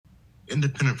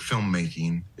independent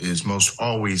filmmaking is most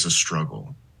always a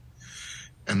struggle.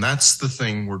 And that's the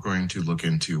thing we're going to look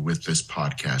into with this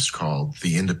podcast called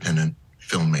The Independent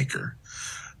Filmmaker.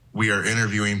 We are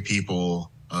interviewing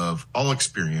people of all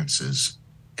experiences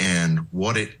and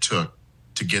what it took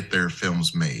to get their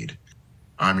films made.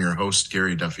 I'm your host,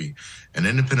 Gary Duffy, an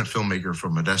independent filmmaker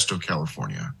from Modesto,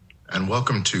 California. And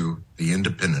welcome to The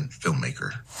Independent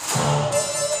Filmmaker.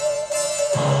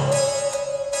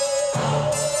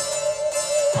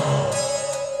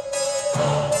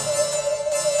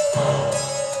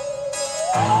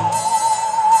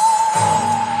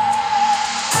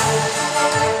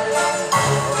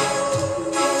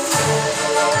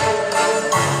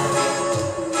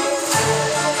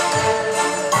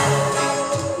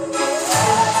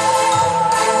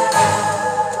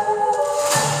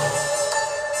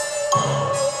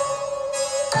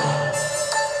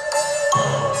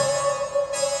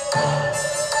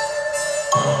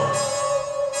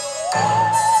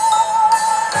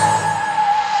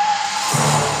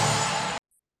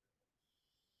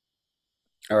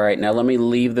 All right, now let me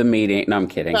leave the meeting. No, I'm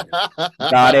kidding.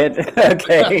 Got it?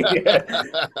 Okay.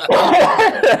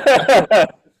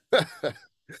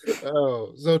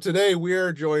 So today we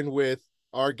are joined with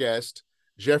our guest,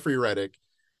 Jeffrey Reddick.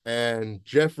 And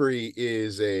Jeffrey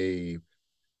is a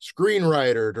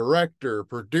screenwriter, director,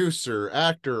 producer,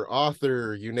 actor,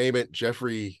 author, you name it.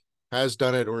 Jeffrey has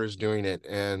done it or is doing it.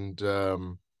 And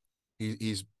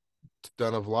he's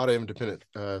done a lot of independent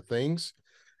things.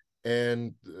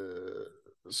 And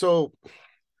so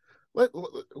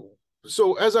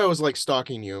as I was like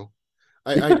stalking you,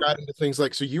 I got into things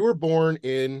like, so you were born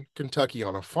in Kentucky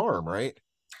on a farm, right?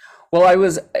 Well,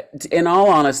 in all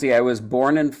honesty, I was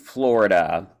born in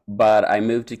Florida, but I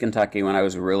moved to Kentucky when I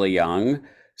was really young.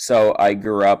 So I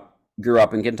grew up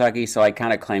in Kentucky. So I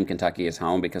kind of claimed Kentucky as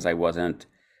home because I was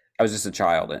just a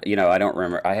child. I don't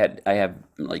remember. I have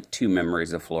like two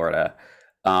memories of Florida.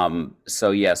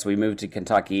 So yes, we moved to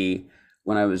Kentucky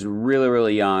when I was really,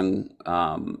 really young,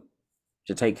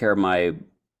 to take care of my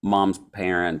mom's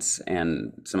parents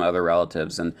and some other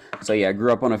relatives. And so, yeah, I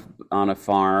grew up on a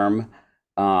farm,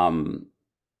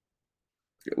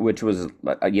 which was,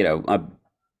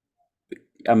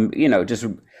 just,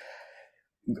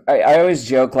 I always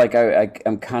joke, like,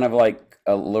 I'm kind of like,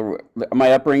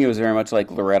 my upbringing was very much like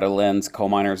Loretta Lynn's Coal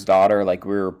Miner's Daughter. Like,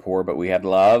 we were poor, but we had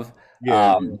love.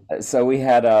 Yeah. So we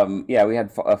had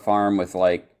a farm with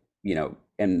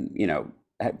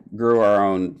grew our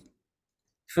own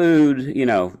food,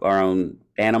 our own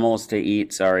animals to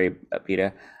eat. Sorry,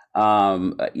 PETA.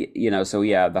 So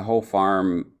yeah, the whole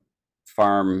farm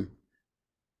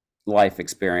life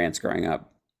experience growing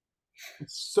up.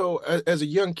 So as a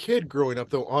young kid growing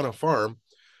up, though, on a farm,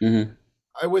 Mm-hmm.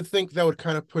 I would think that would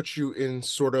kind of put you in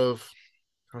sort of,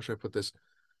 how should I put this?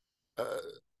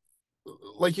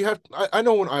 Like I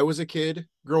know when I was a kid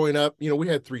growing up, we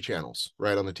had 3 channels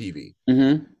right on the TV.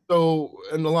 Mm-hmm. So,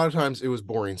 and a lot of times it was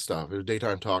boring stuff. It was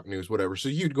daytime talk, news, whatever. So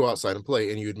you'd go outside and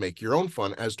play and you'd make your own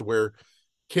fun, as to where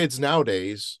kids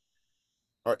nowadays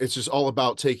it's just all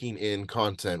about taking in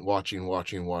content, watching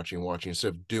instead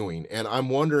of doing. And I'm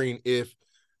wondering if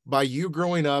by you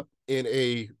growing up in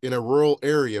a rural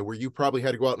area where you probably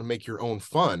had to go out and make your own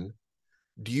fun,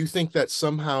 do you think that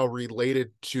somehow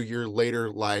related to your later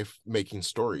life making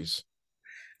stories?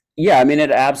 Yeah, I mean,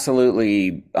 it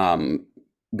absolutely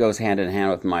goes hand in hand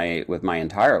with my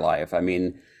entire life. I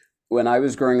mean, when I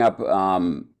was growing up,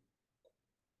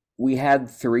 we had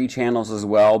 3 channels as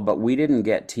well, but we didn't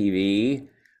get TV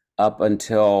up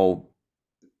until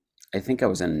I think I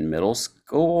was in middle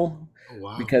school. Oh,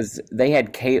 wow. Because they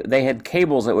had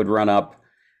cables that would run up.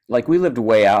 Like, we lived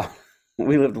way out.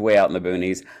 We lived way out in the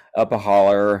boonies, up a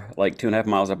holler, like 2.5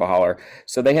 miles up a holler.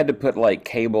 So they had to put like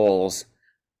cables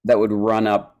that would run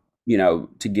up, to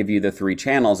give you the 3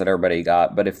 channels that everybody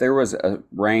got. But if there was a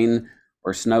rain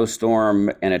or snowstorm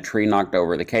and a tree knocked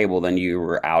over the cable, then you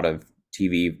were out of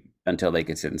TV until they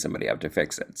could send somebody up to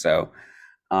fix it. So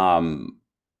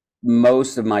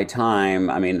most of my time,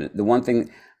 I mean, the one thing,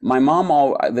 my mom,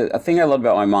 the thing I loved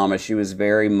about my mom is she was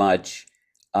very much,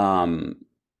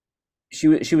 she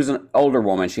was an older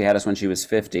woman. She had us when she was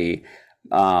 50,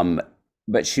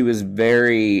 but she was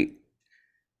very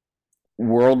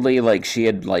worldly. Like, she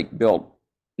had like built,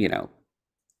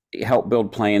 helped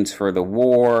build planes for the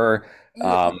war.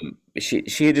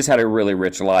 She had just had a really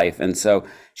rich life, and so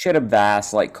she had a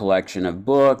vast like collection of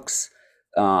books,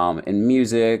 and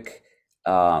music.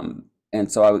 And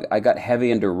so I got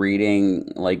heavy into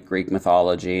reading like Greek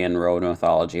mythology and Roman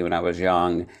mythology when I was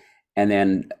young. And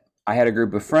then I had a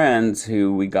group of friends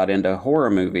who we got into horror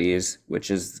movies, which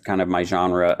is kind of my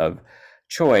genre of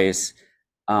choice.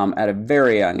 at a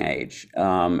very young age.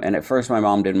 And at first, my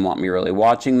mom didn't want me really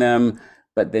watching them,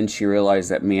 but then she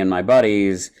realized that me and my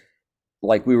buddies,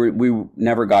 like we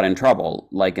never got in trouble.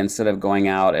 Like instead of going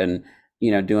out and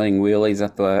doing wheelies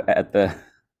at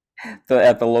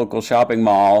the local shopping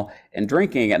mall and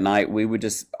drinking at night, we would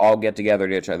just all get together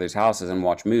at each other's houses and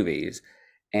watch movies,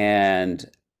 and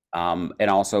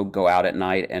also go out at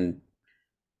night and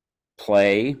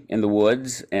play in the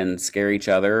woods and scare each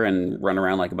other and run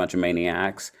around like a bunch of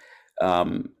maniacs.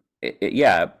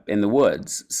 Yeah, in the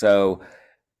woods. So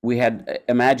we had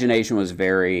imagination was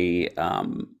very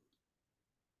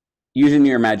using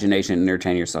your imagination and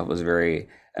entertain yourself was a very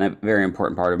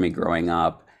important part of me growing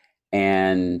up.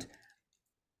 And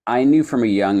I knew from a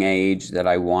young age that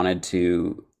I'd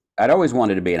always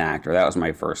wanted to be an actor. That was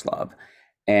my first love.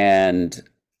 And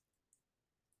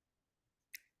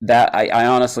that I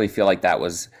honestly feel like that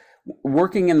was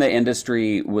working in the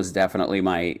industry was definitely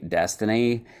my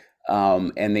destiny.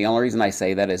 And the only reason I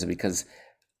say that is because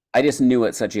I just knew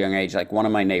at such a young age. Like one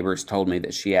of my neighbors told me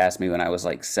that she asked me when I was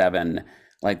like 7,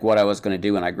 like what I was going to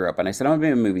do when I grew up, and I said I'm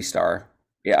going to be a movie star.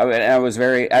 Yeah,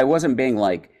 I wasn't being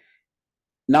like,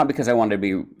 not because I wanted to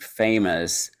be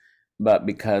famous, but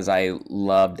because I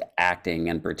loved acting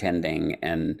and pretending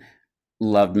and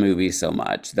loved movies so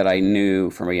much that I knew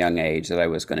from a young age that I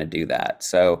was going to do that.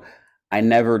 So I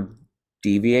never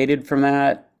deviated from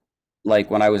that. Like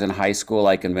when I was in high school,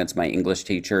 I convinced my English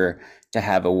teacher to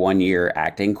have a 1-year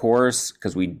acting course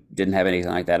because we didn't have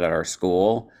anything like that at our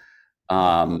school.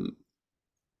 And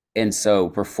so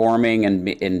performing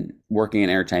and working in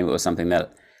entertainment was something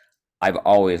that I've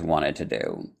always wanted to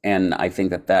do. And I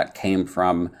think that came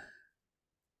from,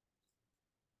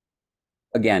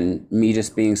 again, me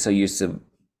just being so used to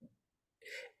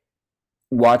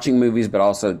watching movies, but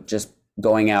also just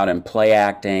going out and play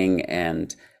acting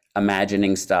and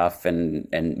imagining stuff. And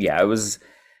yeah,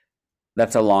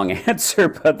 that's a long answer,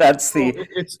 but that's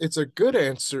it's a good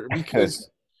answer because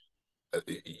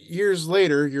years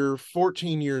later, you're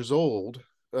 14 years old,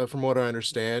 from what I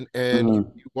understand, and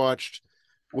you watched,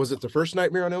 was it the first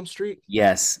Nightmare on Elm Street?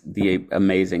 Yes, the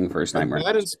amazing first Nightmare. And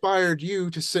that inspired you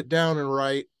to sit down and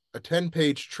write a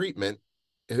 10-page treatment,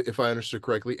 if I understood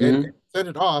correctly, and send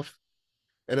it off.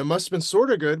 And it must have been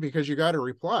sort of good because you got a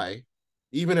reply,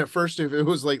 even at first if it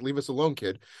was like, leave us alone,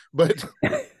 kid. But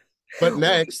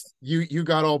next you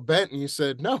got all bent and you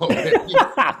said no.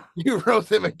 You wrote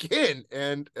them again,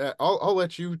 and I'll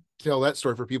let you tell that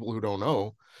story for people who don't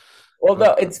know. Well,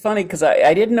 no, it's funny because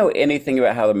I didn't know anything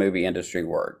about how the movie industry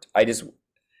worked. I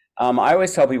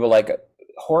always tell people like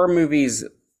horror movies,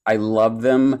 I love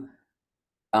them,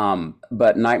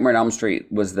 but Nightmare on Elm Street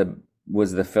was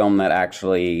the film that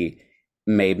actually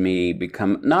made me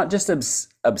become not just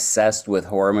obsessed with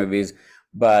horror movies,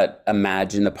 but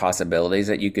imagine the possibilities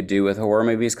that you could do with horror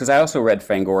movies. Because I also read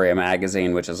Fangoria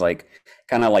magazine, which is like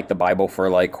kind of like the Bible for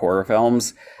like horror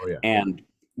films. Oh, yeah. And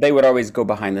they would always go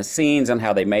behind the scenes on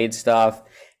how they made stuff,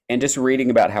 and just reading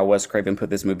about how Wes Craven put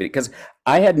this movie, because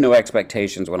I had no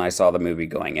expectations when I saw the movie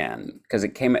going in, because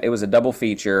it was a double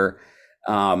feature.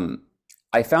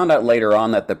 I found out later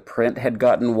on that the print had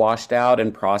gotten washed out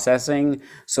in processing.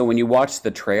 So when you watched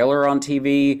the trailer on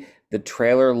TV, the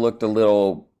trailer looked a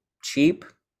little cheap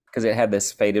because it had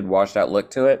this faded, washed out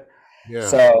look to it. Yeah.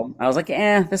 So I was like,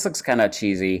 this looks kind of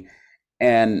cheesy.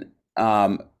 And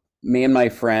me and my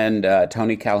friend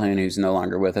Tony Calhoun, who's no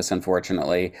longer with us,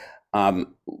 unfortunately,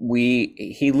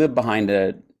 he lived behind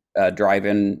a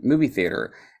drive-in movie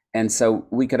theater, and so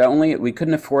we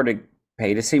couldn't afford to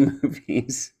pay to see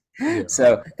movies. Yeah.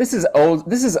 So this is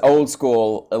old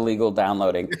school illegal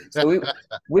downloading. So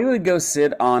we would go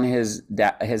sit on his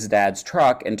dad's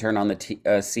truck and turn on the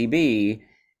CB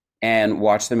and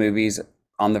watch the movies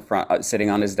on the front, sitting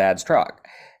on his dad's truck.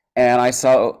 And I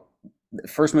saw the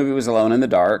first movie was Alone in the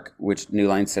Dark, which New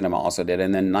Line Cinema also did,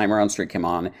 and then Nightmare on Elm Street came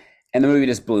on, and the movie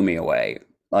just blew me away.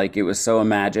 Like, it was so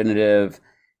imaginative.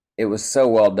 It was so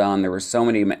well done. There were so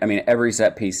many, I mean, every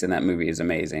set piece in that movie is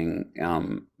amazing,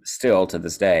 still to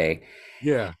this day.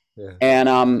 Yeah. And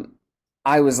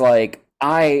I was like,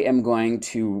 I am going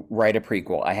to write a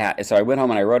prequel. So I went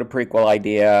home and I wrote a prequel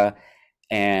idea,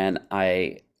 and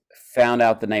I found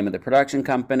out the name of the production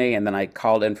company, and then I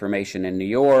called information in New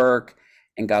York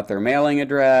and got their mailing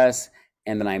address,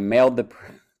 and then I mailed the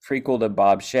prequel to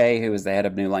Bob Shea, who was the head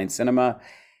of New Line Cinema,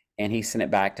 and he sent it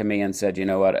back to me and said, you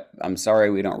know what, I'm sorry,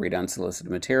 we don't read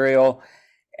unsolicited material.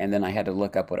 And then I had to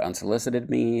look up what unsolicited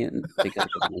means because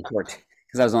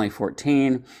I was only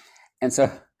 14. And so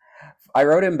I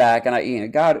wrote him back,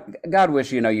 and God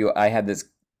wish, I had this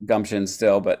gumption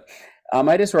still, but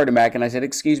I just wrote him back and I said,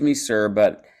 excuse me, sir,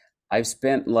 but I've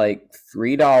spent like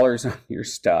 $3 on your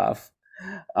stuff,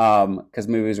 because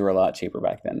movies were a lot cheaper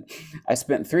back then. I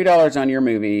spent $3 on your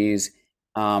movies,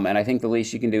 and I think the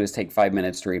least you can do is take 5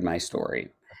 minutes to read my story.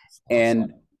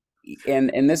 Awesome.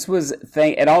 And and this was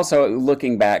thing, and also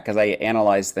looking back because I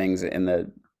analyzed things in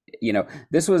the,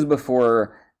 this was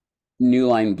before New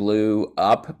Line blew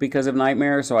up because of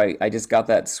Nightmare. So I just got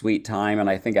that sweet time, and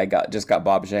I think I got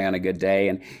Bob Shea on a good day,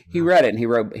 and he read it, and he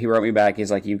wrote me back.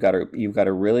 He's like, you've got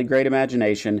a really great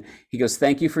imagination. He goes,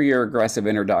 thank you for your aggressive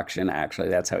introduction. Actually,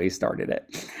 that's how he started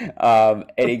it.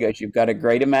 And he goes, you've got a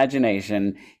great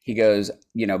imagination. He goes,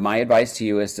 my advice to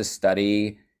you is to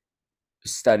study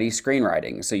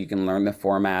screenwriting so you can learn the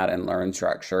format and learn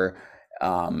structure.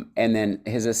 And then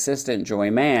his assistant Joy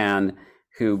Mann,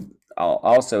 who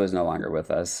also is no longer with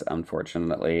us,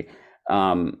 unfortunately,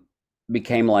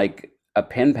 became like a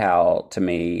pen pal to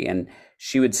me, and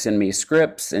she would send me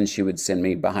scripts and she would send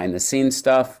me behind the scenes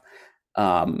stuff.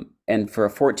 And for a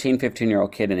 14,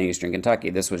 15-year-old kid in Eastern Kentucky,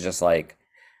 this was just like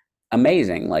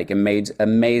amazing, like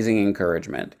amazing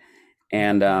encouragement.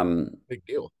 And Big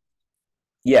deal.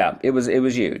 yeah, it was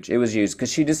huge. It was huge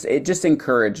because it just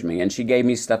encouraged me, and she gave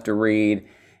me stuff to read,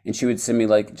 and she would send me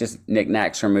like just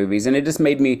knickknacks from movies, and it just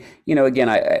made me, again,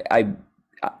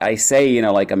 I say,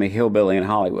 like I'm a hillbilly in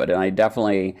Hollywood, and I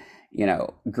definitely,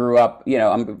 grew up,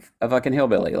 I'm a fucking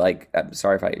hillbilly. Like, I'm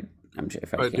sorry if I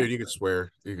Dude, can't. you could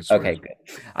swear. You could swear. Okay, good.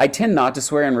 I tend not to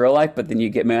swear in real life, but then you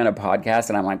get me on a podcast,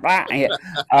 and I'm like, ah, yeah.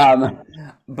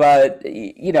 But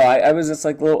I was just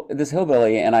like this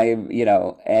hillbilly, and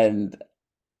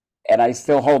and I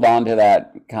still hold on to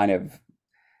that kind of,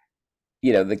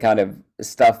 the kind of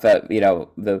stuff that,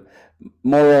 the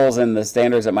morals and the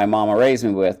standards that my mama raised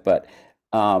me with. But,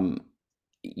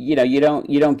 you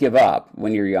don't give up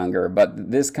when you're younger.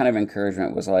 But this kind of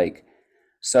encouragement was like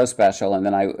so special. And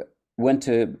then I went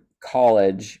to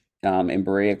college, in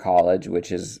Berea College,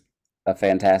 which is a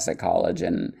fantastic college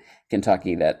in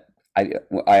Kentucky that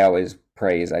I always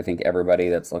praise. I think everybody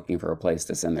that's looking for a place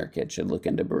to send their kid should look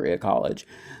into Berea College.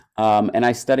 And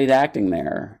I studied acting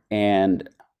there. And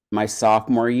my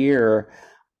sophomore year,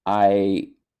 I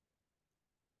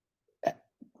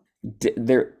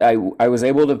I was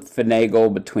able to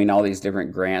finagle between all these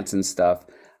different grants and stuff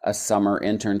a summer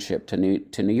internship to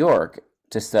New York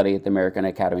to study at the American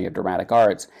Academy of Dramatic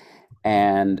Arts.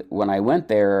 And when I went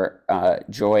there,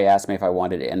 Joy asked me if I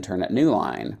wanted to intern at New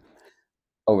Line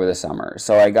over the summer.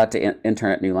 So I got to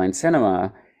intern at New Line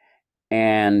Cinema,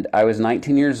 and I was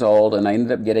 19 years old, and I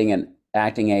ended up getting an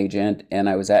acting agent, and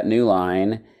I was at New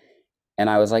Line, and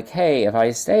I was like, hey, if I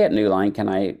stay at New Line, can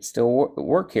I still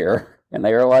work here? And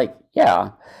they were like,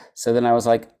 yeah. So then I was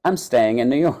like, I'm staying in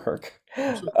New York.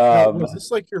 So, was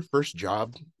this like your first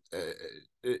job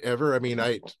ever? I mean,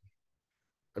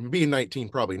 being 19,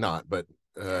 probably not, but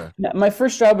My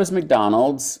first job was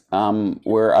McDonald's,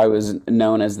 where I was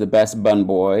known as the best bun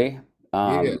boy,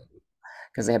 yeah.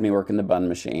 because they had me working the bun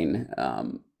machine.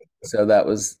 So that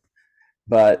was,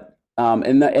 but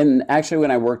and actually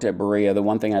when I worked at Berea, the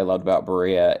one thing I loved about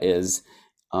Berea is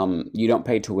you don't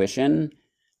pay tuition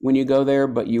when you go there,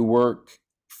 but you work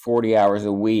 40 hours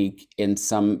a week in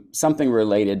something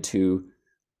related to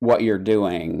what you're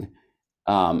doing,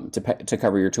 to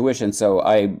cover your tuition. So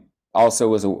I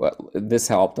also this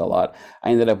helped a lot.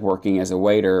 I ended up working as a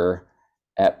waiter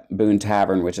at Boone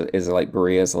Tavern, which is like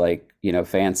Berea's like,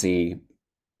 fancy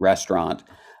restaurant.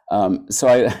 So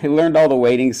I learned all the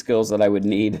waiting skills that I would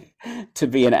need to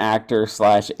be an actor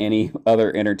 / any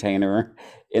other entertainer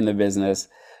in the business.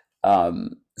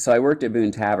 So I worked at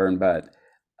Boone Tavern, but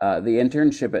the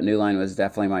internship at New Line was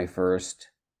definitely my first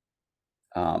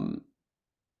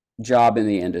job in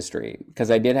the industry,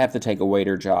 because I did have to take a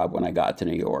waiter job when I got to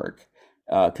New York,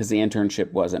 because the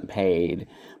internship wasn't paid.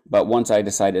 But once I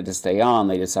decided to stay on,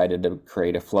 they decided to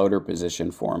create a floater position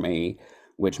for me,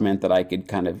 which meant that I could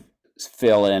kind of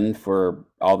fill in for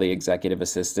all the executive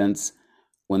assistants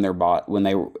when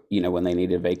they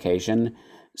needed vacation.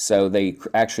 So they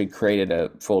actually created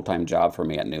a full-time job for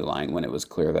me at New Line when it was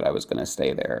clear that I was going to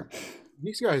stay there.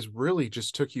 These guys really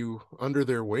just took you under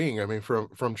their wing. I mean,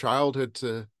 from childhood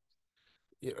to,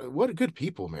 what good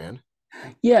people, man.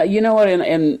 Yeah, you know what,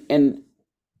 and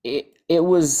it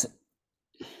was.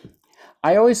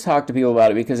 I always talk to people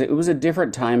about it because it was a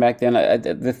different time back then.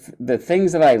 The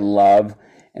things that I love,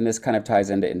 and this kind of ties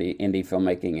into indie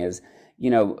filmmaking, is,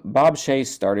 Bob Shea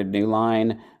started New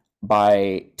Line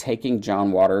by taking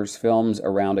John Waters films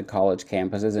around to college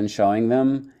campuses and showing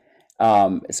them.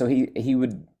 So he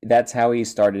would. That's how he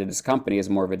started his company, as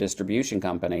more of a distribution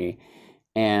company.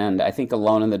 And I think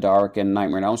Alone in the Dark and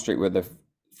Nightmare on Elm Street were the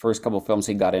first couple of films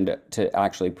he got into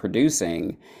actually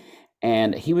producing.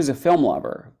 and he was a film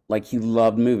lover. Like he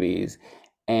loved movies.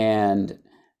 And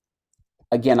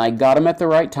again, I got him at the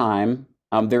right time.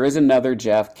 There is another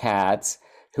Jeff Katz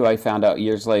who I found out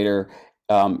years later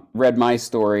read my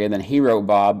story, and then he wrote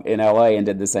Bob in LA and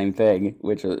did the same thing,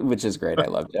 which is great. I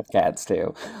love Jeff Katz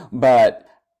too, but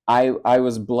I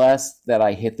was blessed that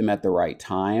I hit them at the right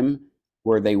time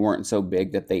where they weren't so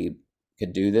big that they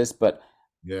could do this.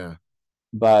 Yeah.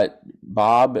 But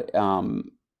Bob,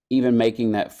 even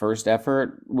making that first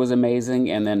effort was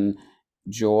amazing, and then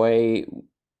Joy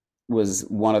was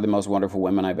one of the most wonderful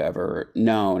women I've ever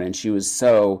known, and she was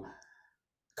so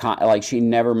like she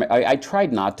never. I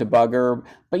tried not to bug her,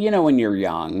 but when you're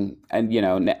young, and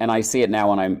and I see it now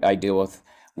when I deal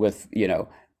with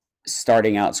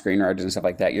starting out screenwriters and stuff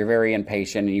like that. You're very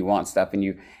impatient and you want stuff,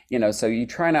 and so you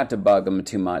try not to bug them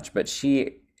too much. But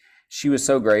she was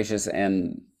so gracious,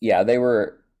 and yeah, they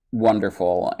were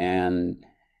wonderful. And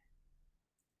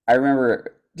I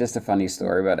remember just a funny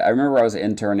story, but I remember I was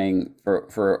interning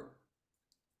for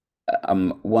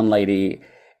one lady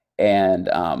and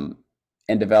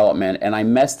in development, and I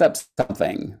messed up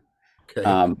something.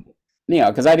 Okay.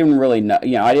 Because I didn't really know,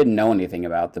 I didn't know anything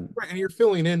about the. Right, and you're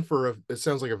filling in for it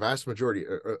sounds like a vast majority,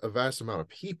 a vast amount of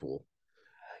people.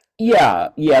 Yeah,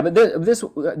 but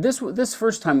this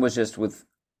first time was just with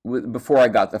before I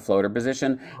got the floater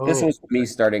position. This was me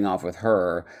starting off with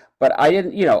her, but I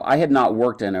didn't, I had not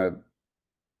worked in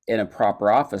a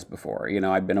proper office before.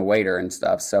 I'd been a waiter and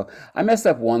stuff, so I messed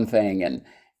up one thing,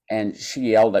 and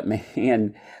she yelled at me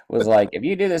and was like, "If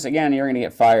you do this again, you're gonna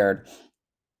get fired."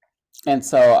 And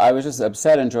so I was just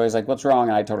upset, and Joy's like, "What's wrong?"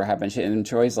 And I told her what happened. And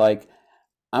Joy's like,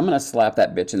 "I'm gonna slap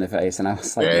that bitch in the face." And I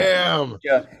was like, "Damn,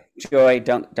 Joy,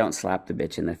 don't slap the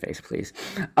bitch in the face, please.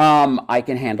 I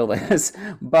can handle this."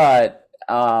 But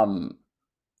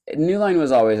New Line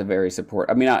was always a very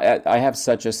support. I mean, I have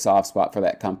such a soft spot for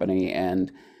that company,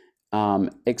 and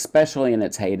especially in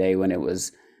its heyday when it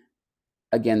was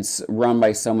run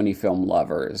by so many film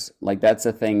lovers. Like that's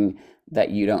a thing that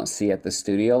you don't see at the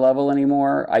studio level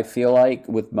anymore. I feel like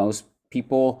with most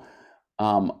people,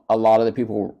 a lot of the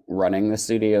people running the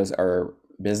studios are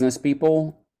business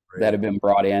people that have been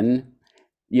brought in,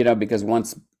 because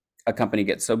once a company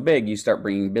gets so big, you start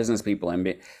bringing business people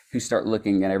in who start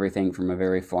looking at everything from a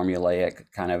very formulaic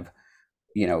kind of,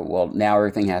 well, now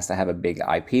everything has to have a big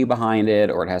IP behind it,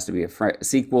 or it has to be a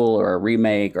sequel or a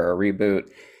remake or a reboot.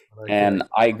 And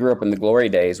I grew up in the glory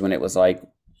days when it was like,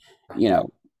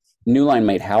 New Line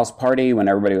made House Party when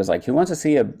everybody was like, who wants to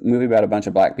see a movie about a bunch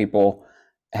of black people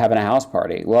having a house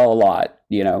party? Well, a lot.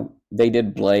 They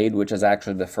did Blade, which is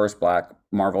actually the first black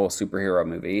Marvel superhero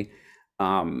movie.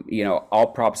 All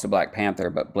props to Black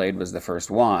Panther, but Blade was the first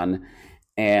one.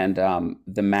 And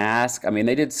The Mask. I mean,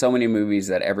 they did so many movies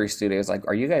that every studio was like,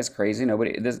 are you guys crazy?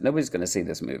 Nobody's going to see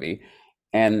this movie.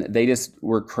 And they just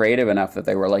were creative enough that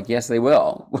they were like, yes, they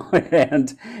will. And,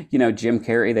 Jim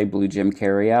Carrey, they blew Jim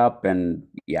Carrey up. And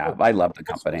yeah, I love the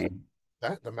company.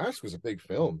 The Mask was a big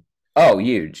film. Oh,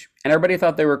 huge. And everybody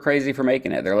thought they were crazy for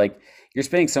making it. They're like, you're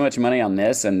spending so much money on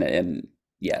this. And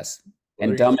yes.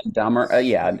 And Dumb and Dumber.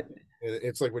 Yeah.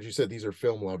 It's like what you said, these are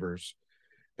film lovers.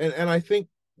 And I think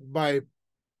by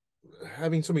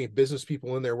having so many business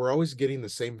people in there, we're always getting the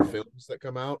same films that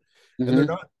come out. Mm-hmm. And they're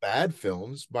not bad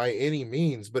films by any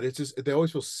means, but it's just they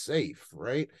always feel safe,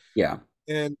 right? Yeah.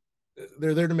 And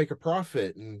they're there to make a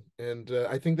profit, and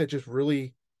I think that just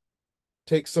really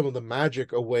takes some of the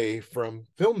magic away from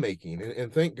filmmaking.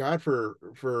 And thank God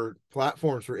for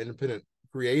platforms for independent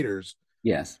creators.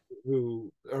 Yes.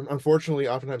 Who unfortunately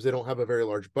oftentimes they don't have a very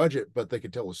large budget, but they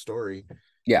could tell a story.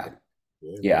 Yeah.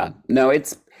 Yeah. No,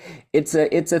 it's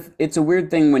a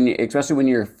weird thing especially when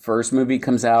your first movie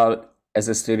comes out as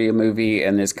a studio movie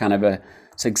and there's kind of a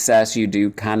success, you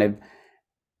do kind of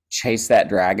chase that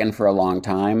dragon for a long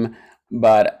time.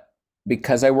 But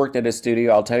because I worked at a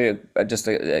studio, I'll tell you just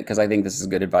because I think this is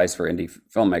good advice for indie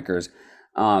filmmakers.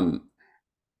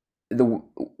 The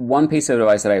one piece of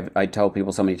advice that I tell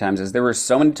people so many times is there were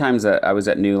so many times that I was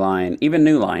at New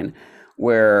Line,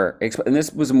 where, and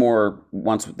this was more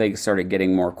once they started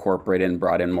getting more corporate and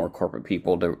brought in more corporate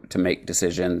people to make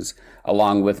decisions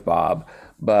along with Bob.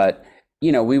 But,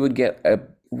 we would get a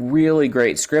really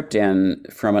great script in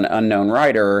from an unknown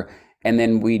writer, and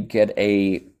then we'd get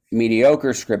a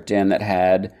mediocre script in that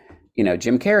had,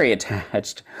 Jim Carrey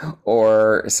attached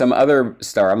or some other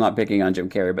star. I'm not picking on Jim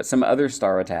Carrey, but some other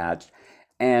star attached.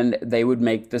 And they would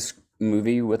make this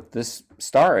movie with this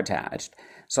star attached.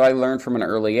 So I learned from an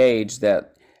early age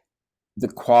that the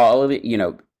quality,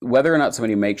 whether or not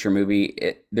somebody makes your movie,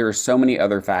 there are so many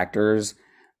other factors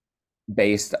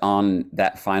based on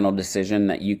that final decision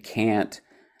that you can't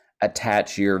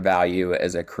attach your value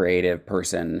as a creative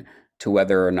person to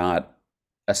whether or not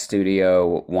a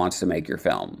studio wants to make your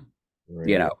film.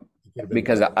 You Right. know, It could have been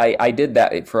because better. I did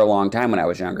that for a long time when I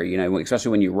was younger,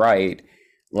 especially when you write,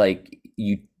 like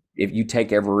if you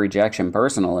take every rejection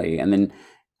personally, and then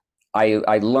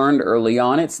I learned early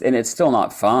on it's still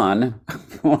not fun.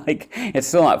 Like it's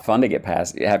still not fun to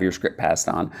have your script passed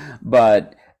on,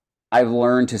 but I've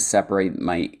learned to separate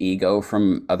my ego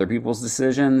from other people's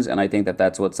decisions, and I think that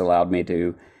that's what's allowed me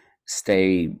to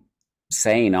stay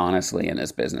sane, honestly, in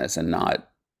this business and not,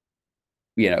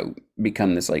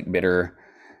 become this like bitter,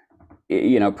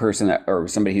 person or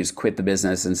somebody who's quit the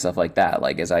business and stuff like that.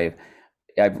 Like as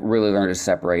I've really learned to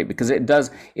separate because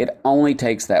it only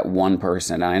takes that one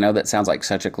person. And I know that sounds like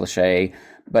such a cliche,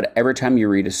 but every time you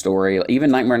read a story,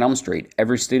 even Nightmare on Elm Street,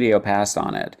 every studio passed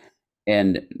on it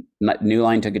and New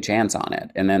Line took a chance on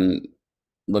it. And then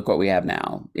look what we have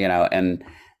now, and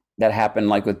that happened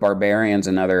like with Barbarians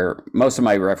and most of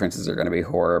my references are going to be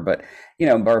horror, but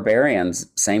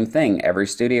Barbarians, same thing. Every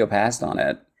studio passed on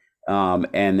it.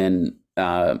 And then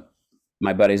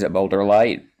my buddies at Boulder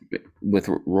Light with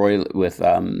Roy with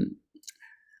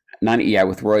 90 yeah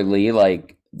with Roy Lee,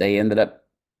 like they ended up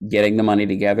getting the money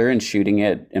together and shooting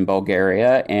it in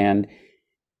Bulgaria, and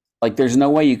like there's no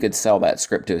way you could sell that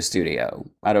script to a studio.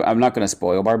 I'm not going to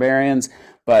spoil Barbarians,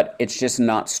 but it's just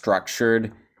not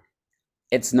structured.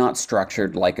 It's not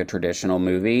structured like a traditional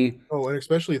movie. Oh, and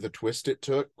especially the twist it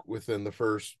took within the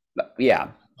first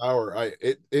Yeah, hour,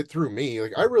 it threw me.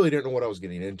 Like I really didn't know what I was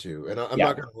getting into, and I'm yeah.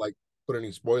 not gonna like put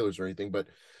any spoilers or anything, but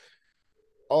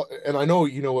and I know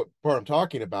you know what part I'm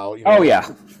talking about, Oh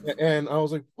yeah, and I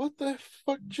was like, what the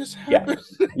fuck just yeah, happened?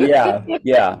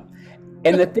 yeah.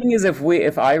 And the thing is,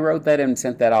 if I wrote that and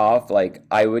sent that off, like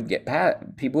I would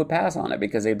people would pass on it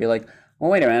because they'd be like,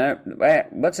 well, wait a minute,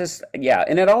 let's just, yeah.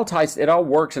 And it all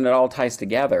works and it all ties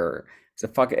together.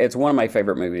 It's one of my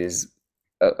favorite movies,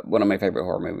 one of my favorite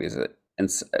horror movies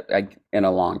in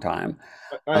a long time.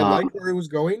 I Um, like where it was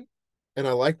going, and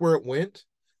I like where it went,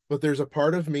 but there's a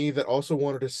part of me that also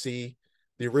wanted to see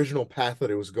the original path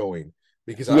that it was going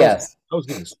because yes. I was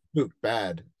getting spooked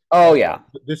bad. I Oh was yeah.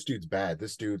 like, this dude's bad.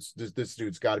 This dude's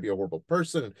got to be a horrible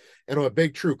person, and I'm a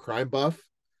big true crime buff,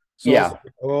 so I was Yeah.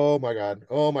 like, oh my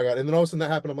god, and then all of a sudden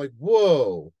that happened. I'm like,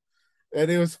 whoa,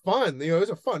 and it was fun. It was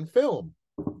a fun film.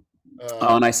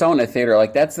 Oh, Uh, and I saw it in a theater.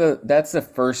 Like that's the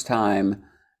first time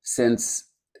since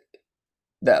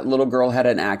that little girl had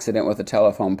an accident with a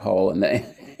telephone pole in the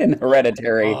in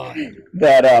Hereditary God.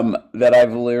 that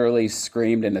I've literally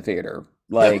screamed in the theater.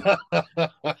 Like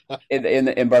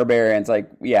in Barbarians, like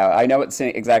yeah, I know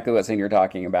exactly what scene you're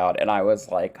talking about, and I was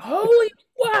like, holy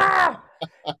wow.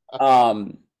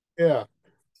 Um, Yeah.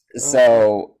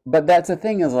 so but that's the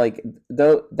thing is like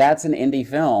though that's an indie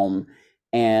film,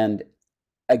 and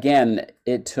again,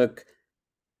 it took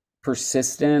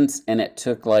persistence and it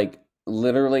took like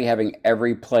literally having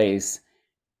every place,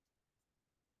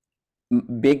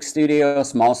 big studio,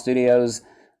 small studios,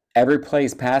 every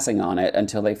place passing on it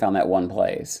until they found that one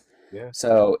place. Yeah.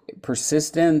 So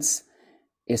persistence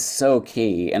is so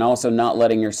key, and also not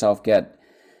letting yourself get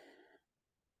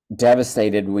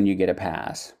devastated when you get a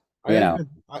pass. I You have know, been,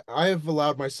 I have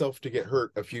allowed myself to get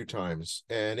hurt a few times,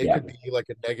 and it yeah, could be like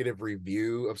a negative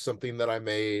review of something that I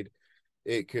made.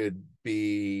 It could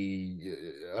be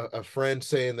a friend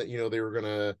saying that they were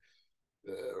gonna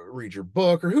read your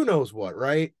book, or who knows what,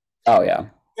 right? oh yeah,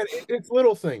 And it's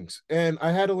little things, and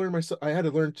I had to learn myself. I had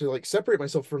to learn to like separate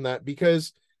myself from that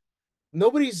because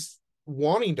nobody's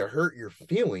wanting to hurt your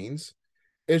feelings.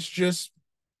 It's just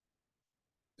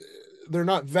they're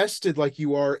not vested like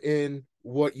you are in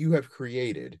what you have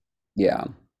created, yeah.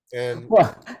 and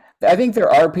Well, I think there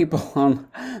are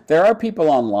people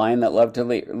online that love to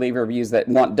leave reviews that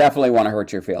definitely want to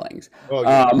hurt your feelings. oh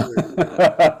yeah, Um,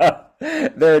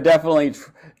 there are definitely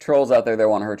trolls out there that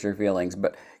want to hurt your feelings,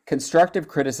 but constructive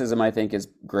criticism I think is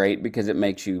great because it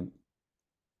makes you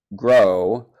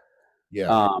grow.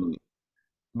 yeah. Um,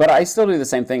 but I still do the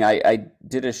same thing. I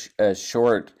did a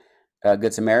short,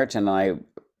 Good Samaritan, and I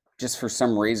just for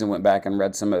some reason went back and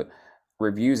read some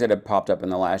reviews that had popped up in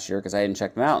the last year because I hadn't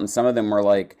checked them out, and some of them were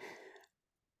like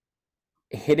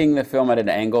hitting the film at an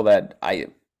angle that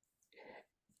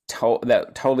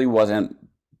that totally wasn't.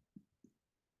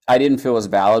 I didn't feel was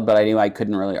valid, but I knew I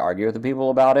couldn't really argue with the people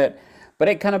about it. But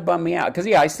it kind of bummed me out because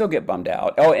yeah, I still get bummed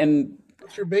out. Oh, and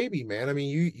It's your baby, man. I mean,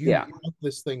 you yeah, give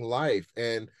this thing life,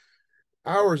 and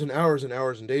hours and hours and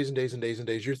hours and days and days and days and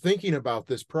days. You're thinking about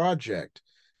this project,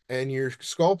 and you're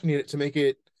sculpting it to make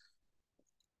it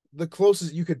the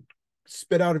closest you could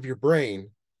spit out of your brain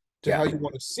to how yeah, you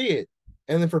want to see it.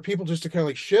 And then for people just to kind of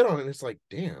like shit on it, it's like,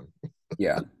 damn.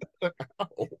 Yeah.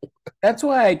 That's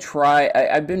why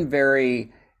I've been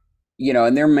very,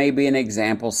 and there may be an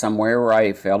example somewhere where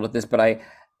I failed at this, but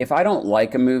if I don't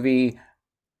like a movie,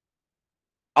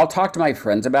 I'll talk to my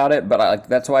friends about it, but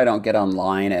that's why I don't get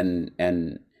online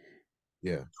and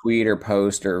Yeah. tweet or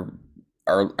post or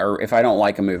if I don't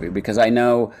like a movie, because I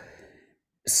know,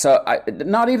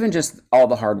 not even just all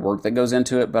the hard work that goes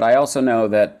into it, but I also know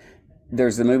that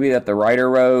there's the movie that the writer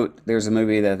wrote, there's a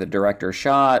movie that the director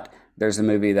shot, there's a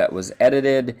movie that was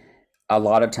edited. A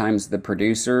lot of times the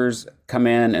producers come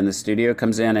in and the studio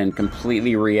comes in and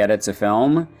completely re-edits a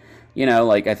film.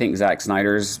 Like I think Zack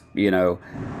Snyder's,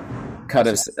 cut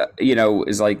of,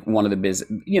 is like one of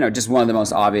the just one of the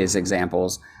most obvious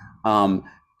examples.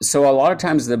 So a lot of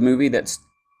times the movie that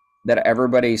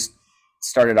everybody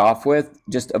started off with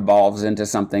just evolves into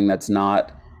something that's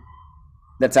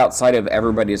outside of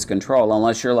everybody's control,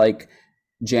 unless you're like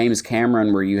James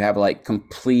Cameron, where you have like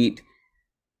complete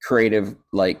creative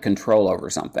like control over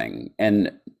something,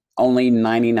 and only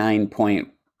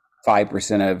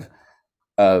 99.5%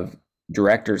 of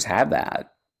directors have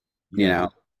that.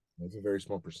 That's a very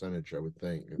small percentage, I would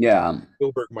think. Yeah.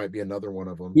 Spielberg might be another one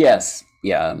of them. Yes.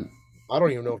 Yeah. I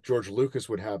don't even know if George Lucas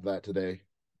would have that today.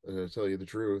 To tell you the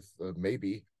truth,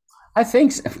 maybe. I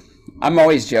think so. I'm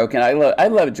always joking. I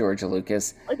love George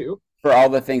Lucas. I do, for all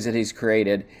the things that he's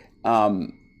created.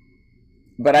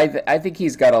 But I think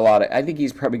he's got I think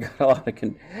he's probably got a lot of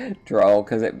control,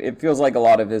 because it feels like a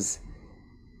lot of his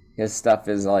stuff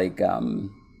is like.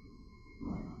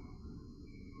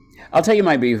 I'll tell you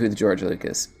my beef with George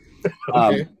Lucas.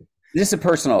 Okay. This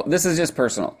is just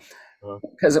personal. Uh-huh.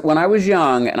 Because when I was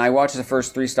young and I watched the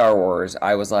first 3 Star Wars,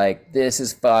 I was like, this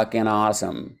is fucking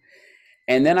awesome.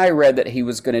 And then I read that he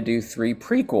was going to do 3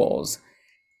 prequels.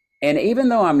 And even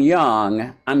though I'm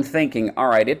young, I'm thinking, all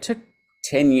right, it took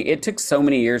so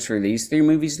many years for these 3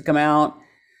 movies to come out.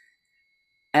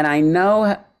 And I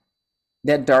know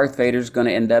that Darth Vader's going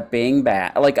to end up being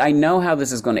bad. Like, I know how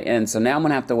this is going to end. So now I'm going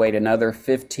to have to wait another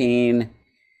 15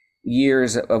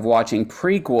 years of watching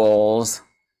prequels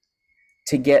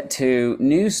to get to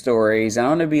news stories. I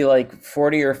want to be like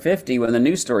 40 or 50 when the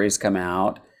news stories come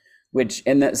out,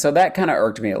 so that kind of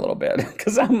irked me a little bit,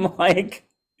 because I'm like,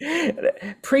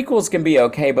 prequels can be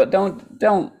okay, but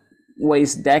don't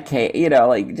waste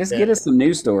decades, just get us some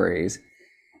news stories.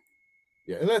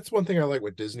 Yeah, and that's one thing I like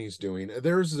what Disney's doing.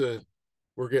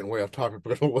 We're getting way off topic,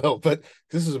 but but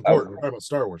this is important. We're talking about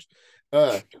Star Wars.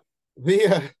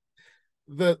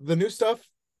 The new stuff.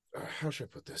 How should I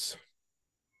put this?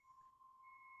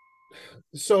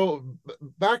 So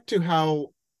back to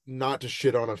how not to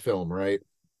shit on a film, right?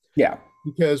 Yeah.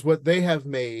 Because what they have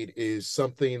made is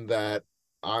something that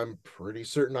I'm pretty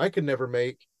certain I could never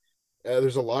make.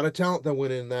 There's a lot of talent that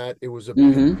went in that. It was a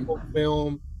beautiful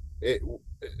film. It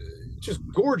just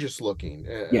gorgeous looking.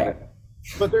 Yeah.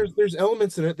 But there's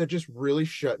elements in it that just really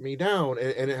shut me down,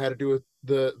 and it had to do with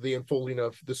the unfolding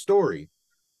of the story,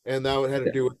 and that had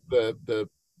to do with the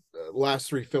last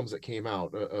 3 films that came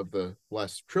out of the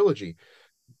last trilogy.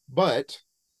 But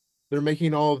they're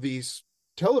making all of these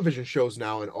television shows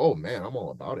now, and oh man, I'm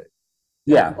all about it.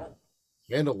 Yeah.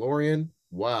 Mandalorian,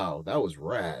 wow, that was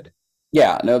rad.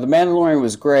 Yeah, no, The Mandalorian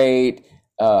was great.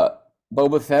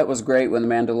 Boba Fett was great when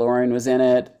The Mandalorian was in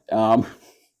it. I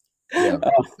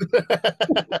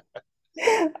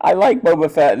like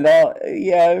Boba Fett, and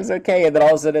it was okay. And then all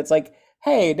of a sudden, it's like,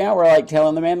 hey, now we're like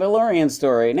telling the Mandalorian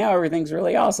story. Now everything's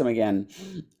really awesome again.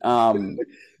 But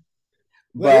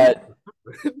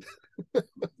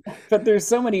there's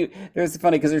so many. It's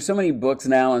funny because there's so many books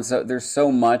now, and so there's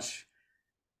so much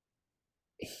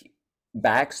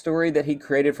backstory that he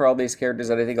created for all these characters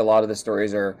that I think a lot of the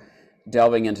stories are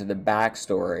delving into the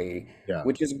backstory,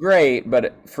 which is great.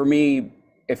 But for me,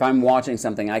 if I'm watching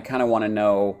something, I kind of want to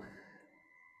know.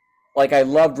 Like, I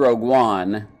loved Rogue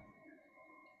One.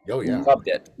 Oh yeah, loved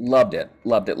it.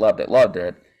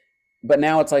 But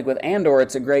now it's like with Andor,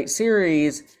 it's a great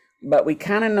series, but we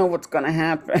kind of know what's going to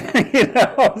happen,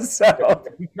 So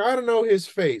we kind of know his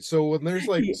fate. So when there's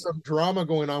like some drama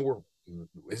going on,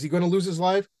 is he going to lose his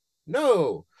life?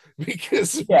 No,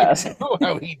 because we know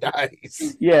how he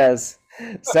dies. Yes.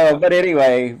 So, but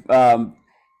anyway, I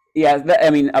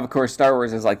mean, of course, Star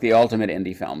Wars is like the ultimate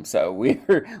indie film, so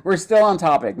we're still on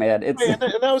topic, man. And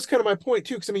that was kind of my point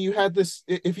too, because I mean, you had this.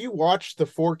 If you watch the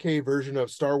 4K version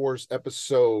of Star Wars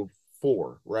Episode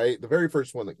 4, right, the very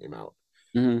first one that came out,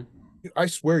 I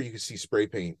swear you could see spray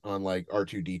paint on like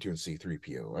R2D2 and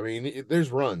C3PO. I mean,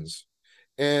 there's runs,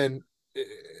 and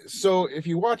so if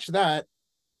you watch that,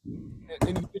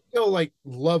 and you can tell like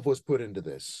love was put into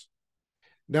this.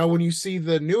 Now, when you see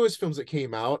the newest films that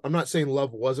came out, I'm not saying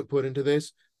love wasn't put into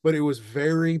this, but it was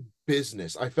very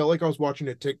business. I felt like I was watching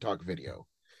a TikTok video.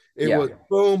 It Yeah. was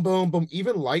boom, boom, boom.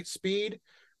 Even Lightspeed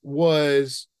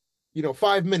was,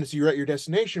 5 minutes, you're at your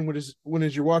destination. When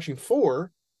as you're watching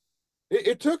 4,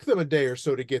 it took them a day or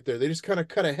so to get there. They just kind of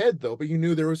cut ahead though, but you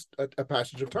knew there was a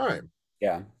passage of time.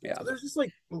 Yeah. Yeah. So there's just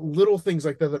like little things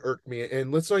like that irked me.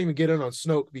 And let's not even get in on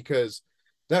Snoke, because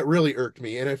that really irked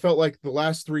me. And I felt like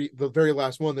the very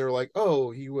last one, they were like,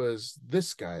 oh, he was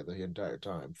this guy the entire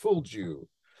time. Fooled you.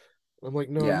 I'm like,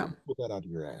 no, Yeah. you pulled that out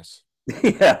of your ass.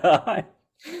 Yeah.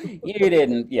 You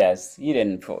didn't. Yes, you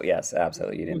didn't fool. Yes,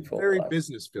 absolutely, you It was didn't fool. very Us.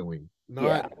 business filling,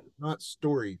 Yeah. not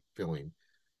story filling.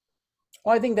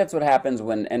 Well, I think that's what happens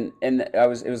when and I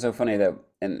was it was so funny that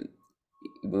and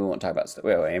we won't talk about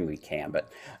well, and we can,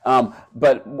 but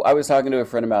I was talking to a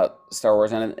friend about Star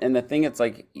Wars and the thing it's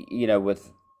like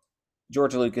with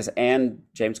George Lucas and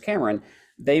James Cameron,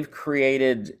 they've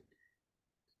created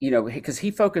because he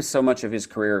focused so much of his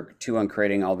career too on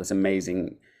creating all this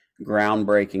amazing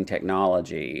groundbreaking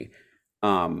technology,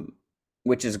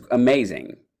 which is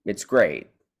amazing. It's great.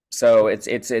 So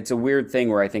it's a weird thing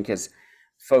where I think his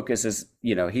focus is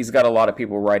he's got a lot of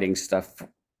people writing stuff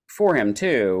for him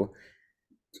too,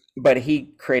 but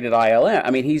he created ILM.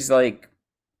 I mean, he's like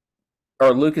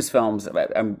or Lucasfilms.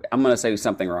 I'm going to say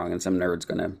something wrong, and some nerd's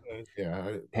going to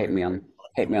Yeah, hate me on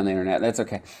the internet. That's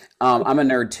okay. I'm a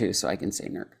nerd too, so I can say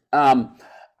nerd.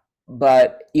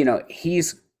 But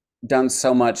he's done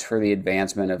so much for the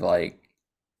advancement of like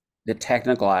the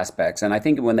technical aspects, and I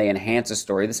think when they enhance a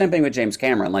story, the same thing with James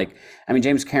Cameron. Like, I mean,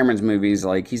 James Cameron's movies,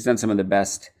 like he's done some of the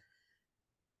best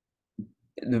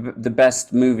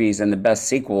movies and the best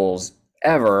sequels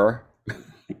ever.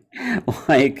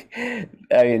 Like,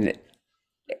 I mean,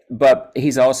 but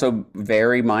he's also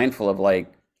very mindful of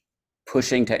like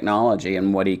pushing technology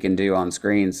and what he can do on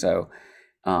screen. So,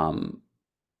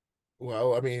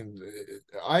 well, I mean,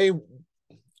 I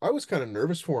was kind of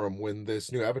nervous for him when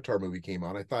this new Avatar movie came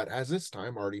out. I thought, has this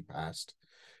time already passed?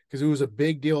 Because it was a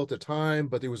big deal at the time,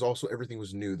 but there was also everything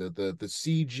was new. The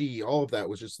CG, all of that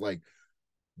was just like,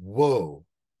 whoa.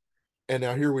 And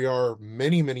now here we are,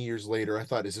 many, many years later. I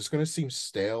thought, is this going to seem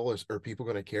stale? Are people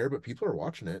going to care? But people are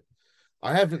watching it.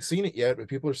 I haven't seen it yet, but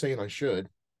people are saying I should.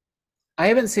 I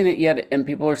haven't seen it yet, and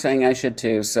people are saying I should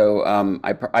too. So, I'm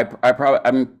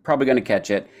probably going to catch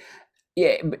it.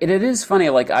 Yeah, it is funny.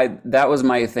 Like that was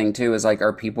my thing too. Is like,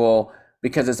 are people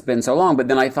because it's been so long? But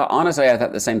then I thought, honestly, I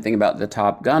thought the same thing about the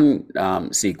Top Gun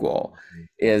sequel.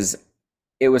 Is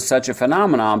it was such a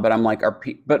phenomenon? But I'm like,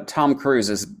 but Tom Cruise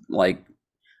is like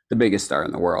the biggest star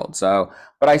in the world. So,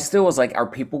 but I still was like, are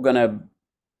people gonna,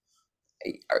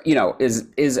 are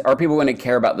people going to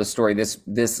care about the story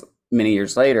this many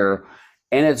years later?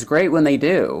 And it's great when they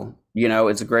do.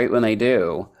 It's great when they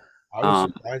do. I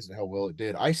was surprised at how well it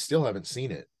did. I still haven't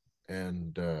seen it,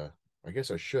 and I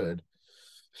guess I should.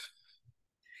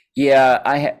 Yeah,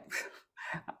 I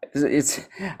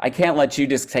can't let you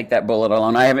just take that bullet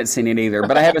alone. I haven't seen it either,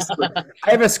 but I have a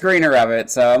screener of it,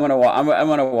 so I'm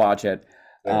gonna watch it.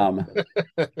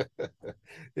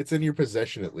 It's in your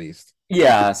possession at least.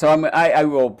 Yeah, so I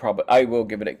will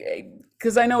give it a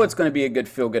because I know it's going to be a good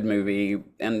feel good movie,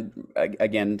 and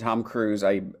again, Tom Cruise,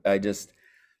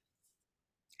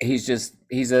 he's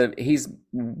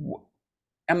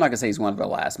I'm not gonna say he's one of the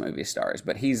last movie stars,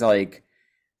 but he's a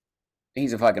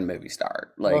fucking movie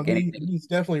star. Like, Well, he's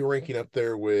definitely ranking up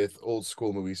there with old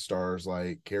school movie stars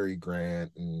like Cary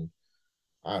Grant and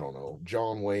I don't know,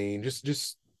 John Wayne.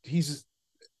 Just he's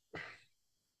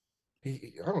I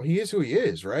don't know, he is who he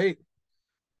is, right?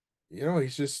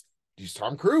 He's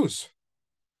Tom Cruise.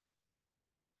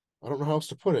 I don't know how else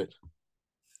to put it.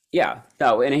 yeah,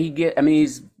 no, and I mean,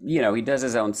 he does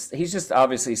his own. He's just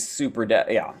obviously super.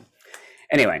 Yeah.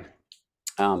 Anyway,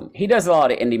 he does a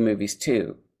lot of indie movies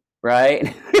too,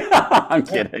 right? I'm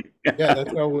kidding. Yeah,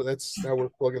 that's how we're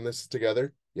plugging this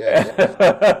together.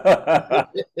 Yeah.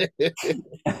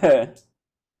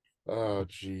 Oh,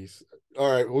 geez.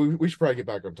 All right. Well, we should probably get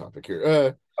back on topic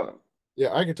here.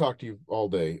 Yeah, I could talk to you all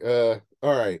day.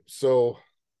 All right. So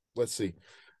let's see.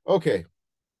 Okay.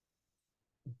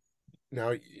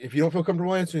 Now, if you don't feel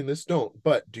comfortable answering this, don't.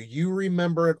 But do you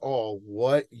remember at all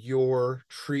what your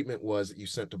treatment was that you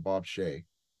sent to Bob Shea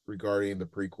regarding the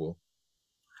prequel?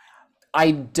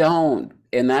 I don't,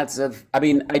 and I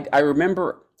mean, I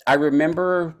remember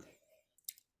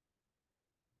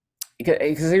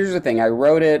because here's the thing. I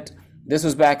wrote it. This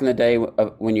was back in the day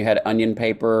when you had onion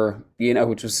paper,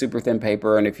 which was super thin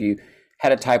paper, and if you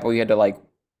had a typo, you had to like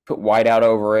put white out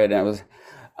over it, and it was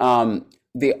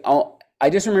I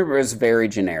just remember it was very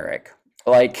generic.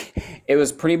 Like it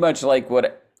was pretty much like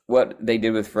what they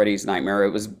did with Freddy's Nightmare.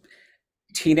 It was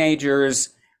teenagers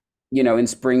in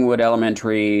Springwood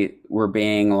Elementary were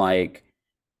being like,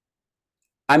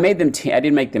 I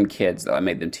didn't make them kids though. I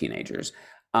made them teenagers.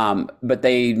 But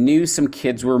they knew some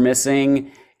kids were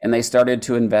missing and they started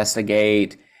to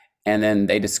investigate, and then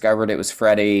they discovered it was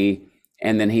Freddie,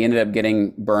 and then he ended up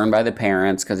getting burned by the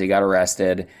parents because he got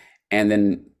arrested. And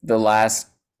then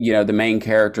the main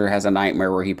character has a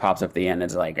nightmare where he pops up at the end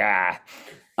and is like, ah.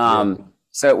 Yeah.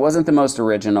 So it wasn't the most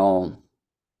original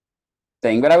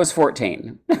thing, but I was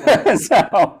 14.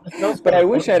 So, Sounds but kind I of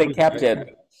wish fun. I'd have kept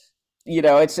it.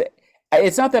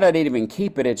 It's not that I didn't even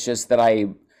keep it. It's just that I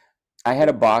had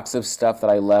a box of stuff that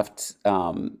I left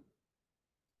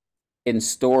in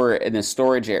the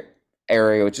storage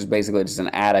area, which is basically just an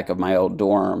attic of my old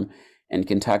dorm in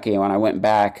Kentucky. And when I went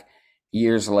back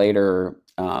years later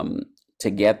to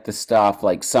get the stuff,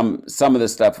 like some of the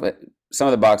stuff, some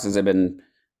of the boxes had been,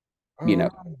 you know,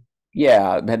 Oh,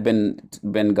 yeah, had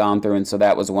been gone through, and so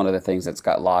that was one of the things that's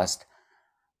got lost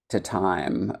to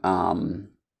time.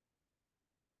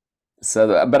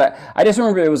 But I just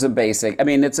remember it was a basic. I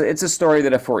mean, it's a story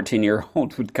that a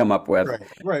 14-year-old would come up with. right,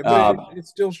 right. But Uh, it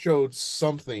still showed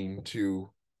something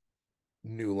to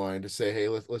New Line to say, hey,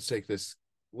 let's take this,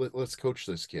 let's coach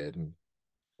this kid. And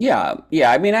yeah,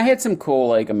 yeah. I mean, I had some cool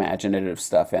like imaginative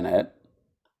stuff in it.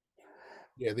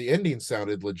 yeah, the ending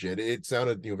sounded legit. It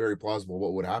sounded, very plausible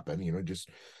what would happen. Just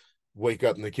wake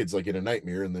up and the kid's like in a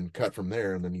nightmare, and then cut from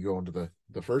there, and then you go into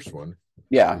the first one.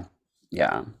 Yeah,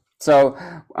 yeah. So,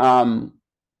 um,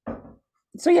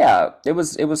 so yeah, it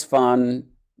was fun.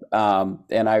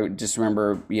 And I just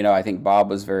remember, I think Bob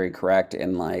was very correct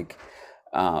in like,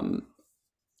 um,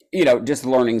 just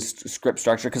learning script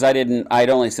structure because I'd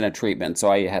only seen a treatment,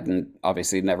 so I hadn't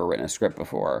obviously never written a script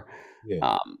before. Yeah.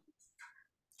 Um,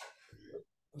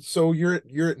 So you're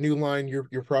at New Line. You're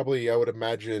probably, I would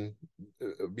imagine,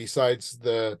 besides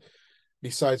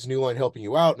New Line helping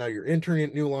you out, now you're interning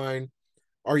at New Line.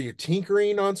 Are you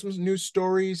tinkering on some new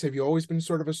stories? Have you always been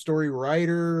sort of a story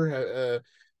writer?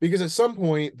 Because at some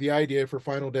point, the idea for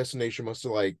Final Destination must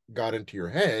have like got into your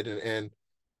head, and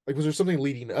like, was there something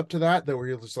leading up to that where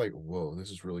you're just like, whoa, this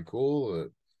is really cool?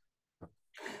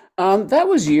 that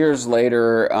was years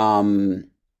later.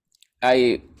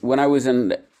 I when I was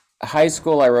in high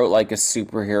school, I wrote like a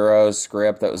superhero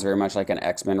script that was very much like an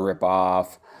X-Men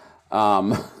ripoff.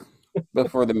 Um,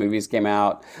 before the movies came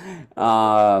out.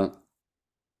 Uh,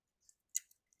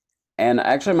 and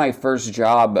actually, my first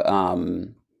job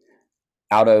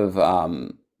out of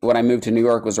when I moved to New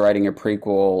York was writing a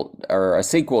prequel or a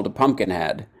sequel to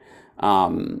Pumpkinhead.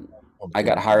 Um, I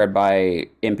got Pumpkin. hired by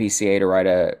MPCA to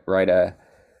write a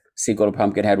sequel to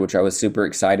Pumpkinhead, which I was super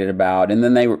excited about. And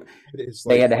then It's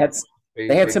they like had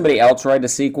they had favorite. somebody else write a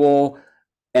sequel,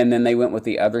 and then they went with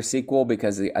the other sequel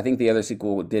because I think the other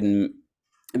sequel didn't.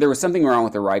 There was something wrong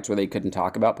with the rights where they couldn't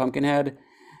talk about Pumpkinhead.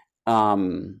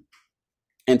 Um,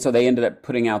 and so they ended up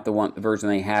putting out the version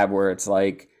they have where it's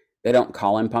like they don't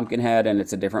call him Pumpkinhead and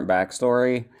it's a different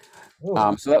backstory.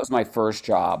 Oh, So that was my first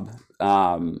job.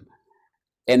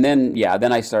 And then yeah,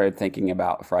 then I started thinking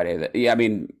about Friday. I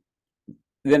mean,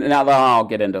 then now I'll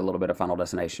get into a little bit of Final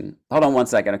Destination. Hold on one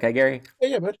second, okay, Gary? yeah,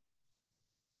 yeah, but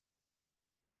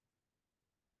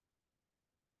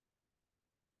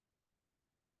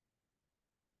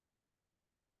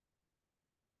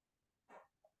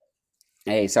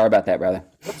Hey, sorry about that, brother.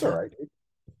 that's all right.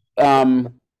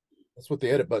 Um, That's what the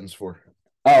edit button's for.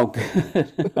 oh,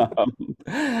 good.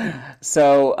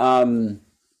 So,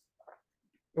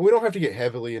 And we don't have to get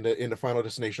heavily into Final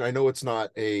Destination. I know it's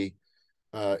not a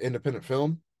independent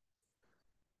film,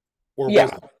 or was yeah,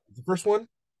 it the first one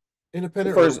the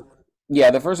independent? Or first,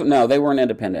 yeah, the first, no, they weren't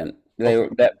independent. okay,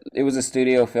 It was a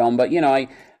studio film, but I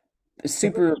but this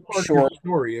super is part of your short.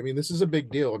 story. I mean, this is a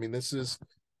big deal. I mean, this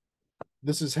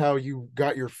is how you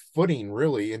got your footing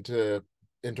really into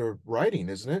writing,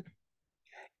 isn't it?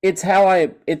 It's how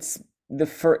it's the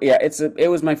first, yeah, it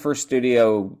was my first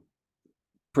studio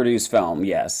produced film,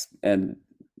 yes, and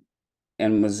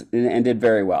did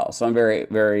very well. So I'm very,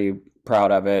 very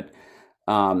proud of it.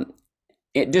 Um,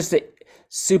 it just a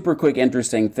super quick,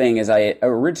 interesting thing is I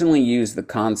originally used the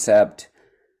concept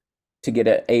to get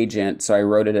an agent, so I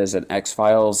wrote it as an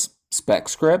X-Files spec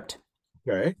script,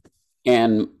 Okay.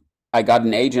 and I got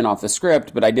an agent off the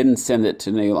script, but I didn't send it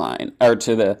to New Line or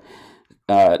to the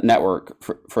network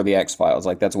for the X Files.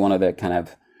 Like that's one of the kind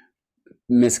of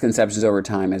misconceptions over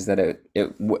time is that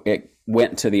it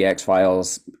went to the X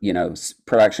Files,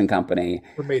 production company.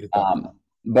 Or made it that.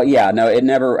 But yeah, no,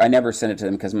 I never sent it to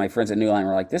them because my friends at New Line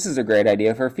were like, "This is a great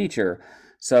idea for a feature."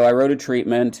 So I wrote a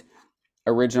treatment.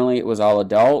 Originally, it was all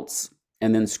adults,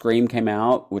 and then Scream came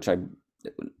out, which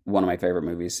one of my favorite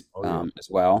movies Oh yeah. as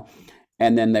well.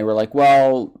 And then they were like,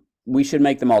 well, we should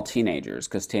make them all teenagers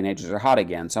because teenagers are hot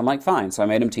again. So I'm like, fine. So I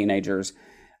made them teenagers,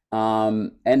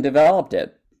 and developed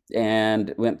it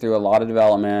and went through a lot of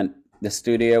development. The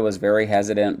studio was very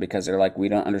hesitant because they're like, we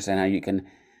don't understand how you can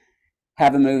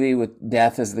have a movie with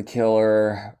death as the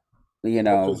killer, you No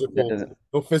know. physical,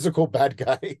 no physical bad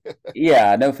guy.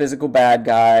 Yeah, no physical bad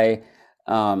guy.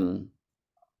 Um,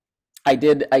 I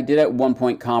did at one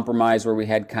point compromise where we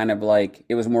had kind of like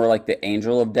it was more like the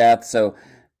angel of death. So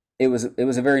it was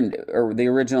a very or the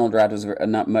original draft was a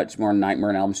not much more Nightmare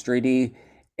on Elm Streety,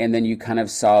 and then you kind of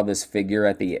saw this figure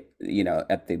at the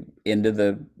at the end of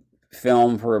the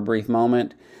film for a brief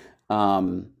moment.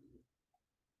 Um,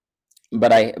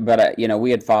 but I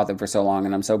we had fought them for so long,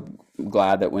 and I'm so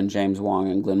glad that when James Wong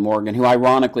and Glenn Morgan, who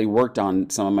ironically worked on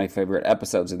some of my favorite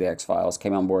episodes of the X Files,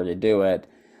 came on board to do it.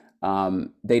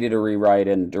 They did a rewrite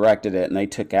and directed it, and they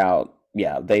took out,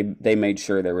 yeah, they made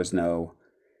sure there was no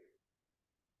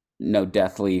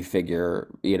deathly figure,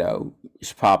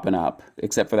 popping up,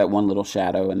 except for that one little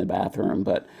shadow in the bathroom.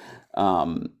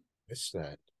 Um, It's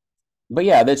that. but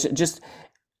yeah, that's just,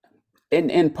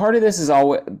 and part of this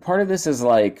is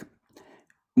like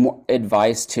more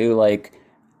advice too. Like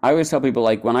I always tell people,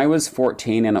 like when I was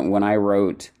 14 and when I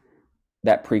wrote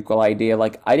that prequel idea,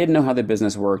 like I didn't know how the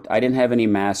business worked. I didn't have any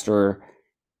master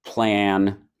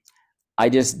plan. I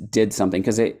just did something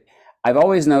because I've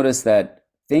always noticed that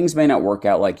things may not work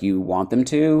out like you want them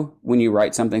to when you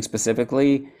write something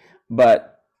specifically,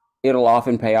 but it'll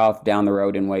often pay off down the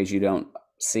road in ways you don't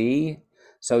see.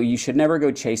 So you should never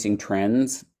go chasing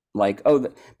trends like,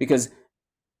 because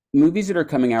movies that are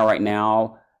coming out right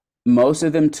now, most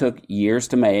of them took years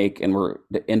to make and were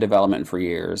in development for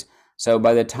years. So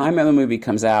by the time the movie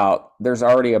comes out, there's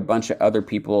already a bunch of other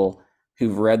people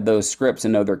who've read those scripts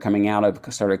and know they're coming out, have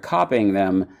started copying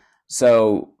them.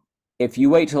 So if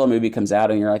you wait till a movie comes out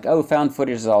and you're like, oh, found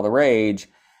footage is all the rage,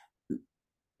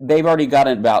 they've already got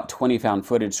about 20 found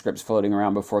footage scripts floating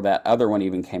around before that other one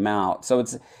even came out. So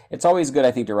it's always good,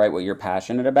 I think, to write what you're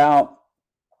passionate about.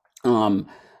 Um,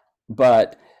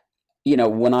 but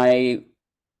when I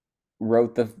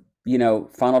wrote the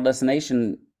Final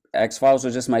Destination, X Files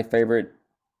was just my favorite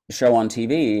show on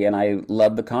TV, and I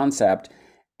loved the concept.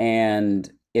 And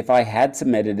if I had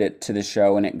submitted it to the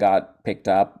show and it got picked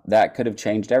up, that could have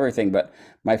changed everything. But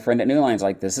my friend at New Line's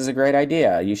like, "This is a great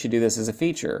idea. You should do this as a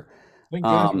feature." Thank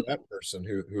God Um, you're that person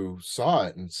who saw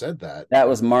it and said that. that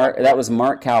was Mark. That was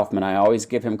Mark Kaufman. I always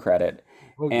give him credit.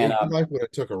 Well, And your life would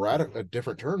have took a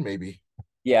different turn, maybe.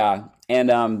 yeah, and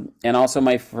also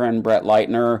my friend Brett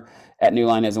Leitner at New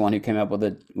Line is the one who came up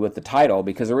with the title,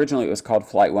 because originally it was called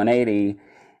Flight 180,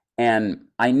 and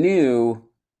I knew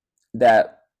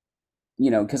that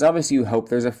because obviously you hope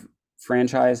there's a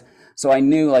franchise, so I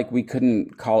knew like we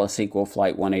couldn't call a sequel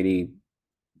Flight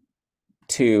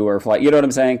 182 or Flight, you know what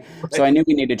I'm saying? So Right. I knew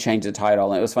we needed to change the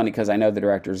title, and it was funny because I know the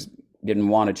directors didn't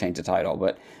want to change the title,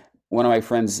 but one of my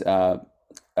friends, Brett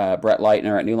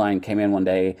Leitner at New Line, came in one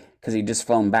day because he'd just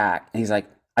flown back, and he's like,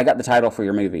 "I got the title for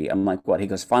your movie." I'm like, "What?" He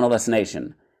goes, "Final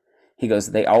Destination." He goes,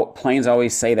 planes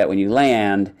always say that when you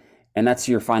land, and that's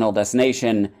your final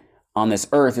destination on this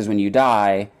earth is when you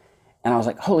die." And I was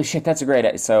like, "Holy shit, that's a great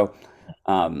idea." So,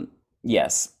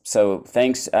 yes. So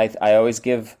thanks. I always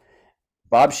give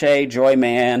Bob Shea, Joy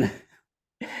Man,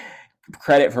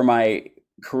 credit for my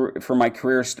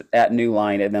career at New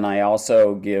Line, and then I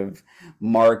also give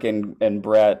Mark and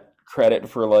Brett credit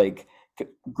for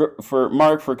for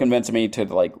Mark for convincing me to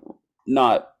like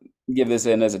not give this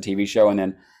in as a TV show, and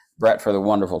then Brett for the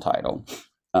wonderful title.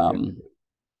 Um,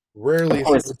 Rarely of is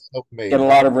course, it self-made. get a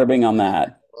lot of ribbing on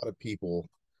that. A lot of people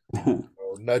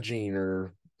nudging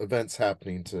or events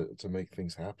happening to make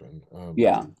things happen.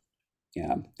 Yeah,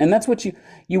 yeah, and that's what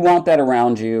you want that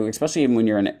around you, especially when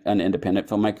you're an independent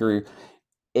filmmaker.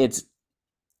 It's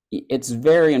it's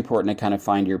very important to kind of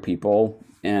find your people,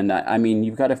 and I mean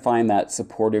you've got to find that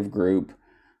supportive group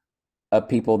of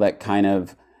people that kind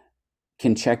of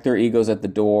can check their egos at the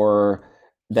door,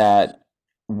 that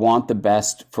want the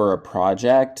best for a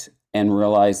project and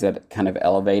realize that kind of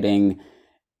elevating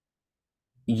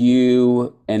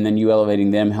you and then you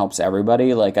elevating them helps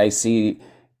everybody. Like I see,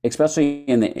 especially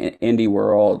in the indie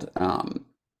world,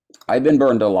 I've been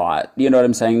burned a lot. You know what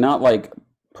I'm saying? Not like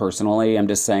personally, I'm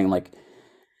just saying like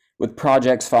with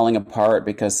projects falling apart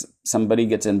because somebody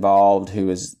gets involved who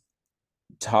is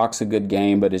talks a good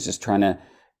game but is just trying to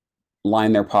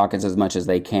line their pockets as much as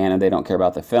they can, and they don't care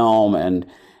about the film, and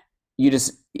you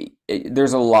just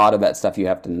there's a lot of that stuff you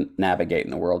have to navigate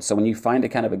in the world. So when you find a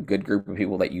kind of a good group of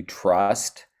people that you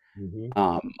trust, Mhm.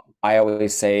 um, I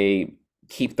always say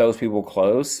keep those people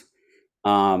close,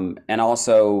 and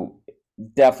also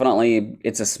definitely,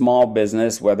 it's a small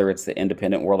business, whether it's the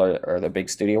independent world or the big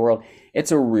studio world.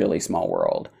 It's a really small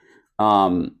world.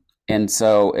 And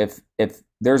so if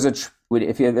there's a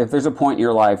if there's a point in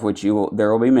your life, which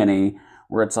there will be many,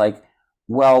 where it's like,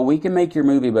 well, we can make your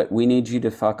movie, but we need you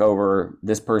to fuck over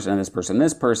this person and this person,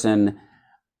 this person.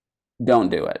 Don't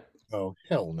do it. Oh,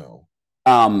 hell no.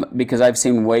 Because I've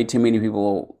seen way too many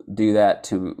people do that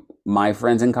to my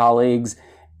friends and colleagues,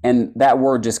 and that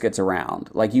word just gets around.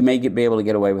 Like you may be able to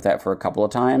get away with that for a couple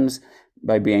of times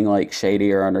by being like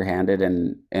shady or underhanded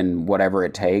and whatever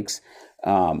it takes.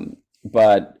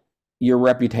 But your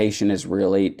reputation is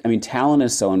really, I mean, talent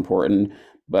is so important,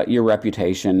 but your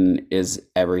reputation is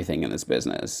everything in this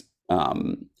business.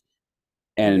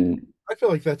 And I feel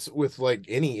like that's with like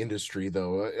any industry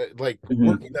though. Like Mhm.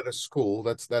 working at a school,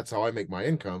 that's how I make my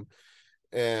income,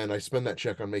 and I spend that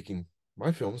check on making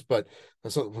my films. But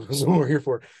that's not what we're here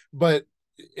for. But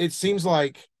it seems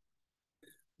like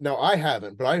now I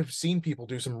haven't, but I've seen people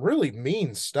do some really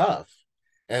mean stuff,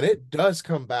 and it does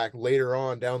come back later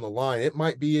on down the line. It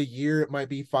might be a year, it might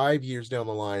be 5 years down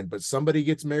the line, but somebody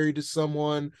gets married to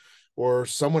someone, or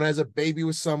someone has a baby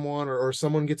with someone, or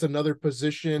someone gets another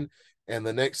position, and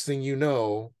the next thing you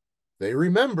know, they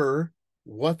remember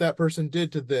what that person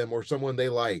did to them or someone they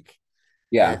like, and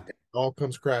Yeah, it all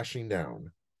comes crashing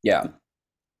down. yeah,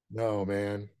 No,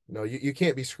 man. No, you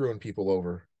can't be screwing people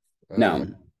over. Uh, no,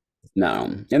 no.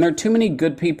 And there are too many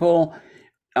good people.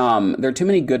 There are too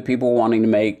many good people wanting to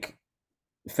make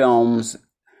films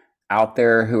out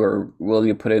there who are willing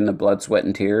to put in the blood, sweat,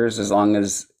 and tears as long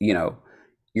as,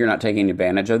 you're not taking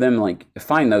advantage of them. Like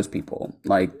find those people.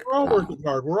 Like, we're all working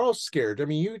hard. We're all scared. I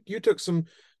mean, you took some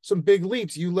big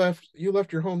leaps. You left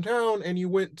your hometown and you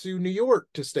went to New York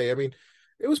to stay. I mean,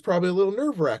 it was probably a little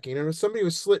nerve-wracking. And if somebody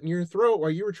was slitting your throat while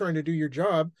you were trying to do your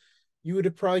job, you would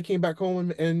have probably came back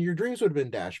home and your dreams would have been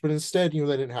dashed. But instead,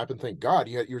 that didn't happen. Thank God.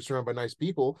 You were surrounded by nice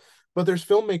people. But there's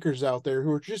filmmakers out there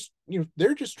who are just,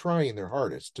 they're just trying their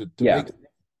hardest to yeah, make.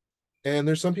 And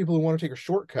there's some people who want to take a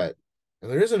shortcut,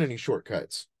 and there isn't any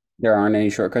shortcuts. there aren't any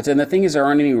shortcuts. And the thing is, there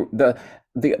aren't any.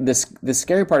 The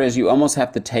scary part is you almost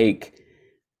have to take,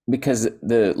 because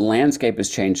the landscape has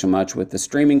changed so much with the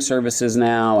streaming services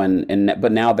now,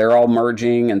 but now they're all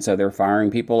merging, and so they're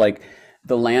firing people. Like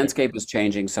the landscape is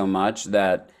changing so much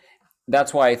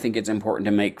that's why I think it's important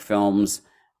to make films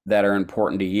that are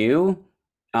important to you.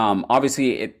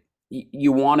 Obviously,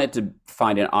 you want it to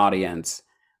find an audience,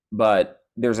 but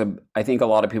I think a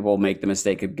lot of people make the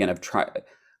mistake again of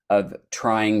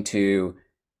trying to,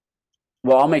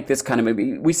 well, I'll make this kind of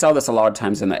movie. We saw this a lot of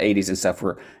times in the 80s and stuff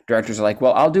where directors are like,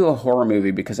 well, I'll do a horror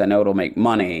movie because I know it'll make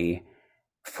money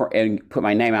and put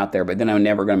my name out there, but then I'm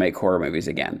never going to make horror movies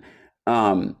again.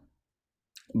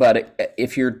 But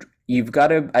you've got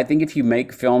to, I think if you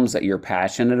make films that you're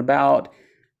passionate about,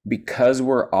 because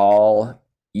we're all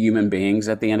human beings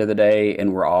at the end of the day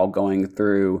and we're all going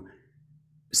through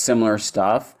similar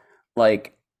stuff,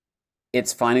 like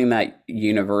it's finding that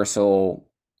universal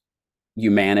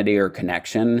humanity or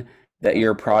connection that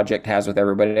your project has with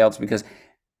everybody else. Because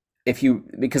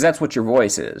that's what your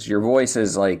voice is. Your voice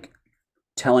is like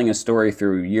telling a story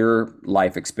through your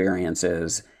life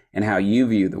experiences and how you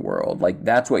view the world. Like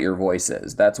that's what your voice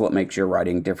is. That's what makes your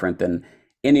writing different than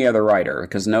any other writer,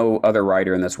 because no other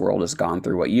writer in this world has gone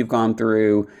through what you've gone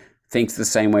through, thinks the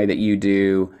same way that you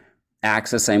do,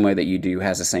 acts the same way that you do,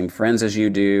 has the same friends as you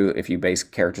do if you base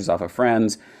characters off of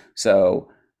friends. So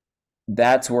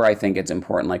that's where I think it's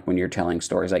important. Like when you're telling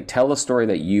stories, like tell a story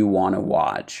that you want to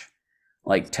watch.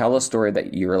 Like tell a story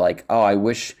that you're like, oh, I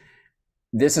wish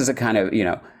this is a kind of,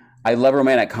 I love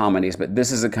romantic comedies, but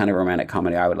this is a kind of romantic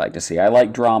comedy I would like to see. I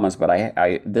like dramas, but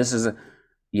this is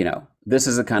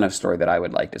the kind of story that I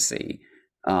would like to see,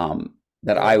 that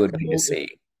And I would like to if see.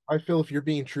 I feel if you're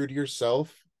being true to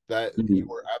yourself, that you Mhm.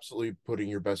 are absolutely putting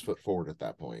your best foot forward at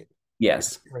that point. You're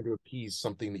Yes. trying to appease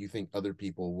something that you think other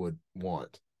people would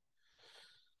want.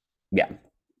 Yeah. Yeah.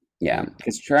 Yeah.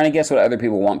 Because trying to guess what other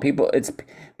people want, people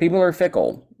are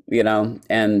fickle,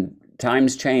 and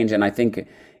times change. And I think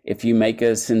if you make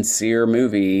a sincere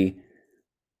movie,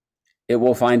 it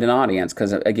will find an audience.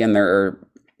 Because again, there are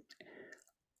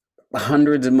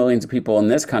hundreds of millions of people in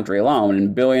this country alone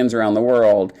and billions around the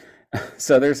world.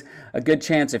 So there's a good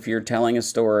chance if you're telling a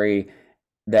story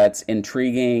that's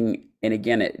intriguing, and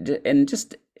again,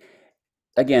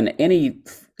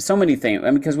 so many things. I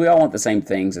mean, because we all want the same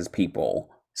things as people.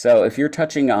 So if you're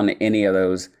touching on any of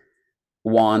those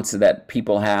wants that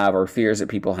people have or fears that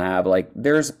people have, like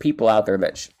there's people out there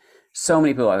so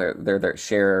many people out there that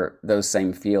share those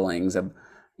same feelings of,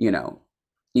 you know,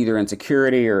 either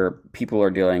insecurity or people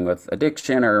are dealing with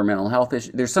addiction or mental health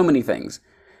issues. There's so many things.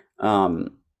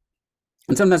 Um,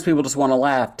 and sometimes people just want to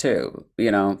laugh too,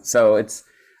 you know. So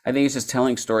I think it's just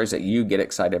telling stories that you get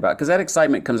excited about, because that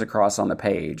excitement comes across on the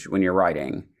page when you're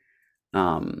writing.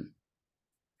 Um,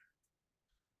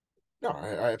 No,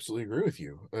 I absolutely agree with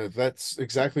you. That's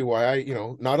exactly why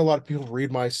not a lot of people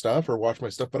read my stuff or watch my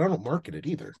stuff, but I don't market it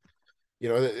either.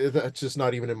 That's just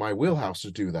not even in my wheelhouse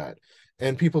to do that.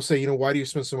 And people say, why do you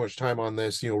spend so much time on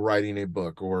this, writing a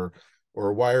book, or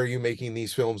why are you making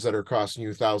these films that are costing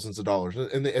you thousands of dollars?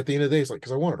 And at the end of the day, it's like,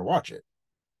 because I wanted to watch it.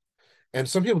 And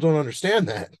some people don't understand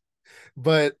that,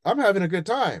 but I'm having a good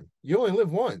time. You only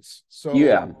live once. So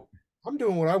yeah, I'm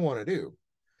doing what I want to do.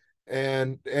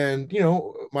 And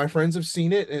my friends have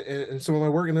seen it and some of my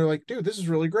work, and they're like, dude, this is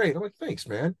really great. I'm like, thanks,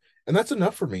 man. And that's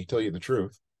enough for me, tell you the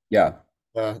truth.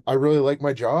 yeah, I really like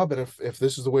my job, and if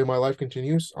this is the way my life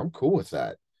continues, I'm cool with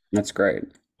that. that's great.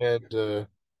 And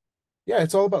yeah,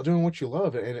 it's all about doing what you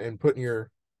love and putting your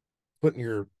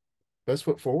best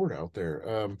foot forward out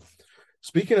there.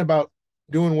 Speaking about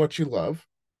doing what you love,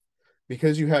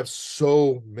 because you have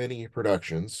so many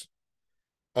productions,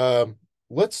 um,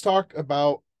 let's talk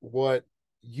about what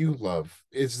you love.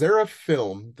 Is there a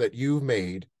film that you've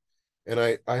made? And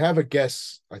I have a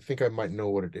guess. I think I might know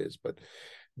what it is, but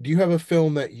do you have a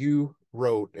film that you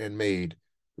wrote and made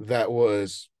that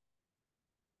was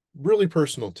really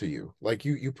personal to you? Like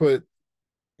you put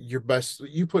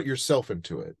you put yourself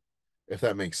into it, if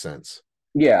that makes sense.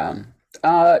 Yeah.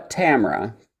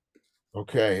 Tamra.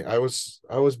 Okay, I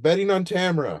was betting on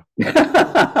Tamra.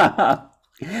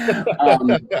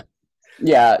 um,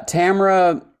 yeah,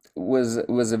 Tamra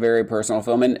was a very personal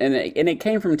film, and it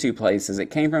came from two places.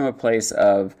 It came from a place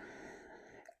of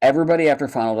everybody after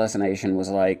Final Destination was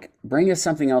like, bring us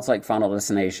something else like Final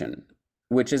Destination,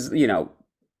 which is,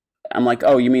 I'm like,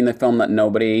 oh, you mean the film that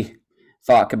nobody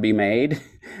thought could be made?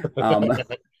 Um,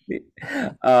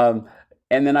 um,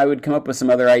 and then I would come up with some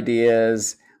other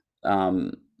ideas.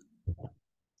 Um,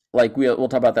 like we'll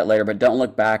talk about that later, but Don't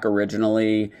Look Back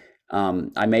originally,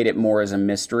 I made it more as a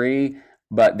mystery,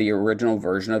 but the original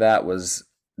version of that was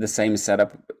the same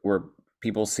setup where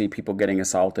people see people getting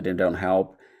assaulted and don't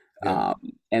help. Yeah.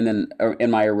 And then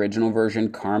in my original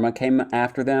version, karma came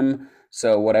after them.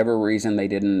 So whatever reason they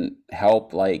didn't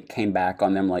help, like came back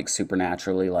on them like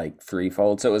supernaturally, like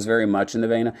threefold. So it was very much in the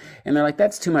vein of, and they're like,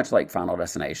 that's too much like Final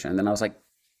Destination. And then I was like,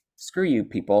 screw you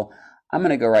people. I'm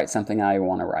gonna go write something I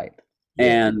want to write.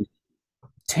 Yeah. And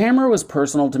Tamara was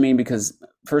personal to me because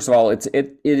first of all, it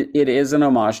is an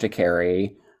homage to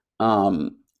Carrie.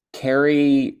 Um,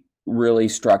 Carrie really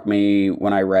struck me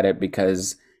when I read it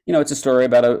because it's a story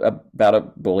about a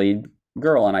bullied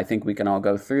girl, and I think we can all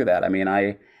go through that. I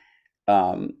mean,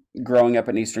 um, growing up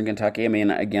in Eastern Kentucky, I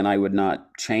mean, again, I would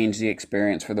not change the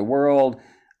experience for the world.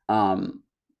 Um,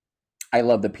 I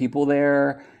love the people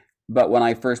there. But when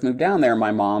I first moved down there,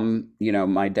 my mom,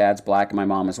 my dad's black and my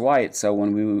mom is white. So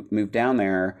when we moved down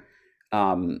there,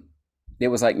 um, it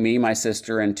was like me, my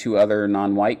sister, and two other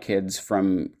non-white kids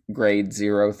from grade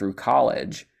 0 through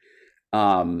college.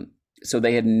 So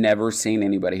they had never seen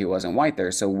anybody who wasn't white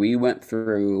there. So we went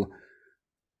through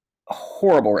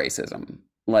horrible racism,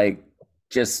 like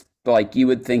just like you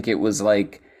would think it was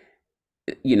like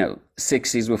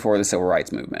 60s before the civil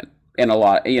rights movement, and a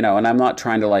lot, and I'm not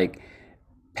trying to like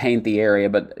paint the area,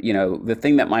 but the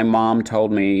thing that my mom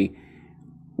told me,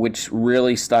 which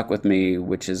really stuck with me,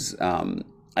 which is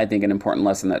I think an important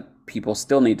lesson that people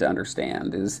still need to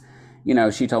understand is,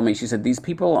 she told me, she said, these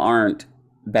people aren't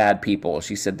bad people.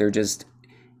 She said they're just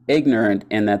ignorant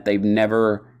in that they've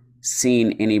never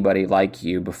seen anybody like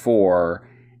you before,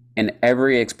 and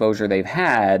every exposure they've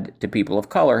had to people of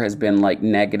color has been like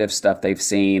negative stuff they've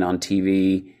seen on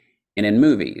TV and in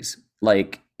movies,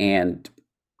 like, and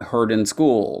heard in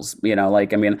schools.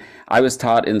 Like, I mean, I was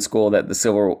taught in school that the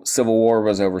Civil War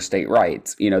was over state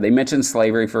rights. They mentioned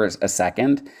slavery for a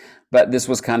second, but this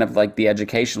was kind of like the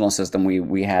educational system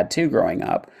we had too growing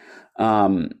up.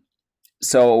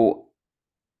 So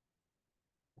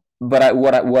but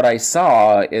what I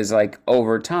saw is like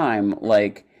over time,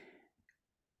 like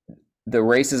the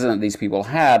racism that these people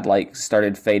had like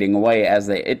started fading away as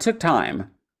it took time.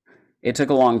 It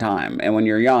took a long time, and when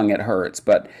you're young it hurts,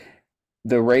 but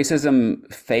the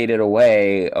racism faded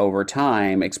away over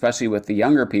time, especially with the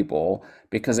younger people,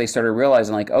 because they started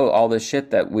realizing like, oh, all this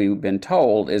shit that we've been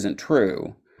told isn't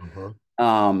true. Uh-huh.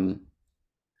 Um,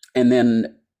 and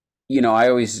then, I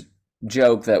always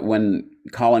joke that when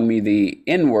calling me the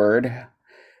N word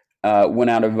went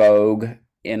out of vogue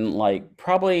in like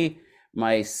probably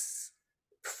my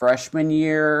freshman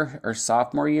year or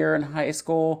sophomore year in high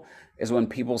school, is when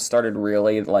people started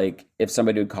really like, if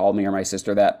somebody would call me or my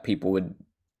sister that, people would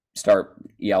start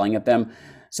yelling at them.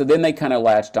 So then they kind of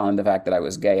latched on to the fact that I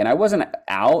was gay, and I wasn't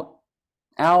out,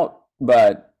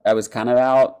 but I was kind of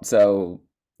out. So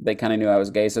they kind of knew I was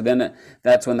gay. So then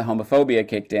that's when the homophobia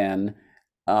kicked in.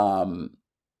 Um,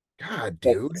 God,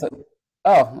 dude.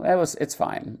 oh, it's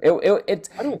fine. I don't It's,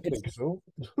 think so.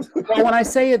 well, when I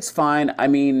say it's fine, I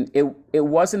mean it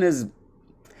wasn't as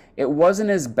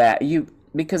bad.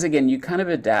 Because again, you kind of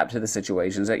adapt to the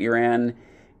situations that you're in,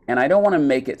 and I don't want to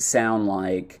make it sound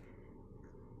like.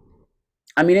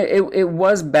 I mean, it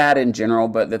was bad in general,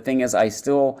 but the thing is, I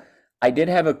did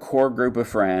have a core group of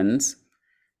friends,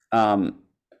 um,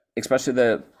 especially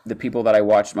the people that I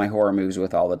watched my horror movies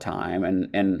with all the time,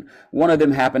 and one of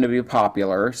them happened to be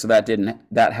popular, so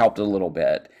that helped a little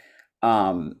bit.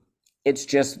 Um, it's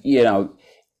just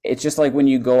it's just like when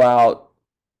you go out,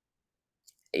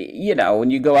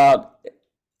 when you go out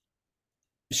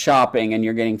shopping and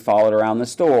you're getting followed around the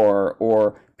store,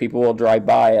 or people will drive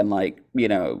by and like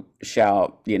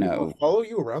shout, People follow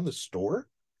you around the store?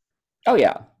 oh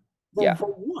yeah, Well, yeah. for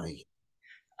why?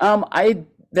 I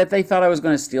that they thought I was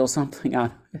going to steal something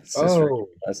out. It's just Oh,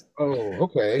 ridiculous.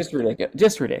 okay. Just ridiculous.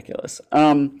 Just ridiculous.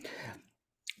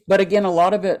 But again, a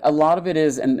lot of it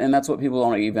is, and that's what people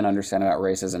don't even understand about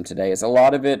racism today. Is a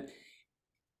lot of it.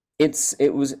 It's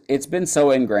been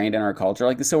so ingrained in our culture.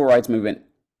 Like the civil rights movement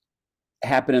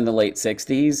happened in the late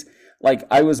 '60s. Like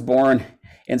I was born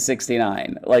in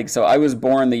 '69. Like so, I was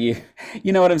born the year.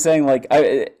 You know what I'm saying? Like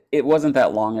it wasn't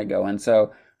that long ago, and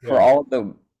so for Yeah. all of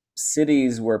the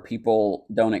cities where people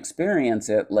don't experience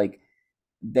it, like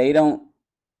they don't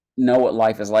know what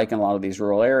life is like in a lot of these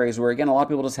rural areas where again a lot of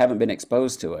people just haven't been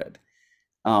exposed to it,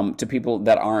 to people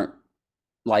that aren't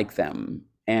like them,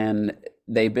 and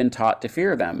they've been taught to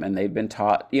fear them, and they've been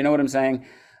taught, you know what I'm saying.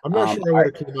 I'm not sure I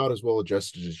would have came out as well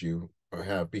adjusted as you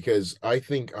have, because I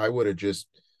think I would have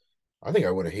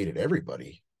hated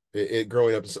everybody. It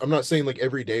growing up. I'm not saying like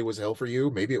every day was hell for you.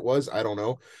 Maybe it was. I don't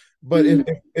know. But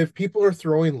if people are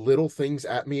throwing little things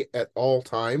at me at all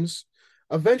times,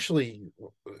 eventually,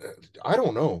 I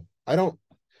don't know. I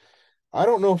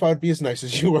don't know if I'd be as nice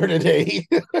as you were today.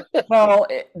 Well,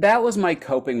 that was my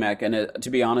coping mechanism. To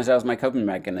be honest, that was my coping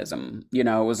mechanism. It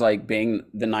was like being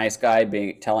the nice guy,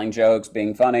 being telling jokes,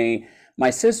 being funny. My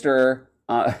sister,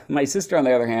 on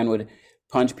the other hand, would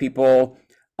punch people.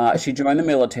 She joined the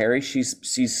military. She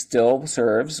still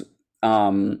serves.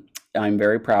 I'm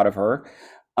very proud of her.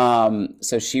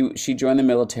 So she joined the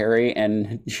military,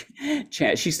 and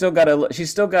she's still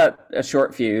got a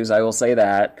short fuse. I will say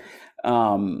that.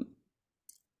 Um,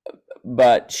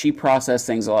 but she processed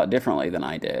things a lot differently than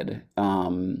I did.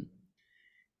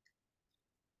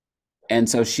 And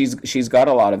so she's got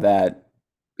a lot of that,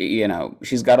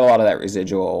 she's got a lot of that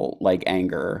residual like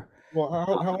anger. Well,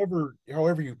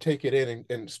 however you take it in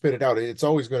and spit it out, it's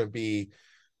always going to be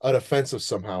an offensive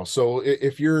somehow. So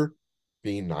if you're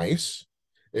being nice,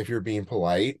 if you're being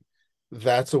polite,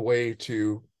 that's a way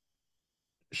to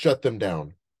shut them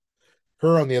down.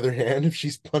 Her, on the other hand, if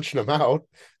she's punching them out,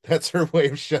 that's her way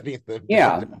of shutting them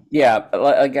Yeah, down. yeah.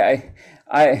 Like I'm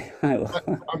I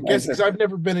guessing, because said, I've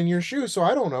never been in your shoes, so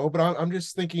I don't know. But I'm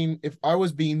just thinking, if I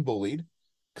was being bullied,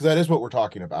 because that is what we're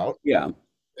talking about, yeah,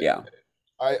 yeah,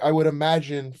 I would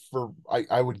imagine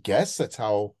I would guess that's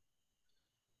how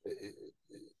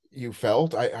you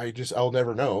felt. I'll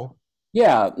never know.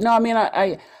 yeah. No, I mean,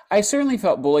 I certainly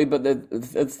felt bullied, but the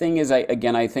thing is,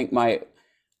 I think my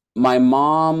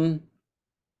mom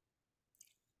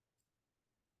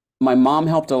my mom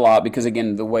helped a lot because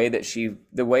again the way that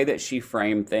she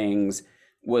framed things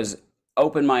was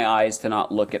open my eyes to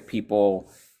not look at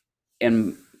people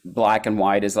in black and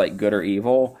white as like good or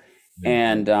evil, Yeah.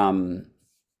 and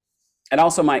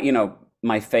also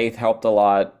my faith helped a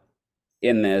lot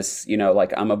in this.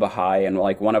 Like I'm a Baha'i, and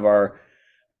like one of our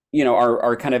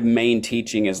kind of main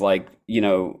teaching is like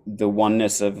the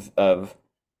oneness of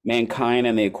mankind,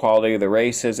 and the equality of the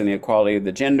races, and the equality of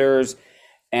the genders.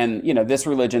 And this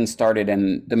religion started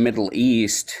in the Middle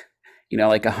East,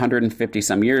 like 150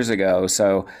 some years ago.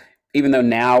 So even though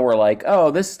now we're like,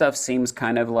 oh, this stuff seems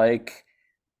kind of like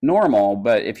normal,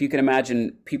 but if you can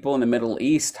imagine people in the Middle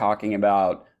East talking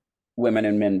about women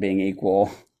and men being equal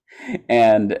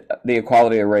and the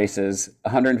equality of races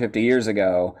 150 years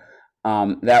ago,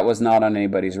 that was not on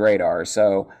anybody's radar.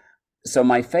 So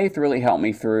my faith really helped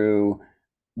me through,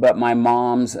 but my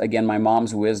mom's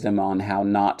wisdom on how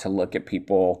not to look at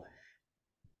people,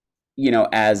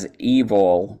 as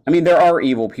evil. I mean, there are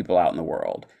evil people out in the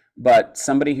world, but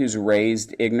somebody who's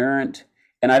raised ignorant,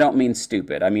 and I don't mean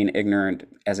stupid, I mean ignorant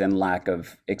as in lack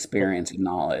of experience and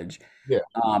knowledge. Yeah.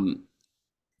 Um,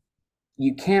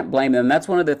 you can't blame them. That's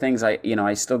one of the things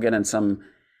I still get in some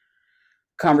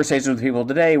conversations with people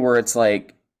today where it's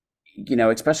like,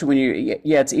 especially when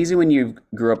yeah, it's easy when you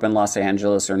grew up in Los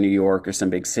Angeles or New York or some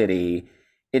big city.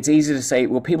 It's easy to say,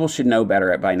 well, people should know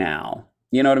better by now.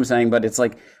 You know what I'm saying? But it's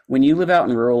like when you live out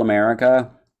in rural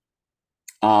America,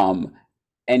 um,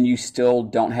 and you still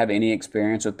don't have any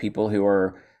experience with people who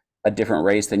are a different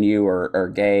race than you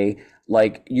or gay,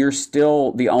 like you're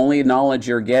still the only knowledge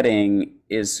you're getting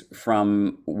is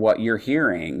from what you're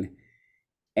hearing.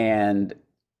 And,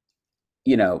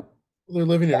 you know, They're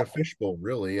living in a fishbowl,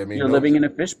 really. I mean, you're no, living in a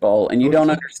fishbowl and you no don't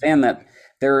tea. understand that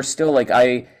there are still like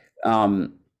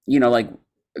um, like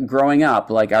growing up,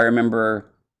 like I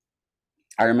remember,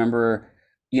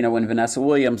 when Vanessa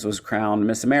Williams was crowned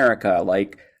Miss America,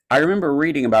 like I remember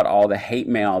reading about all the hate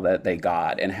mail that they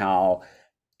got and how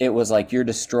it was like you're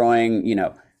destroying,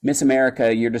 Miss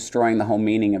America, you're destroying the whole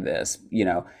meaning of this.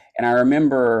 And I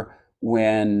remember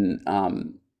when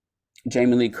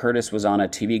Jamie Lee Curtis was on a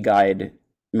TV Guide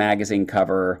magazine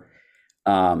cover,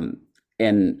 um,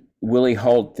 and Willie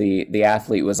Holt, the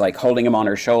athlete, was like holding him on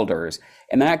her shoulders,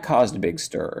 and that caused a big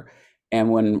stir. And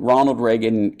when Ronald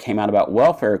Reagan came out about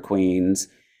welfare queens,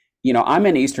 I'm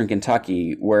in Eastern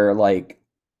Kentucky where like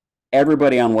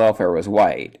everybody on welfare was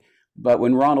white. But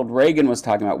when Ronald Reagan was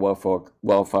talking about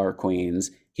welfare queens,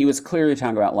 he was clearly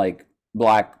talking about like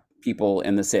black people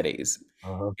in the cities.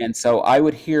 Uh-huh. And so I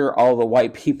would hear all the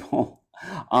white people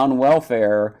on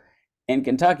welfare in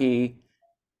Kentucky.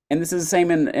 And this is the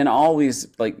same in all these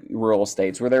like rural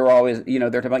states where they were always, they're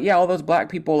talking about, yeah, all those black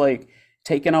people like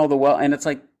taking all the and it's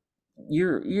like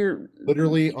you're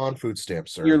Literally on food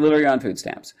stamps, you're sir. literally on food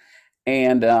stamps.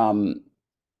 And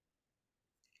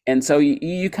so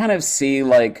you kind of see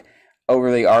like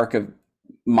over the arc of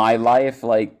my life,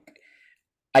 like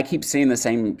I keep seeing the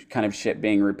same kind of shit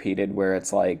being repeated where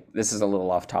it's like this is a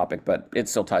little off topic, but it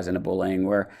still ties into bullying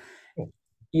where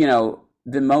the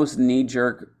best knee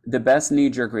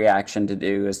jerk reaction to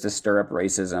do is to stir up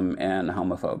racism and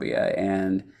homophobia.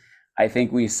 And I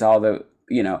think we saw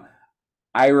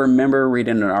I remember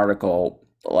reading an article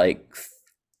like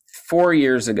 4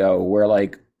 years ago where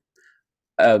like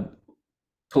a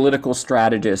political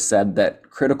strategist said that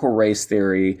critical race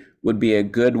theory would be a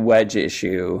good wedge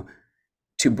issue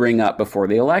to bring up before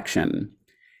the election.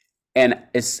 And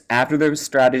it's after the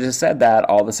strategist said that,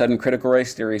 all of a sudden critical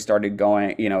race theory started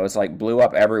going, it's like blew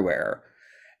up everywhere.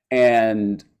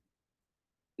 And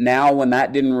now when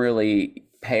that didn't really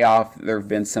pay off, there have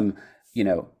been some,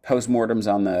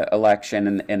 postmortems on the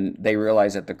election and they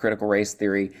realized that the critical race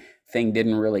theory thing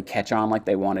didn't really catch on like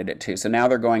they wanted it to. So now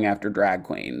they're going after drag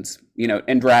queens,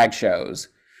 and drag shows.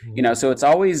 So it's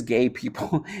always gay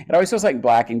people. It always feels like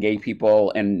black and gay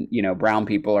people and, brown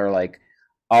people are like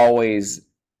always,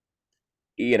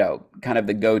 kind of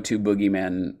the go-to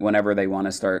boogeymen whenever they want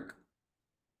to start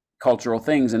cultural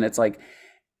things. And it's like,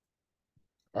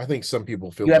 I think some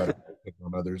people feel you have better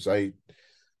on others.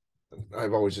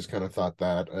 I've always just kind of thought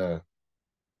that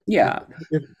yeah,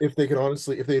 if they'd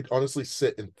honestly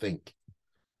sit and think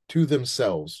to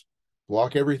themselves,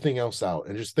 block everything else out,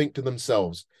 and just think to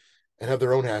themselves and have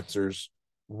their own answers.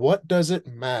 What does it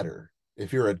matter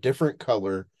if you're a different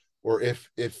color, or if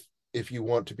you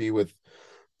want to be with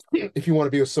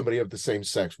somebody of the same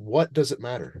sex? What does it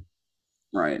matter?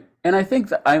 right. And I think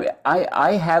that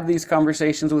I have these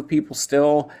conversations with people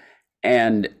still,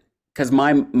 and because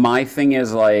my thing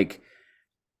is like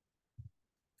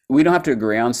we don't have to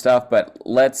agree on stuff, but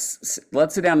let's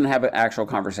sit down and have an actual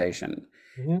conversation.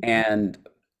 Mm-hmm. And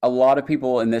a lot of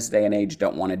people in this day and age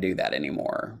don't want to do that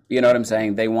anymore. You know what I'm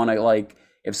saying? They want to like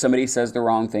if somebody says the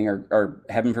wrong thing or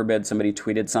heaven forbid somebody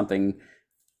tweeted something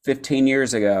 15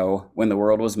 years ago when the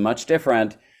world was much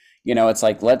different, it's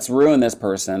like let's ruin this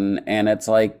person, and it's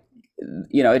like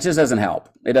it just doesn't help.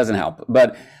 It doesn't help.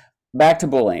 But back to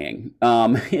bullying.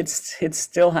 It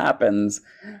still happens.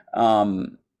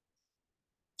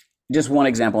 Just one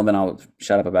example, and then I'll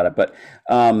shut up about it. But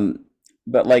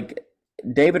like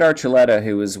David Archuleta,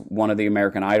 who was one of the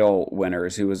American Idol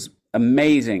winners, who was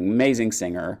amazing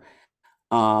singer.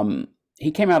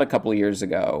 He came out a couple of years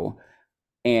ago,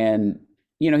 and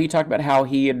he talked about how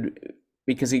he had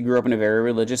because he grew up in a very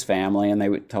religious family, and they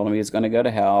told him he was going to go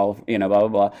to hell, blah blah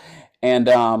blah, and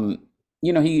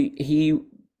he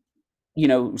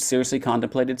seriously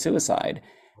contemplated suicide,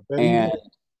 and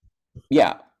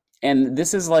yeah. And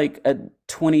this is like a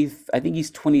 20, I think he's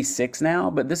 26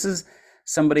 now, but this is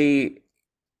somebody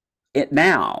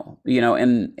now,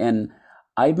 and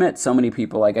I've met so many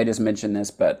people, like I just mentioned this,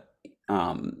 but,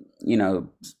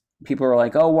 people are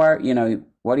like, oh, why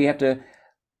do you have to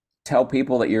tell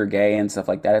people that you're gay and stuff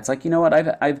like that? It's like, what,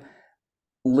 I've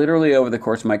literally over the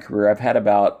course of my career, I've had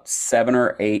about 7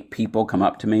 or 8 people come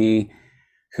up to me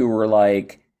who were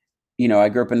like, I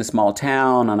grew up in a small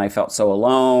town and I felt so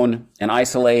alone and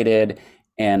isolated,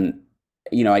 and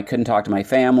I couldn't talk to my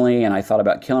family, and I thought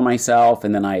about killing myself.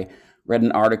 And then I read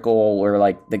an article where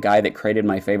like the guy that created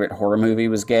my favorite horror movie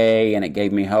was gay, and it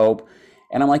gave me hope.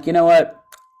 And I'm like, you know what?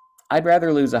 I'd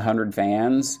rather lose 100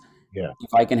 fans Yeah.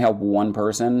 if I can help one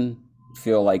person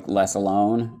feel like less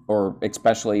alone, or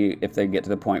especially if they get to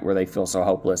the point where they feel so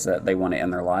hopeless that they want to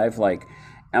end their life. Like,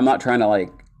 I'm not trying to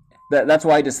like that's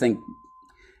why I just think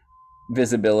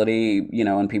visibility,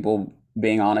 and people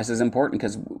being honest is important,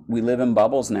 because we live in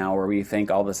bubbles now where we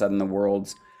think all of a sudden the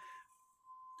world's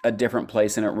a different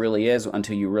place than it really is,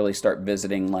 until you really start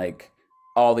visiting like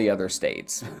all the other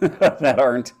states that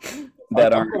aren't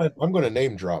that aren't I'm gonna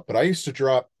name drop, but I used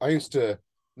to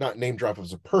not name drop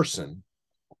as a person,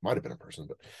 might have been a person,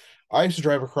 but I used to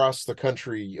drive across the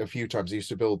country a few times. I used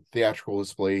to build theatrical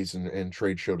displays and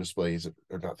trade show displays,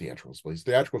 or not theatrical displays,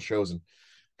 theatrical shows and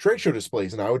trade show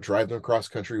displays, and I would drive them across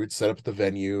country. We'd set up at the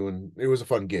venue, and it was a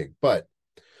fun gig, but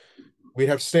we'd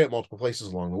have to stay at multiple places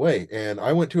along the way. And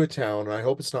I went to a town, and I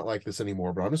hope it's not like this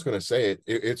anymore, but I'm just going to say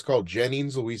it's called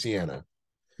Jennings, Louisiana.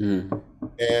 mm,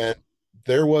 And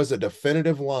there was a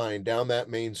definitive line down that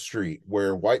main street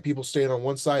where white people stayed on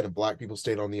one side and black people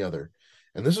stayed on the other.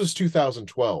 And this was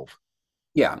 2012.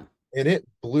 yeah, And it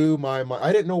blew my mind.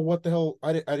 I didn't know what the hell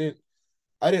I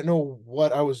didn't know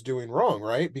what I was doing wrong,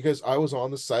 right? Because I was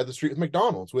on the side of the street with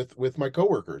McDonald's with my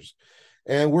coworkers,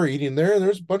 and we're eating there, and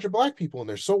there's a bunch of black people in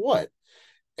there. So what?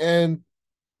 And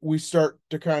we start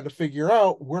to kind of figure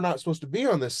out we're not supposed to be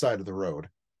on this side of the road.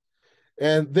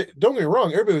 And don't get me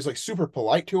wrong, everybody was like super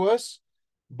polite to us,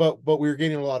 but we were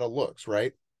getting a lot of looks,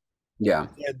 right? yeah.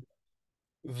 And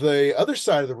the other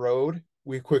side of the road,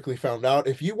 we quickly found out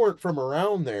if you weren't from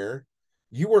around there,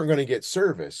 you weren't going to get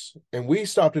service. And we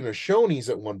stopped in a Shoney's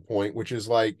at one point, which is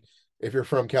like, if you're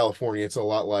from California, it's a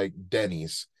lot like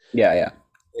Denny's. Yeah, yeah.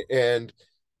 And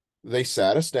they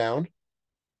sat us down,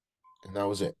 and that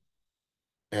was it.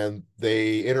 And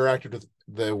they interacted with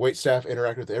the wait staff,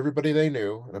 interacted with everybody they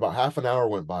knew, and about half an hour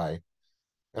went by.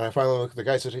 And I finally looked at the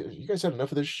guy and said, "Hey, you guys had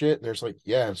enough of this shit?" And they're just like,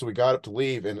 "Yeah." And so we got up to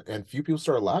leave, and few people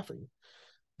started laughing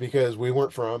because we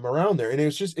weren't from around there. And it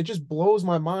just blows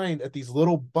my mind at these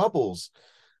little bubbles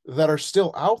that are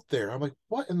still out there. I'm like,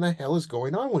 what in the hell is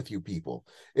going on with you people?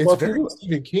 It's Well, if very you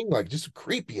Stephen King, like just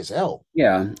creepy as hell.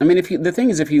 yeah, I mean, the thing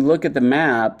is, if you look at the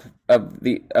map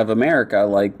of America,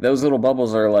 like those little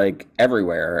bubbles are like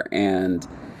everywhere, and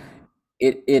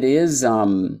it is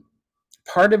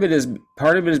part of it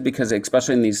is because,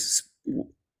 especially in these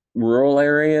rural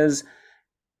areas,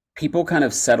 people kind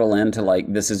of settle into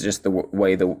like this is just the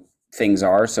way the things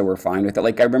are, so we're fine with it.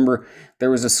 Like I remember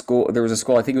there was a school,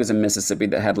 I think it was in Mississippi,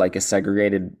 that had like a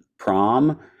segregated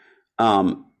prom,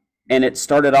 um, and it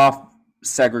started off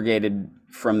segregated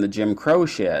from the Jim Crow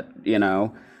shit, Yeah.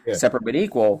 separate but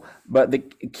equal. But the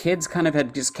kids kind of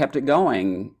had just kept it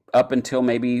going up until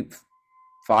maybe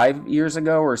 5 years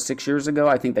ago or 6 years ago.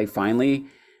 I think they finally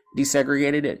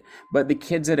desegregated it. But the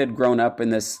kids that had grown up in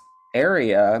this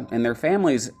area and their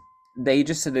families, they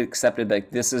just had accepted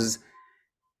that this is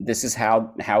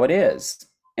how it is.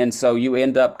 And so you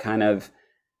end up kind of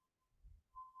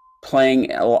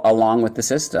playing along with the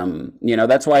system.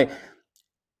 That's why.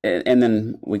 And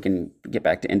then we can get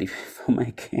back to indie I'm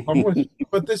with filmmaking. you.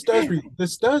 But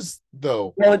this does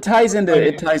though. Well, it ties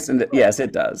into yes,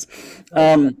 it does.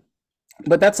 Um,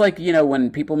 but that's like,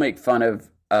 when people make fun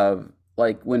of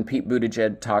like when Pete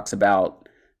Buttigieg talks about,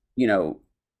 you know,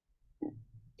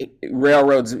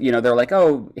 railroads, they're like,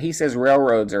 oh, he says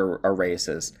railroads are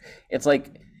racist. It's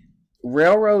like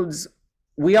railroads,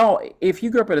 we all, if you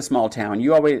grew up in a small town,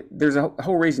 you always, there's a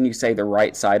whole reason you say the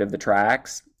right side of the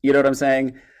tracks. You know what I'm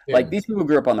saying? Yeah. Like these people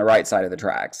grew up on the right side of the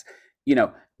tracks.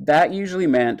 That usually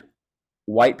meant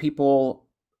white people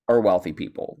or wealthy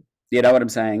people. You know what I'm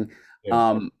saying?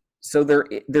 Yeah. So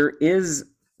there is,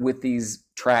 with these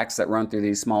tracks that run through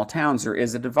these small towns, there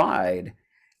is a divide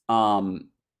um,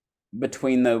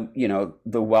 between the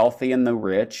wealthy and the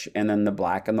rich, and then the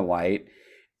black and the white.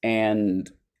 And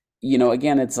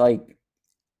again, it's like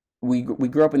we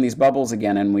grew up in these bubbles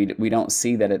again, and we don't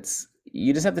see that it's,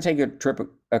 you just have to take a trip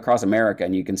across America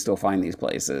and you can still find these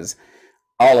places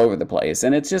all over the place.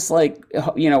 And it's just like,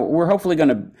 we're hopefully going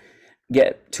to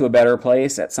get to a better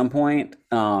place at some point.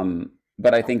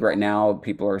 But I think right now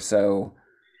people are so,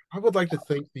 I would like to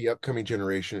thank the upcoming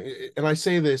generation. And I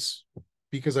say this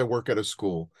because I work at a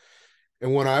school.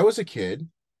 And when I was a kid,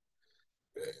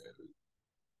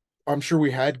 I'm sure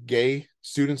we had gay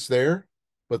students there,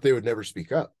 but they would never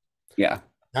speak up. yeah,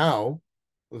 Now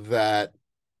that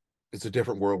it's a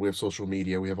different world. We have social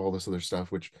media, we have all this other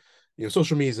stuff, which,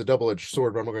 social media is a double-edged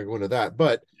sword, but I'm not going to go into that.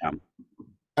 But Yeah.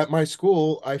 at my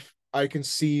school, I can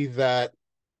see that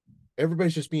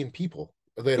everybody's just being people.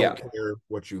 They Yeah. don't care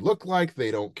what you look like.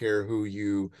 They don't care who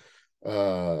you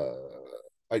uh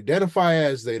identify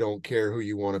as. They don't care who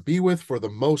you want to be with, for the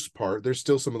most part. There's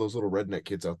still some of those little redneck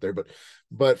kids out there,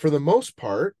 but for the most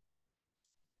part,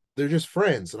 they're just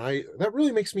friends, and that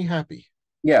really makes me happy.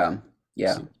 Yeah.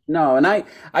 Yeah. No, and I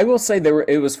will say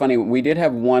it was funny. We did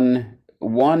have one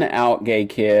out gay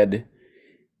kid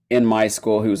in my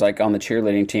school who was like on the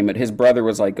cheerleading team, but his brother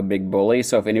was like a big bully.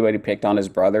 So if anybody picked on the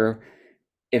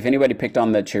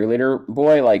cheerleader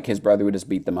boy, like his brother would just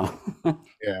beat them up.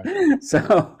 Yeah.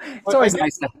 So it's always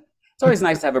nice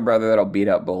to have a brother that'll beat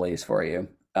up bullies for you.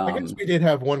 I guess we did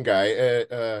have one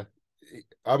guy.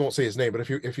 I won't say his name, but if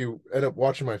you end up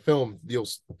watching my film,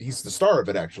 he's the star of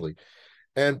it, actually.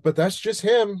 But that's just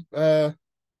him. I'll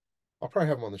probably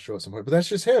have him on the show at some point, but that's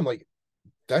just him. Like,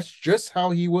 that's just how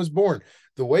he was born.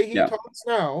 The way he talks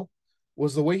now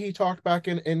was the way he talked back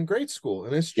in grade school,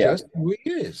 and it's just who he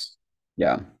is.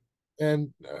 Yeah.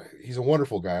 And he's a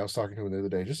wonderful guy. I was talking to him the other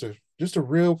day. Just a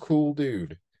real cool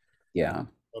dude. Yeah.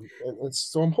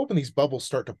 So I'm hoping these bubbles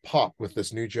start to pop with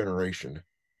this new generation.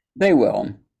 They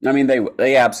will. I mean,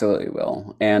 they absolutely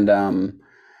will. And and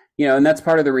that's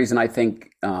part of the reason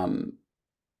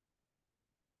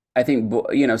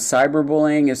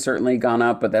cyberbullying has certainly gone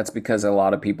up, but that's because a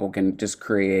lot of people can just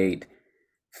create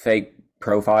fake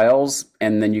profiles,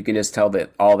 and then you can just tell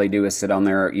that all they do is sit on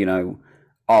there,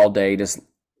 all day just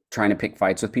trying to pick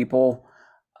fights with people.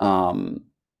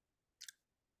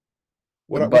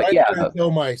 What I try to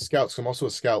tell my scouts, I'm also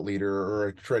a scout leader, or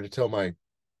I try to tell my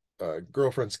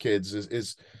girlfriend's kids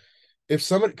is if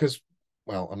somebody, because,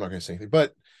 well, I'm not going to say anything,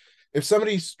 but if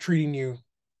somebody's treating you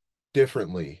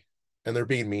differently and they're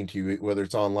being mean to you, whether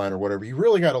it's online or whatever, you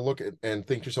really got to look at and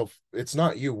think to yourself, it's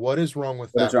not you. What is wrong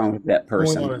with What's wrong with that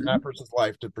person? Going on in that person's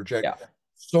life to project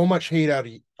so much hate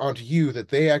onto you that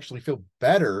they actually feel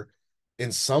better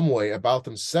in some way about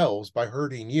themselves by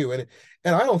hurting you. And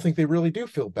I don't think they really do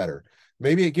feel better.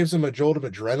 Maybe it gives them a jolt of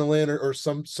adrenaline or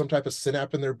some type of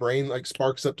synapse in their brain, like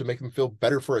sparks up to make them feel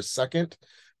better for a second.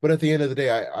 But at the end of the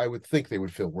day, I would think they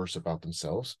would feel worse about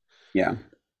themselves. Yeah.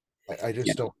 I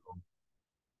just don't know.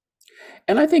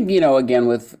 And I think, again,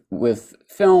 with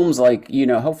films, like,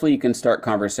 hopefully you can start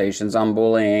conversations on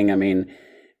bullying. I mean,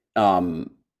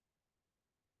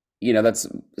 that's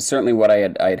certainly what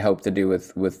I had hoped to do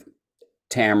with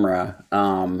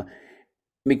Tamra.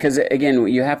 Because again,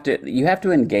 you have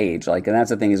to engage, like, and that's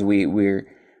the thing is we've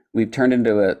turned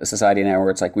into a society now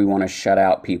where it's like we want to shut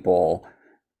out people,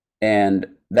 and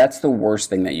that's the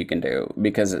worst thing that you can do,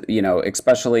 because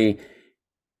especially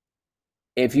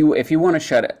if you want to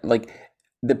shut, like,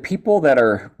 the people that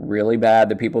are really bad,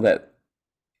 the people that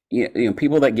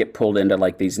people that get pulled into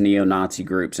like these neo-Nazi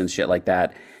groups and shit like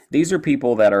that, these are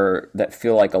people that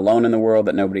feel like alone in the world,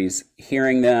 that nobody's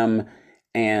hearing them,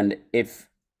 and if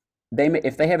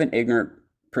they have an ignorant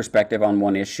perspective on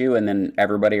one issue, and then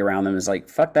everybody around them is like,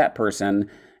 fuck that person,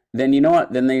 then you know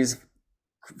what? Then these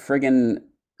friggin'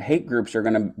 hate groups are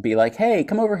going to be like, hey,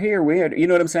 come over here. You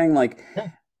know what I'm saying? Like,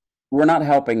 we're not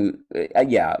helping.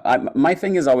 My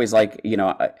thing is always like,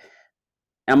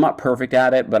 I'm not perfect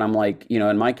at it, but I'm like,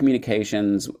 in my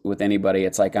communications with anybody,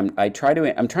 it's like I'm trying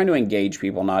to engage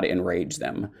people, not enrage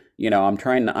them. I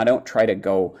don't try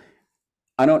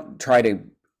to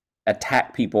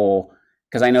attack people,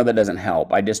 because I know that doesn't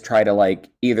help. I just try to, like,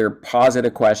 either posit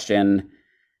a question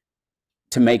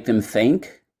to make them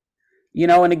think,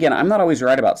 and again, I'm not always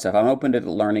right about stuff. I'm open to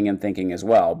learning and thinking as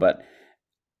well, but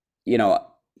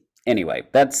anyway,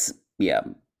 that's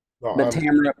No, but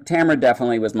Tamra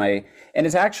definitely was and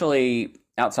it's actually,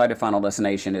 outside of Final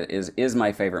Destination, is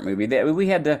my favorite movie. That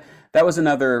was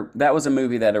a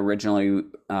movie that originally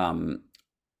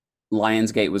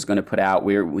Lionsgate was going to put out.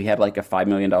 We had like a $5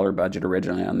 million budget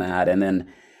originally on that, and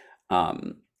then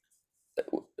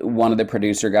one of the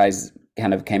producer guys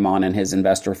kind of came on, and his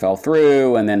investor fell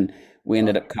through, and then we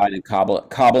ended up kind of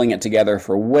cobbling it together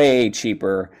for way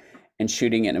cheaper and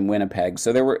shooting it in Winnipeg.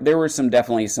 So there were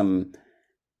definitely some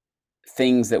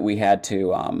things that we had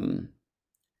to.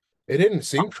 It didn't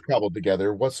seem cobbled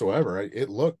together whatsoever. It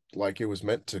looked like it was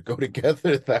meant to go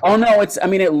together. Oh no,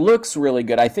 it looks really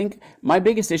good. I think my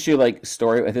biggest issue, like,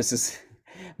 this is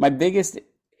my biggest.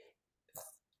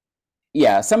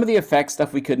 Yeah, some of the effects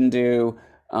stuff we couldn't do,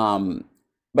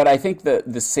 but I think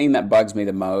the scene that bugs me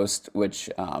the most, which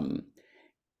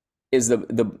is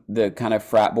the kind of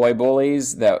frat boy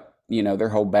bullies that. Their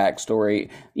whole backstory.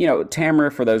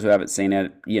 Tamara, for those who haven't seen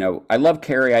it, I love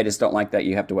Carrie. I just don't like that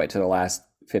you have to wait till the last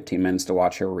 15 minutes to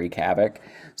watch her wreak havoc.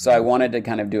 So I wanted to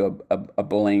kind of do a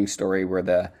bullying story where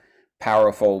the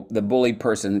bullied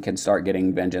person can start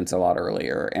getting vengeance a lot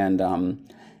earlier. And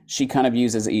she kind of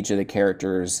uses each of the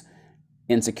characters'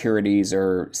 insecurities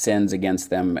or sins against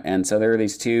them. And so there are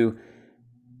these two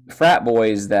frat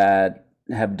boys that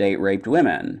have date raped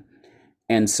women.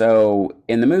 And so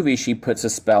in the movie, she puts a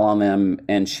spell on them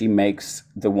and she makes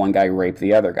the one guy rape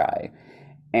the other guy.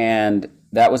 And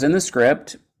that was in the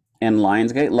script, and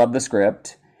Lionsgate loved the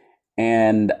script.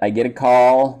 And I get a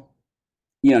call,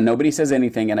 nobody says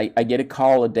anything. And I get a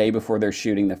call a day before they're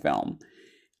shooting the film.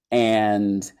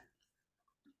 And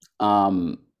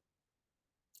the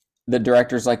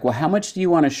director's like, well, how much do you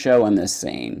want to show in this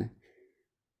scene?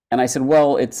 And I said,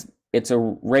 well, it's a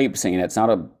rape scene. It's not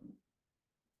a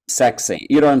sex scene.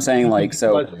 You know what I'm saying? Like,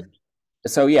 so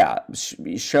yeah,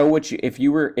 show what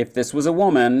if this was a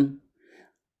woman,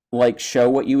 like, show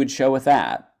what you would show with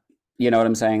that. You know what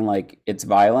I'm saying? Like, it's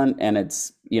violent and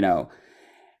it's,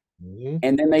 Mm-hmm.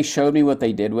 And then they showed me what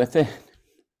they did with it.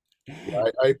 Yeah,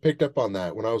 I picked up on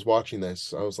that when I was watching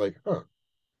this. I was like, huh.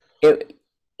 It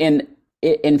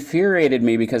infuriated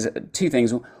me because two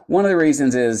things. One of the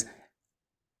reasons is,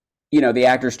 the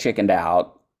actors chickened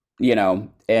out,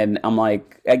 and I'm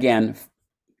like, again,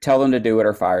 tell them to do it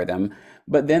or fire them.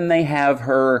 But then they have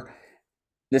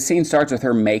the scene starts with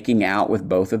her making out with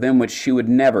both of them, which she would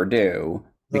never do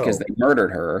because they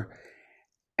murdered her.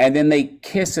 And then they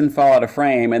kiss and fall out of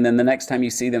frame. And then the next time you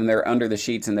see them, they're under the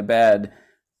sheets in the bed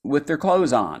with their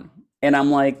clothes on. And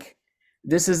I'm like,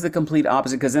 this is the complete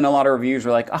opposite. Because then a lot of reviews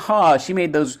were like, aha, she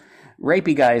made those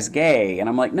rapey guys gay. And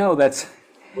I'm like, no, it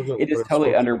just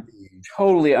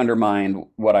totally undermined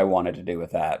what I wanted to do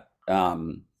with that. I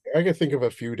could think of a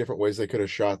few different ways they could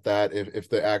have shot that if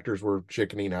the actors were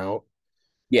chickening out.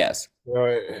 Yes.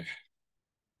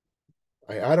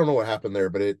 I don't know what happened there,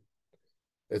 but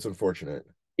it's unfortunate.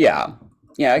 Yeah,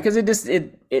 because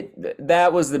that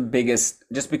was the biggest.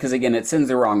 Just because, again, it sends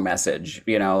the wrong message.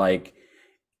 Guys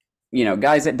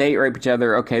that date rape each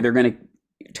other, okay, they're gonna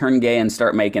turn gay and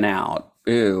start making out.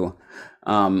 Ooh,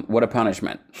 what a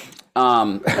punishment.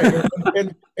 And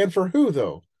for who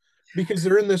though? Because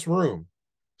they're in this room.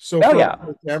 So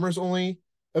for Tamara's only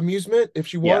amusement, if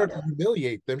she wanted to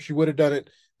humiliate them, she would have done it.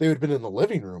 They would have been in the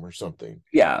living room or something.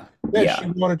 Yeah.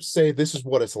 She wanted to say, this is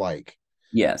what it's like.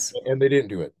 Yes. And they didn't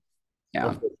do it.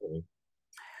 Yeah.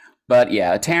 But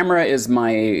yeah, Tamara is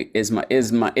my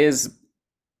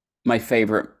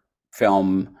favorite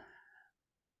film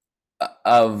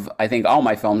of, I think, all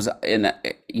my films. And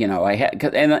I had,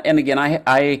 and again,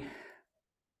 I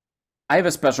have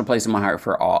a special place in my heart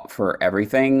for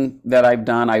everything that I've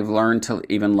done. I've learned to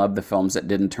even love the films that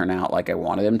didn't turn out like I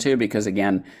wanted them to, because,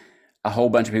 again, a whole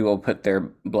bunch of people put their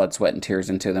blood, sweat, and tears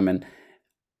into them, and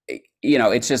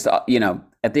it's just at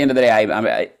the end of the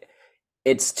day,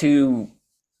 it's too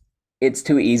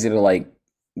easy to like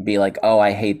be like, oh,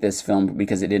 I hate this film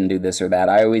because it didn't do this or that.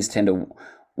 I always tend to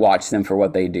watch them for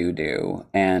what they do,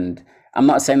 and I'm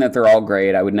not saying that they're all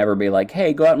great. I would never be like,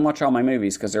 hey, go out and watch all my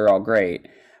movies because they're all great.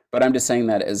 But I'm just saying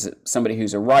that as somebody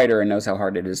who's a writer and knows how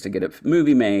hard it is to get a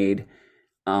movie made,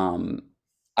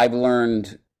 I've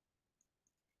learned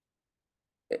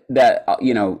that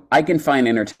I can find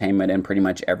entertainment in pretty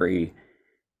much everything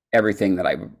that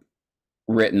I've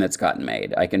written that's gotten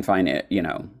made. I can find it,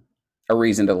 a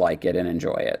reason to like it and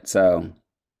enjoy it. So,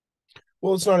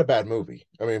 well, it's not a bad movie.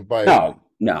 I mean,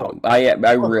 no, I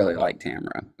really like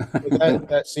Tamara.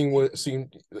 that scene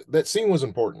was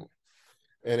important,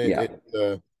 and it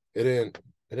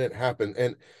didn't happen,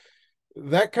 and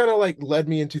that kind of like led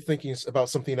me into thinking about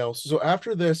something else. So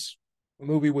after this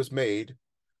movie was made,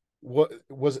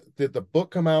 did the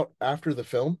book come out after the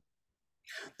film?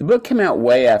 The book came out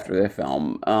way after the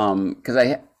film,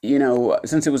 because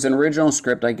since it was an original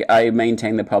script, I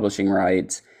maintained the publishing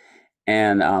rights,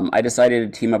 and I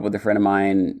decided to team up with a friend of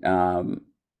mine,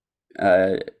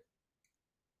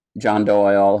 John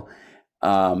Doyle,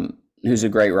 who's a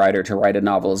great writer, to write a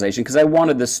novelization, because I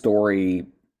wanted the story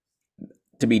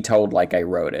to be told like I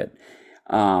wrote it.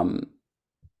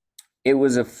 It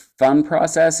was a fun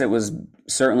process. It was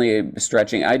certainly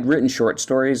stretching. I'd written short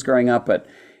stories growing up, but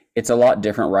it's a lot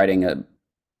different writing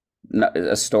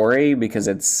a story because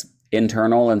it's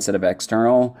internal instead of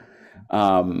external.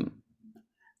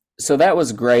 So that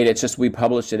was great. It's just we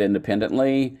published it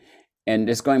independently. And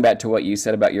just going back to what you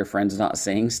said about your friends not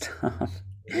seeing stuff,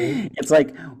 it's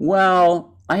like,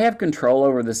 well, I have control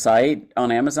over the site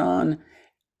on Amazon,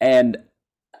 and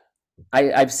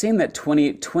I've seen that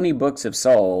 20 books have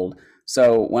sold.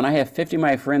 So when I have 50 of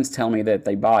my friends tell me that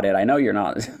they bought it, I know you're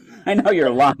not. I know you're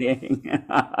lying.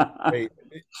 Hey,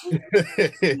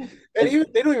 And even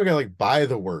they don't even gotta like buy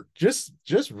the work. Just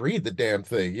read the damn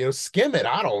thing. Skim it.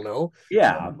 I don't know.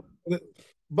 Yeah,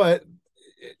 But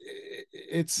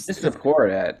it's just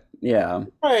support it. Yeah,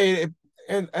 right.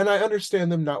 And I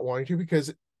understand them not wanting to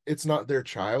because it's not their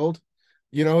child.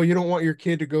 You don't want your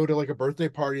kid to go to like a birthday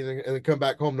party and then come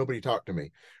back home, nobody talked to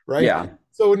me, right? yeah,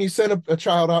 So when you send a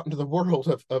child out into the world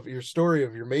of your story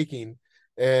of your making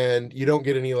and you don't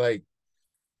get any like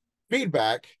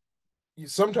feedback,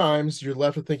 sometimes you're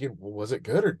left with thinking, well, was it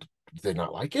good or did they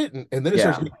not like it? And then it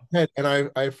starts yeah, getting head.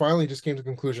 And I finally just came to the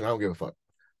conclusion, I don't give a fuck.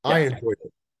 I yeah. enjoyed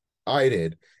it. I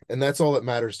did. And that's all that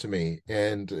matters to me.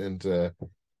 And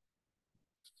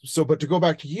so, but to go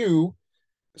back to you,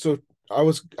 so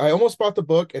I almost bought the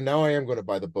book and now I am going to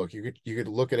buy the book. You could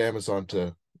look at Amazon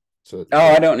Oh,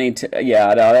 I don't need to. Yeah,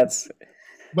 no, that's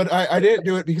but I didn't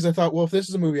do it because I thought, well, if this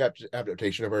is a movie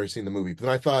adaptation, I've already seen the movie. But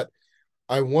then I thought,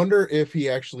 I wonder if he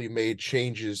actually made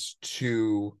changes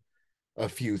to a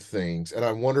few things, and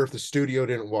I wonder if the studio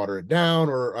didn't water it down,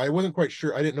 or I wasn't quite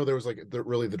sure. I didn't know there was like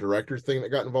really the director thing that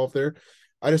got involved there.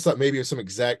 I just thought maybe it was some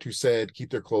exec who said keep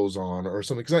their clothes on or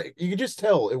something, because you could just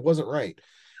tell it wasn't right.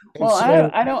 And well.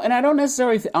 so I don't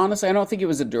necessarily. Honestly, I don't think it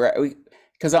was a direct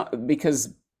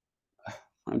because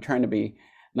I'm trying to be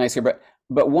nice here,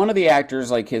 but one of the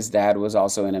actors, like his dad, was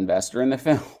also an investor in the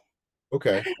film.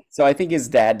 okay, So I think his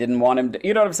dad didn't want him to,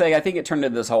 you know what I'm saying? I think it turned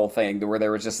into this whole thing where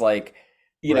there was just like,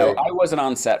 right, I wasn't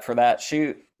on set for that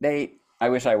shoot date. I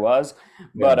wish I was,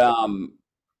 yeah. but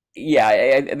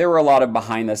yeah, there were a lot of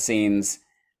behind the scenes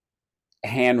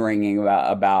hand wringing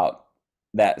about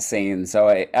that scene. So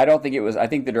I don't think it was. I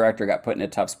think the director got put in a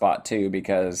tough spot too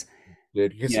because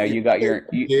Did because you got they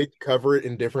you, did cover it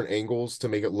in different angles to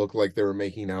make it look like they were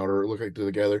making out or look like they're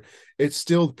together. It's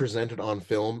still presented on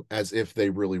film as if they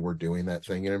really were doing that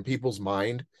thing, and in people's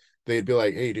mind, they'd be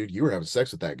like, "Hey, dude, you were having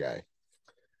sex with that guy,"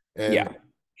 and yeah,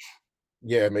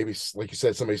 yeah, maybe like you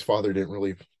said, somebody's father didn't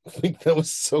really think that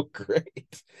was so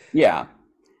great. yeah,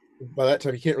 By that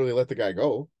time, you can't really let the guy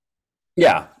go.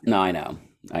 yeah. No, I know.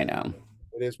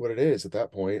 It is what it is at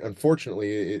that point.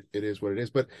 Unfortunately, it is what it is.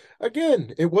 But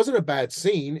again, it wasn't a bad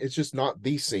scene. It's just not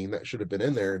the scene that should have been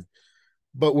in there.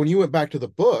 But when you went back to the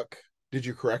book, did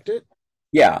you correct it?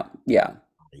 Yeah, yeah,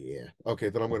 Yeah. Okay,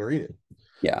 then I'm going to read it.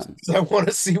 yeah. So I want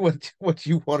to see what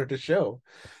you wanted to show.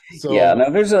 Yeah, So no,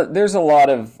 there's a lot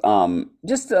of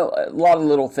just a lot of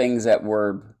little things that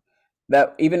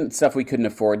even stuff we couldn't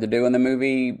afford to do in the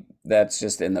movie that's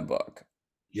just in the book.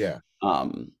 yeah.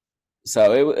 Um,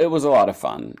 so it was a lot of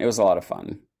fun. It was a lot of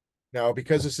fun. Now,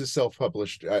 because this is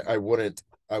self-published, I wouldn't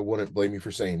blame you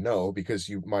for saying no because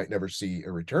you might never see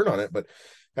a return on it. But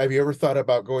have you ever thought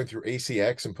about going through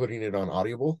ACX and putting it on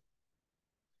Audible?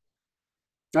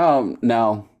 Oh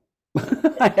no,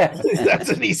 I That's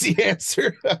haven't. an easy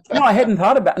answer. No, I hadn't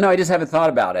thought about. No, I just haven't thought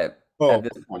about it at Oh,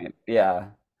 this point. Yeah.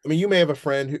 I mean, you may have a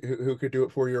friend who could do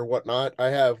it for you or whatnot. I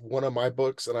have one of my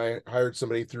books, and I hired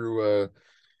somebody through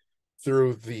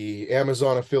the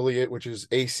Amazon affiliate, which is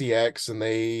ACX, and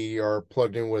they are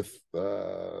plugged in with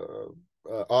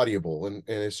Audible, and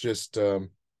it's just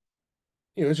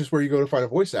it's just where you go to find a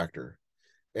voice actor,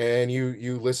 and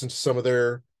you listen to some of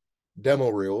their demo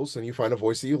reels, and you find a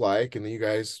voice that you like, and then you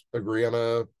guys agree on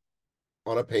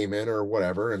a payment or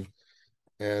whatever,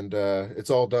 and it's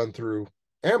all done through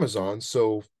Amazon,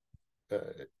 so uh,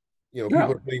 people are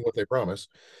No. getting what they promise,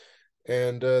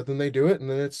 and then they do it, and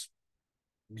then it's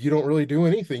you don't really do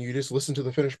anything. You just listen to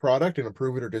the finished product and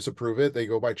approve it or disapprove it. They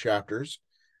go by chapters.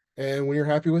 And when you're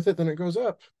happy with it, then it goes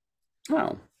up. Oh,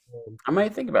 Um, I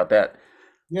might think about that.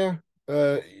 yeah.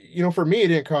 For me, it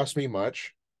didn't cost me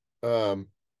much. Um,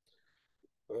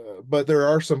 but there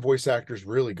are some voice actors,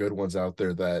 really good ones out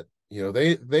there that,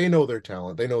 they know their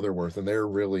talent, they know their worth, and they're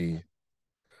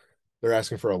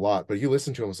asking for a lot. But you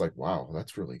listen to them, it's like, wow,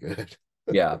 that's really good.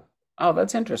 Yeah. Oh,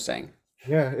 that's interesting.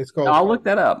 Yeah, it's No, called I'll look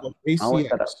that up. I'll look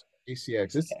that up.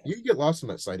 ACX. ACX. You can get lost on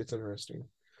that site. It's interesting.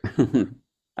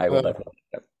 I will Uh, definitely.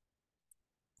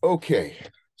 Okay.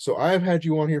 So I've had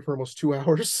you on here for almost 2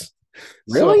 hours.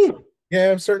 So Really?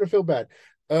 yeah, I'm starting to feel bad.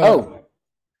 Um, Oh,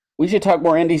 we should talk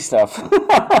more indie stuff.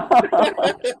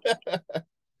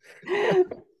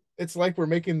 it's like we're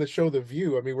making the show The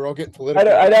View. I mean, we're all getting political.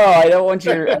 I know. I don't want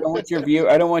your view.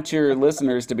 I don't want your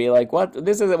listeners to be like, "What?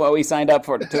 This isn't what we signed up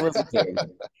for to listen to."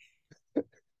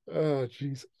 Oh,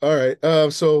 jeez. All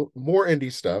right. So more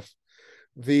indie stuff.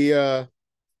 The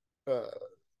uh,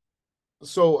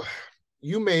 so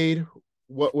you made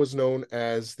what was known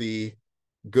as the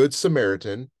Good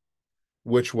Samaritan,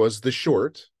 which was the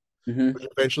short, Hmm. which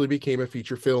eventually became a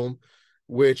feature film,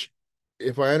 which,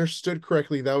 if I understood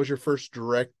correctly, that was your first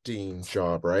directing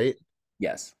job, right?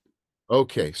 Yes.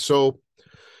 Okay, so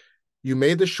you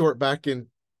made the short back in,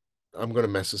 I'm going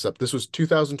to mess this up. This was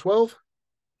 2012?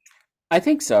 I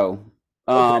think so.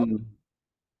 Okay. Um,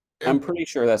 I'm And pretty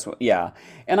sure that's what, yeah.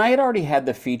 And I had already had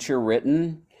the feature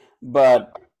written,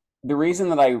 but the reason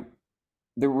that I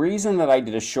the reason that I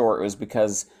did a short was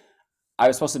because I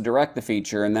was supposed to direct the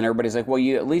feature, and then everybody's like, "Well,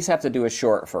 you at least have to do a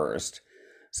short first."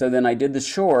 So then I did the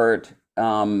short,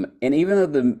 and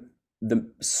even though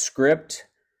the script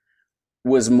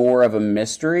was more of a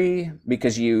mystery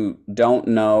because you don't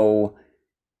know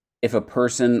if a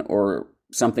person or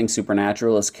something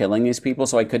supernatural is killing these people,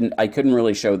 so I couldn't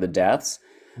really show the deaths.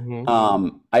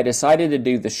 Mhm. I decided to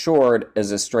do the short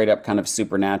as a straight up kind of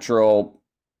supernatural,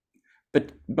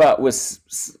 but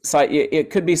it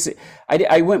could be.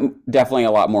 I went definitely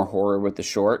a lot more horror with the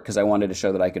short because I wanted to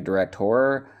show that I could direct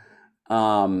horror,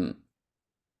 um,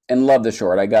 and love the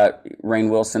short. I got Rainn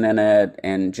Wilson in it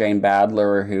and Jane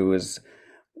Badler, who is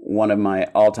one of my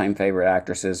all time favorite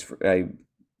actresses. I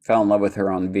fell in love with her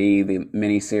on V, the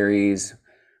miniseries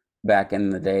back in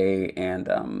the day, and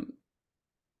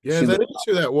Yeah, she that is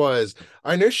who that was.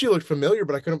 I knew she looked familiar,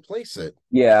 but I couldn't place it.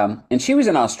 Yeah, and she was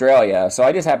in Australia, so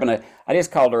I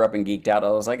just called her up and geeked out. I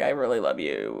was like, I really love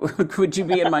you. Could you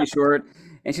be in my short?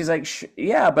 And she's like,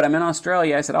 yeah, but I'm in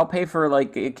Australia. I said, I'll pay for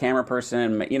like a camera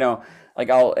person, like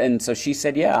and so she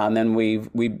said, yeah. And then we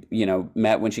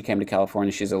met when she came to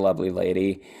California. She's a lovely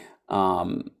lady.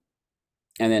 Um,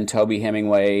 and then Toby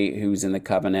Hemingway, who's in The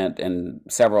Covenant and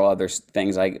several other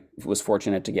things. I was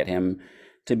fortunate to get him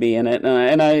to be in it.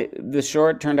 The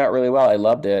short turned out really well. I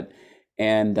loved it.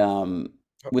 And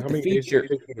with How the many days did feature, it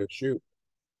take you to shoot?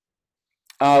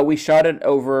 we shot it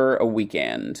over a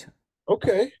weekend.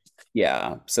 Okay.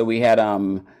 Yeah. So we had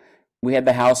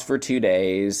the house for 2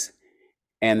 days,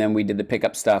 and then we did the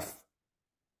pickup stuff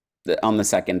on the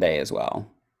second day as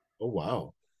well. Oh,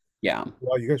 wow. Yeah.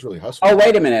 Wow, you guys really Oh, hustled.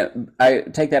 wait a minute. I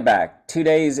take that back. 2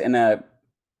 days in the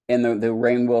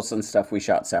Rainn Wilson stuff we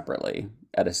shot separately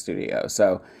at a studio.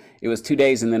 So it was 2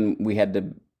 days, and then we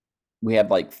had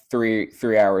like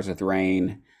three hours with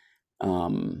Rainn,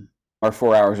 or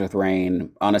 4 hours with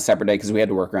Rainn on a separate day because we had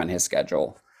to work around his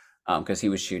schedule because he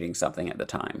was shooting something at the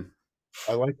time.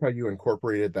 I like how you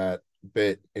incorporated that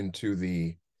bit into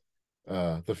the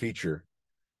feature.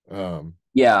 Um,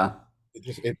 Yeah,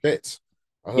 it fits.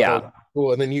 I thought that was yeah,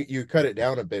 cool. And then you cut it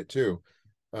down a bit too.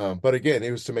 But again,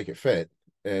 it was to make it fit.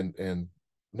 And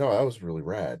no, that was really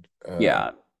rad.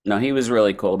 yeah. No, he was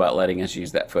really cool about letting us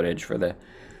use that footage for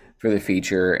the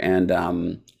feature, and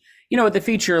with the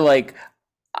feature, like,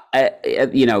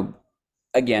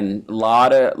 again,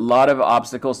 lot of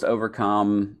obstacles to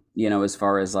overcome. As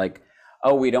far as like,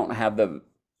 oh, we don't have the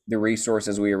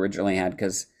resources we originally had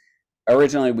because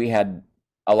originally we had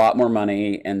a lot more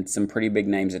money and some pretty big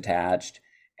names attached,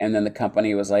 and then the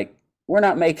company was like, we're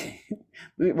not making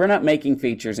we're not making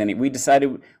features any. We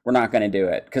decided we're not going to do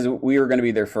it because we were going to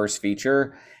be their first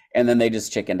feature, and then they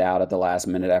just chickened out at the last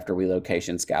minute after we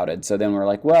location scouted. So then we're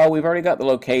like, well, we've already got the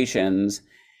locations,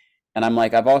 and I'm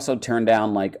like, I've also turned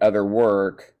down like other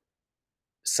work,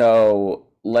 so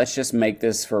let's just make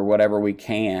this for whatever we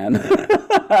can.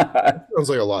 Sounds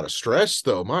like a lot of stress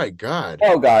though. My God.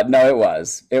 Oh God, no, it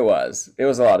was a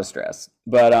lot of stress,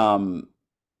 but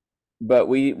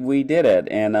we did it,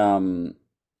 and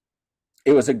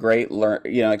it was a great learn,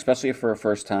 especially for a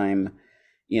first time,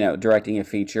 directing a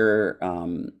feature,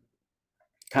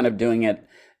 kind of doing it,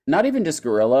 not even just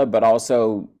guerrilla, but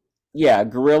also, yeah,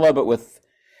 guerrilla, but with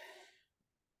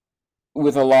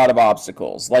a lot of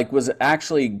obstacles. Like, was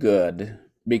actually good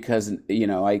because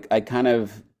I kind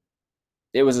of,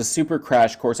 it was a super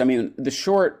crash course. I mean, the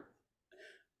short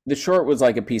was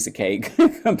like a piece of cake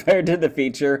compared to the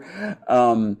feature.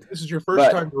 This is your first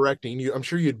But time directing. I'm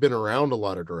sure you'd been around a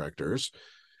lot of directors,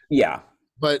 yeah,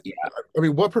 but yeah, I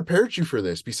mean, what prepared you for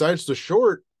this besides the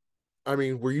short? I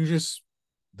mean, were you just,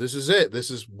 this is it?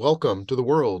 This is welcome to the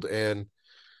world. And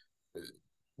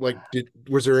like,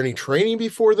 was there any training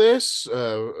before this?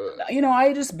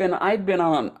 I've been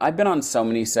on so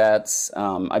many sets.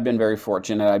 I've been very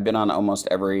fortunate. I've been on almost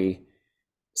every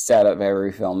set of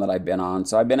every film that I've been on.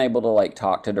 So I've been able to like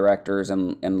talk to directors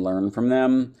and learn from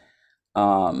them.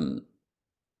 Um,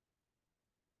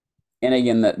 and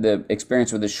again, the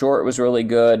experience with the short was really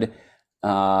good.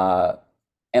 Uh,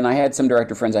 and I had some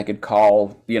director friends I could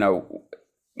call, when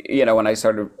I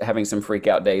started having some freak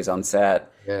out days on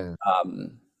set. Yeah.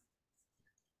 Um,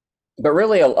 but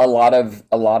really, a lot of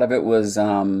it was,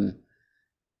 the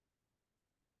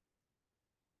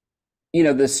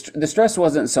stress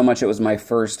wasn't so much it was my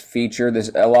first feature.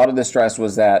 A lot of the stress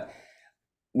was that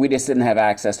we just didn't have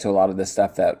access to a lot of the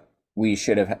stuff that we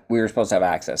were supposed to have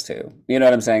access to. You know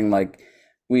what I'm saying? Like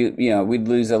we'd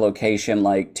lose a location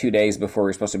like 2 days before we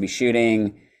were supposed to be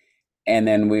shooting, and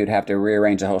then we would have to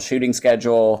rearrange the whole shooting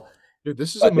schedule. Dude,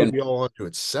 this is a But then, movie all unto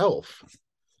itself.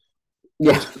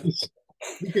 yeah,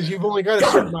 Because you've only got a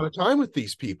certain amount of time with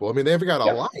these people. I mean, they've got a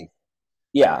yeah, life.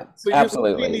 yeah, So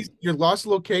absolutely. you lost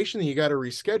location and you got to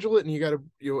reschedule it and you got to,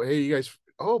 hey, you guys,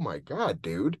 oh my God,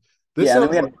 dude. This Yeah, and then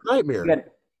sounds like a we nightmare. had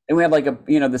and we had like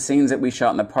the scenes that we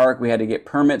shot in the park. We had to get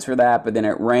permits for that, but then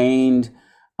it rained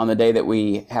on the day that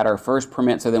we had our first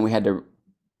permit, so then we had to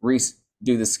redo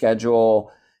the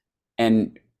schedule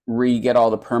and re-get all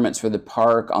the permits for the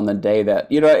park on the day that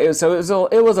it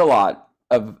was a lot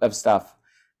of stuff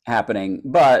happening.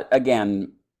 But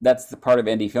again, that's the part of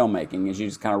indie filmmaking is you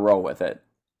just kind of roll with it.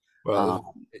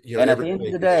 Well, And at the end of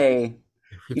everything the day,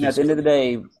 at everything's the end of the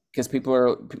day, because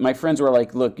my friends were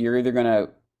like, look, you're either gonna,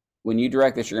 when you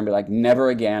direct this, you're gonna be like, never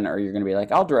again, or you're gonna be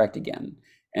like, I'll direct again.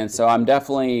 And so I'm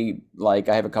definitely like,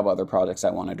 I have a couple other projects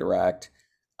I want to direct.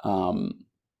 Um,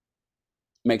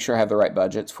 Make sure I have the right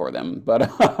budgets for them.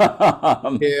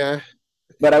 yeah.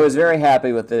 But I was very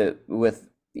happy with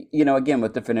again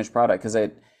with the finished product because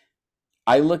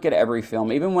I look at every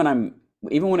film, even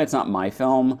when it's not my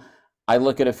film, I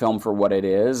look at a film for what it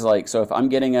is. Like, so if I'm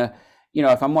getting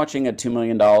if I'm watching a $2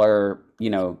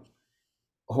 million,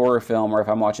 horror film, or if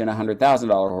I'm watching $100,000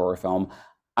 horror film,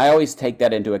 I always take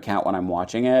that into account when I'm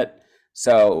watching it.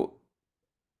 So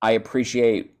I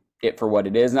appreciate it for what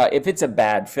it is. Now, if it's a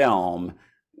bad film,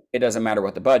 it doesn't matter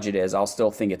what the budget is. I'll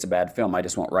still think it's a bad film. I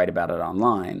just won't write about it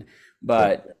online.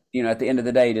 But at the end of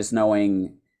the day, just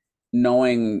knowing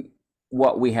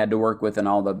what we had to work with and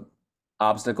all the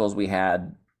obstacles we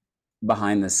had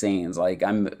behind the scenes. Like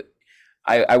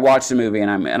I watched the movie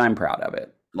and I'm proud of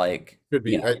it. Like Could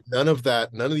be. None of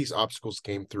these obstacles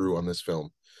came through on this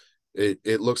film.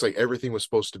 It looks like everything was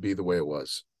supposed to be the way it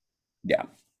was. yeah.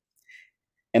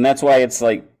 And that's why it's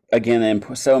like again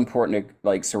so important to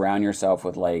like surround yourself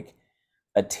with like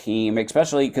a team,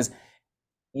 especially because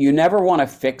you never want to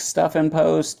fix stuff in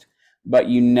post, but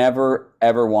you never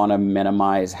ever want to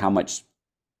minimize how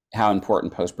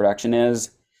important post production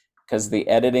is because the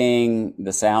editing,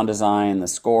 the sound design, the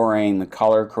scoring, the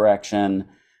color correction,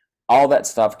 all that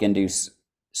stuff can do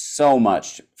so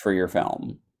much for your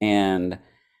film. And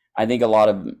I think a lot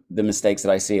of the mistakes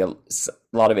that I see a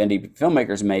lot of indie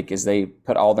filmmakers make is they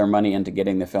put all their money into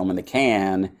getting the film in the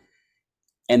can,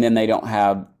 and then they don't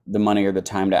have the money or the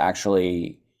time to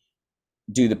actually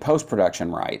do the post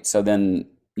production right. So then,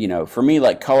 for me,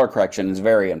 like color correction is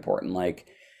very important. Like,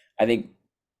 I think,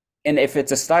 and if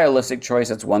it's a stylistic choice,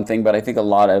 that's one thing. But I think a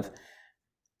lot of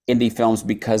indie films,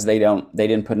 because they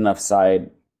didn't put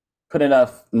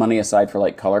enough money aside for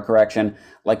like color correction.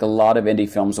 Like a lot of indie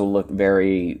films will look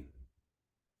very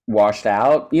washed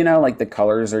out. Like the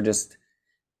colors are just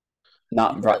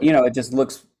not. It just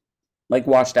looks like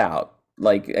washed out.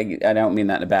 Like I don't mean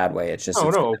that in a bad way. It's just Oh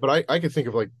it's no, but I could think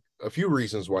of like a few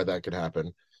reasons why that could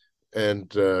happen,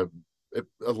 and a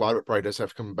lot of it probably does have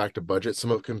to come back to budget.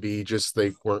 Some of it can be just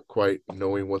they weren't quite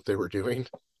knowing what they were doing.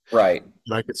 right.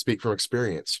 And I could speak from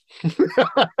experience.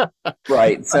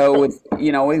 Right. So with we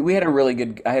had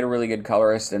I had a really good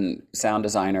colorist and sound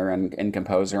designer and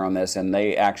composer on this, and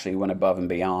they actually went above and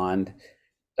beyond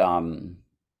um,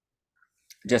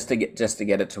 just to get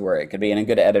it to where it could be, and a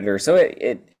good editor. So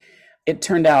it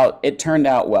turned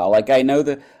out well. Like I know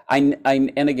that and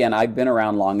again I've been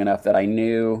around long enough that I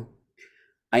knew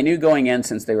going in,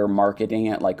 since they were marketing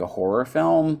it like a horror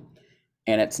film,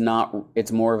 and it's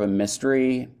more of a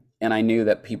mystery, and I knew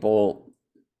that people,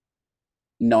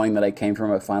 knowing that I came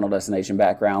from a Final Destination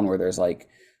background where there's like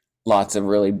lots of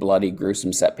really bloody,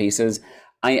 gruesome set pieces,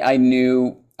 I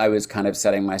knew I was kind of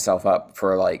setting myself up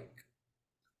for like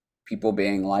people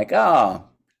being like, oh,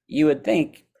 you would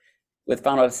think with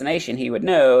Final Destination he would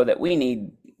know that we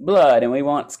need blood and we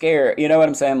want scare. You know what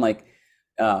I'm saying? Like,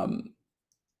 um,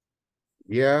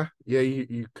 Yeah,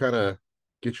 you kind of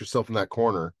get yourself in that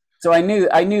corner. so I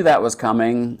knew that was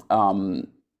coming.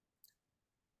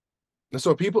 And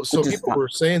so people Which is were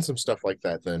saying some stuff like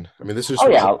that then. I mean, this is Oh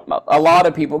from yeah, a lot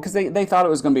of people because they thought it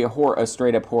was going to be a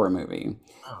straight up horror movie,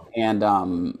 wow. and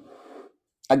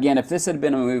again, if this had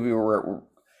been a movie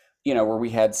where we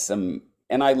had some,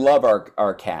 and I love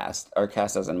our cast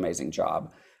does an amazing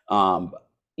job,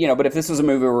 but if this was a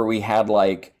movie where we had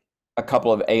like a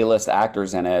couple of A-list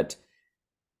actors in it,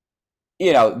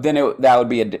 then that would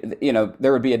be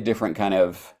there would be a different kind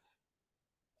of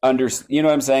you know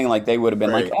what I'm saying? Like they would have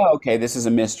been like, Right. oh, okay, this is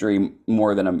a mystery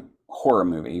more than a horror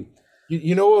movie.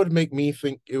 You know what would make me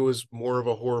think it was more of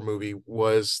a horror movie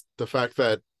was the fact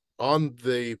that on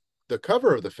the the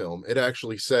cover of the film, it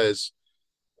actually says,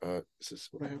 is this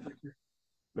what I have right here?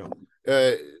 No.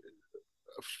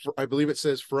 I believe it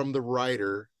says from the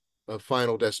writer of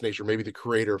Final Destination, or maybe the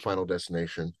creator of Final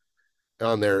Destination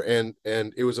on there. And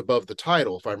it was above the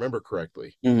title, if I remember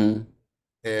correctly. Mm-hmm.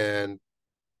 And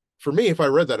for me, if I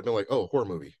read that, I'd been like, oh, horror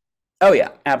movie. Oh yeah,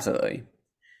 absolutely.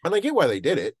 And I get why they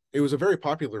did it. It was a very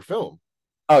popular film.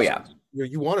 Oh yeah. So,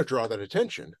 you want to draw that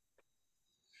attention.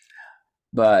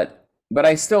 But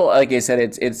I still, like I said,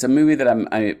 it's a movie that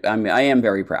I am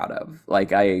very proud of.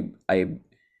 Like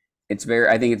it's very,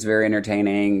 I think it's very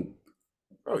entertaining.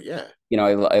 Oh yeah. You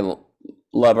know, I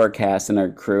love our cast and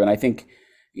our crew, and I think,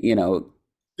 you know,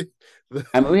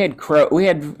 I mean, we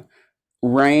had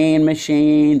rain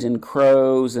machines and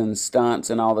crows and stunts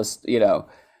and all this, you know.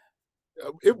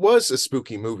 It was a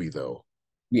spooky movie, though.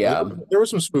 Yeah. There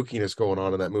was some spookiness going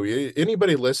on in that movie.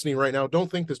 Anybody listening right now, don't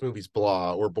think this movie's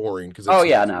blah or boring, because Oh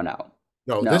yeah, no, no,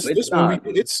 it's this movie,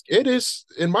 not. it is,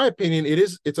 in my opinion,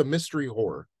 it's a mystery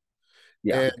horror.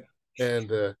 Yeah.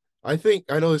 And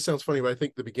I know this sounds funny, but I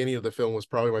think the beginning of the film was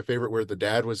probably my favorite, where the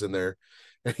dad was in there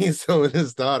and he's telling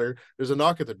his daughter, there's a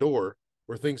knock at the door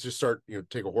where things just start,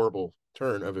 take a horrible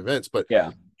turn of events. But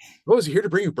Yeah. oh, is he here to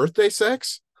bring you birthday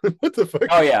sex? What the fuck?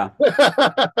 Oh yeah.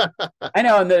 I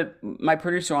know, and my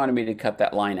producer wanted me to cut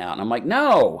that line out, and I'm like,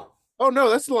 no. Oh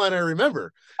no, that's the line I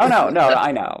remember. Oh no,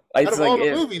 I know. Out It's of like all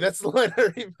the movie, that's the line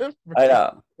I remember. I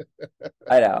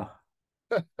know.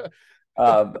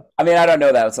 I mean, I don't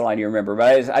know that's the line you remember,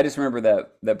 but I just remember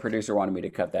that the producer wanted me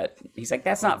to cut that. He's like,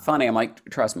 "That's not funny." I'm like,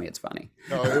 "Trust me, it's funny."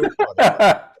 No, it was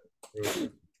funny.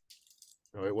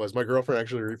 No, it was. My girlfriend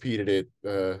actually repeated it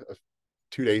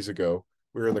 2 days ago.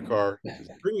 We were in the car. She's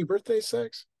like, bring you birthday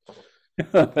sex?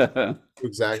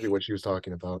 Exactly what she was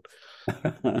talking about.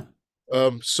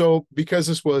 So because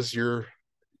this was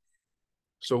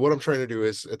so what I'm trying to do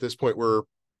is, at this point, we're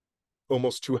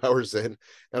almost 2 hours in,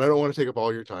 and I don't want to take up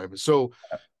all your time. So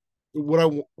what I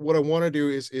want to do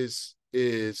is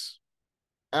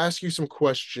ask you some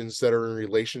questions that are in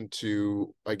relation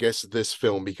to, I guess, this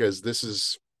film, because this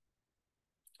is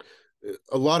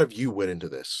a lot of you went into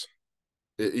this.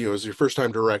 It was your first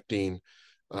time directing.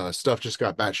 Stuff just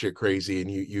got batshit crazy,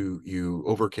 and you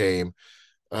overcame.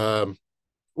 Well,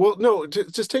 no,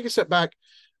 just take a step back.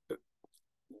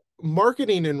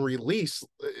 Marketing and release.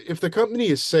 If the company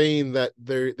is saying that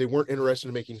they weren't interested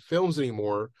in making films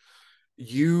anymore,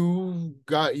 you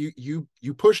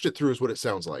pushed it through, is what it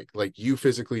sounds like. Like, you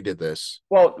physically did this.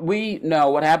 Well,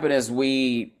 what happened is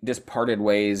we just parted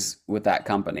ways with that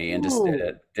company and just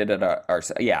did it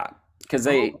ourselves. Yeah, because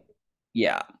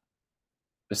yeah.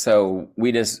 So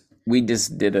we just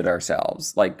did it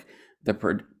ourselves. Like, the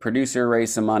producer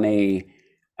raised some money.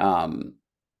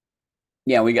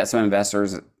 Yeah, we got some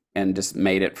investors and just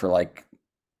made it for like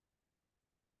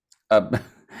a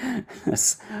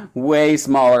way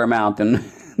smaller amount than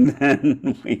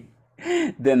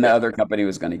the other company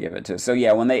was going to give it to. So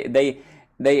yeah, when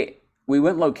we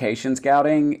went location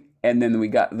scouting, and then we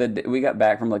got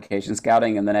back from location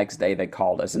scouting, and the next day they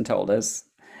called us and told us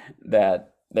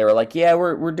that they were like, yeah,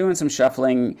 we're doing some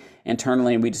shuffling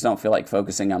internally, and we just don't feel like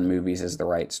focusing on movies is the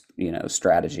right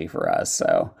strategy for us.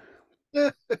 So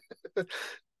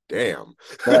damn.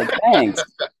 they're like, thanks.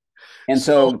 And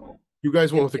so you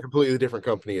guys went with a completely different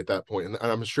company at that point, and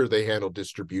I'm sure they handled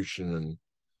distribution and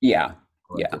yeah.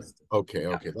 Okay.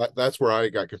 That's where I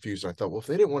got confused. I thought, well, if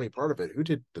they didn't want any part of it, who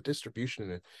did the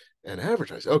distribution and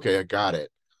advertising? Okay, I got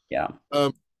it. Yeah.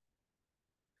 All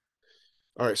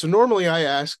right. So normally I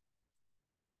ask,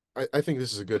 I think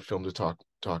this is a good film to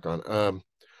talk on.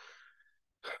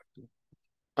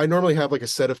 I normally have like a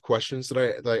set of questions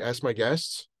that I ask my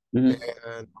guests, and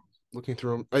looking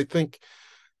through them, I think.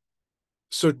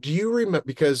 So do you remember,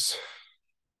 because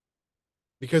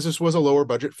this was a lower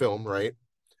budget film, right?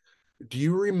 Do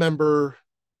you remember,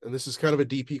 and this is kind of a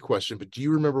DP question, but do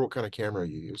you remember what kind of camera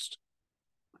you used?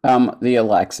 The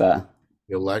Alexa.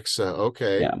 The Alexa,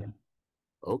 okay. Yeah.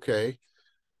 Okay.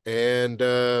 And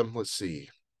let's see.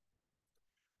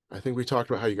 I think we talked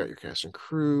about how you got your cast and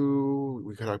crew.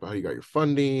 We talked about how you got your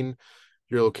funding.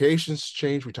 Your locations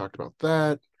changed. We talked about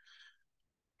that.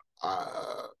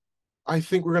 I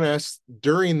think we're going to ask,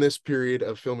 during this period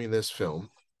of filming this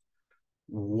film,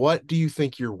 what do you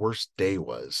think your worst day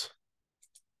was?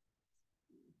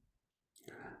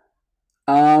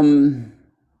 I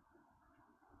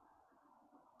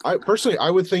personally,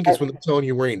 I would think it's when they're telling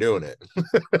you we ain't doing it.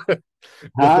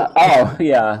 Oh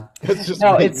yeah.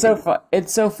 No, me. It's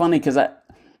so funny because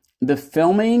the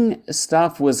filming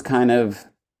stuff was kind of,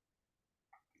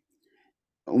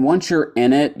 once you're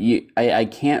in it, I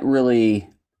can't really.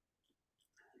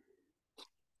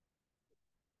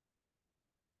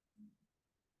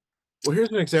 Well, here's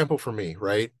an example for me,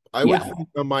 right? I would Yeah. think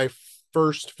on my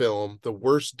first film, the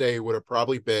worst day would have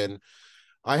probably been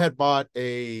I had bought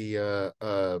a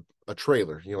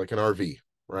trailer, like an RV,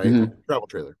 right? Hmm. Travel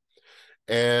trailer.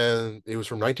 And it was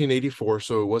from 1984,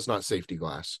 so it was not safety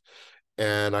glass.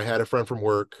 And I had a friend from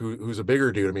work who's a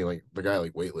bigger dude. I mean, like the guy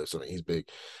like weightlifts. I mean, he's big.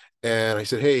 And I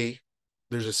said, "Hey,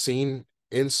 there's a scene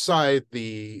inside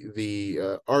the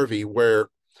RV where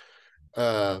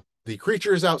the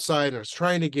creature is outside and it's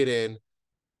trying to get in.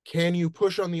 Can you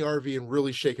push on the RV and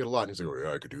really shake it a lot?" And he's like, "Oh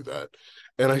yeah, I could do that."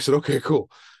 And I said, "Okay, cool."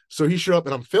 So he showed up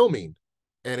and I'm filming,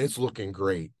 and it's looking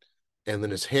great. And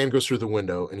then his hand goes through the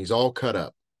window and he's all cut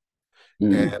up.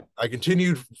 Mm. And I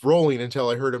continued rolling until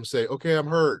I heard him say, "Okay, I'm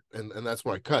hurt." And that's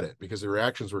when I cut it because the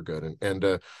reactions were good.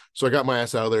 And so I got my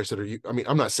ass out of there. I said, I mean,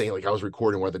 I'm not saying like I was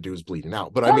recording while the dude was bleeding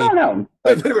out, but I Oh, no, mean, no.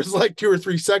 But there was like 2 or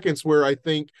 3 seconds where I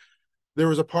think there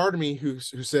was a part of me who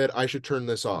said I should turn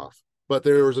this off. But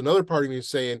there was another part of me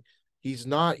saying he's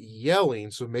not yelling,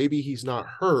 so maybe he's not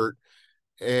hurt.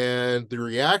 And the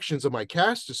reactions of my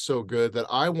cast is so good that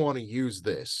I want to use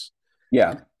this.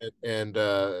 yeah.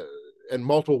 And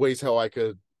multiple ways how I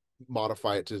could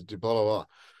modify it to blah blah blah.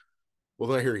 Well,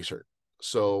 then I hear he's hurt.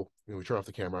 So we turn off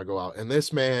the camera, I go out, and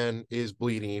this man is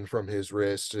bleeding from his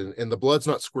wrist, and the blood's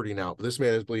not squirting out, but this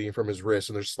man is bleeding from his wrist,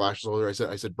 and there's slashes all over. I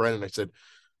said, Brennan, I said,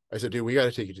 dude, we got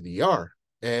to take you to the ER.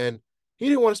 And he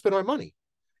didn't want to spend my money.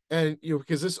 And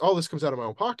because all this comes out of my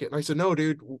own pocket. And I said, no,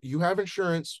 dude, you have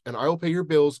insurance and I will pay your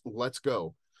bills. Let's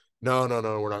go. No, no,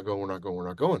 no, we're not going, we're not going, we're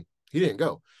not going. He didn't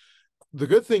go. The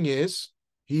good thing is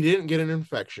he didn't get an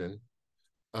infection.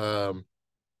 Um,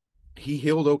 he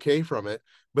healed okay from it,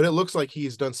 but it looks like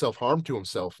he's done self-harm to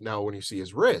himself now when you see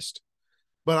his wrist.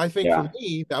 But I think for Yeah.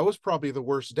 me, that was probably the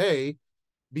worst day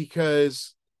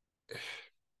because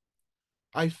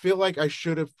I feel like I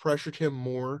should have pressured him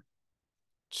more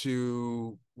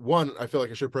to one. I feel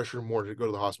like I should pressure him more to go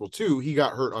to the hospital. Two, he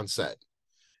got hurt on set,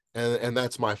 and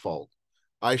that's my fault.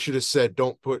 I should have said,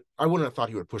 "Don't put." I wouldn't have thought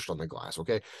he would have pushed on the glass,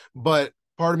 okay? But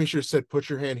part of me should have said, "Put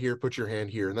your hand here, put your hand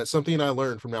here," and that's something I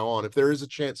learned from now on. If there is a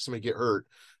chance somebody get hurt,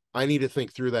 I need to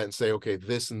think through that and say, "Okay,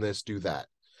 this and this, do that."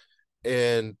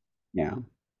 And Yeah.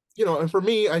 and for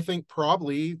me, I think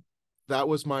probably that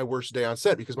was my worst day on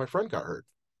set because my friend got hurt,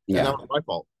 and that Yeah. was my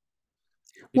fault.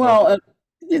 Well,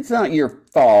 it's not your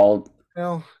fault.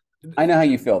 Well, I know how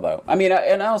you feel though. I mean,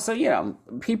 and also,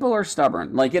 people are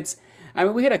stubborn. Like I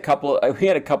mean, we had a couple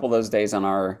of those days on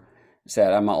our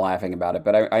set. I'm not laughing about it,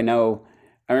 but I know,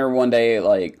 I remember one day,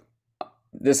 like,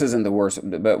 this isn't the worst,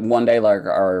 but one day, like,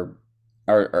 our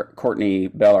Courtney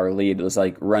Bell, our lead, was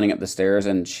like running up the stairs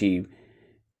and she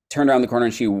turned around the corner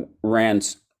and she ran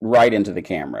right into the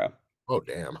camera. oh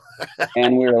damn.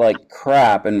 And we were like,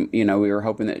 crap. And, we were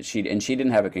hoping that she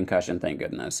didn't have a concussion, thank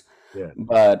goodness. Yeah.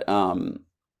 But, during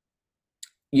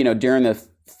the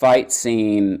fight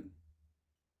scene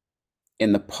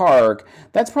in the park,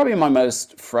 that's probably my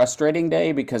most frustrating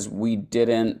day because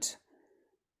the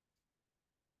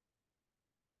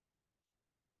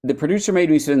producer made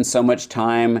me spend so much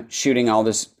time shooting all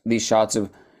these shots of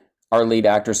our lead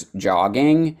actress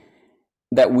jogging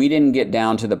that we didn't get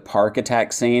down to the park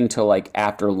attack scene till like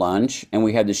after lunch, and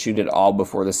we had to shoot it all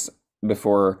before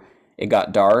it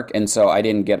got dark, and so I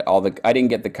didn't get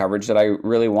the coverage that I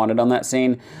really wanted on that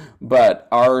scene. But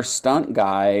our stunt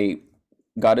guy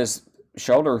got his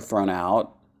shoulder thrown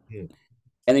out, Hmm.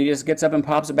 and then he just gets up and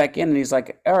pops it back in, and he's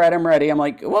like, "All right, I'm ready." I'm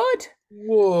like, "What?"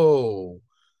 Whoa.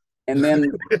 And then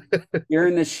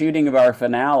during the shooting of our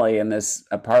finale in this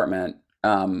apartment,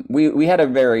 we had a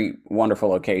very wonderful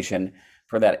location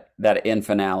for that in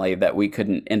finale that we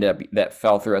couldn't end up that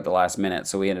fell through at the last minute.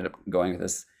 So we ended up going to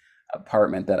this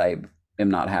apartment that I am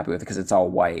not happy with because it's all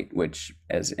white, which,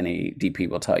 as any DP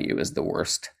will tell you, is the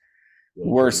worst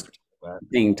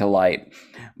thing to light.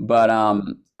 But I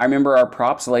remember our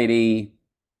props lady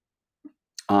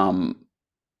um,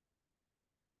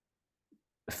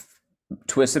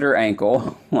 twisted her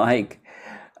ankle, like,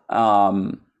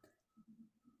 um,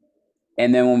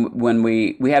 and then when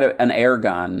we had an air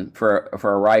gun for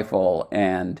a rifle,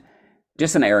 and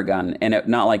just an air gun, and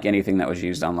not like anything that was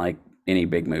used on like any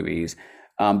big movies,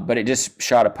 but it just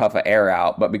shot a puff of air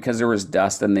out. But because there was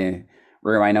dust in the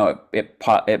room, I know it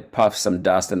puffed some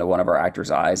dust into one of our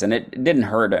actors' eyes, and it didn't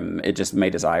hurt him. It just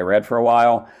made his eye red for a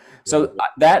while. So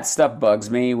that stuff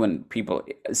bugs me when people.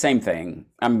 Same thing.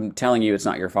 I'm telling you, it's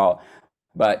not your fault.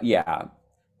 But yeah,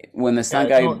 when the stunt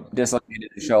Yeah, guy no, dislocated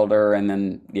his shoulder, and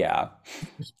then yeah,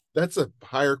 that's a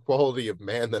higher quality of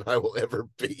man than I will ever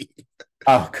be.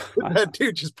 Oh God. That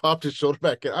dude just popped his shoulder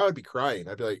back in. I would be crying.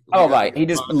 I'd be like, "We Oh got my, he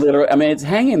just literally, I mean, it's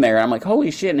hanging there. And I'm like,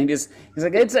 holy shit. And he's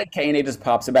like, it's okay. And he just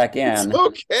pops it back it's in.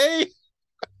 okay."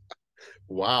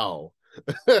 Wow.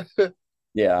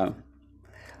 Yeah.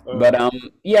 But Uh,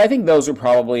 yeah, I think those are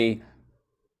probably,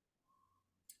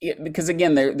 yeah, because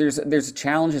again, there's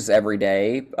challenges every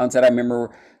day. On set, I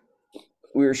remember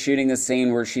we were shooting the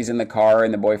scene where she's in the car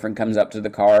and the boyfriend comes up to the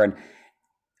car and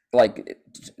like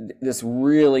this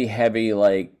really heavy,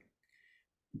 like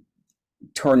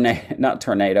tornado, not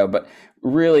tornado, but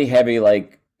really heavy,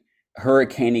 like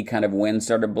hurricane kind of wind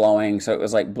started blowing. So it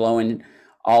was like blowing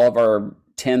all of our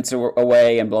tents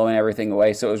away and blowing everything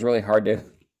away. So it was really hard to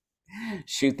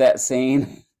shoot that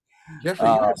scene.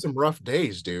 Jeffrey, you Uh, had some rough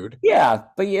days, dude. yeah,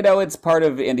 but you know, it's part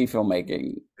of indie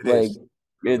filmmaking. It Like is.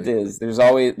 it Really. is. There's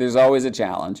always a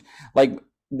challenge. Like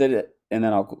and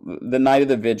then the night of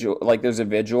the vigil, like there's a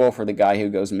vigil for the guy who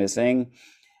goes missing,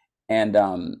 and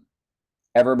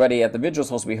everybody at the vigil is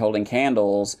supposed to be holding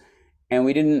candles, and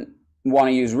we didn't want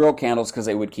to use real candles because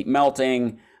they would keep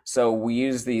melting. So we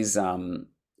used these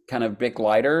kind of big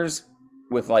lighters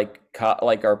with like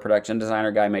our production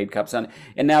designer guy made cups on.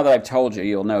 And now that I've told you,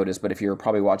 you'll notice. But if you were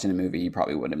probably watching the movie, you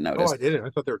probably wouldn't have Oh, I noticed. didn't. I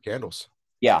thought they were candles.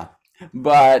 Yeah,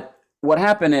 but what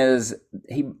happened is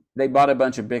they bought a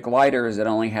bunch of big lighters that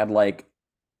only had like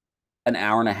an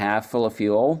hour and a half full of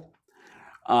fuel.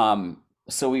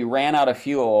 So we ran out of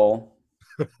fuel,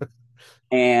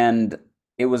 and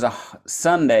it was a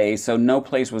Sunday, so no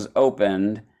place was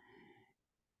opened,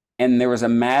 and there was a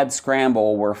mad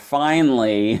scramble where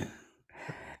finally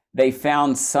they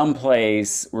found some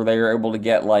place where they were able to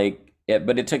get like it,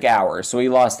 but it took hours. So we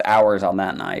lost hours on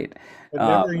that night. And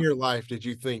never in Um, your life did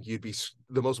you think you'd be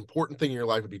the most important thing in your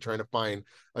life would be trying to find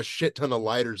a shit ton of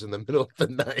lighters in the middle of the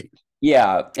night.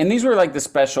 yeah, and these were like the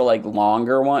special, like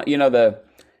longer one, the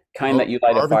kind Oh, that you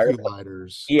light a fire barbecue with.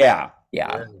 lighters. Yeah, Yeah.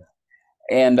 yeah.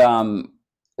 And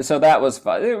so that was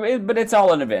fun. But it's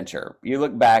all an adventure. You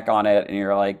look back on it and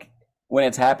you're like, when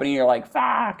it's happening, you're like,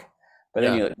 fuck. But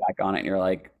then Yeah. you look back on it and you're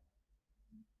like,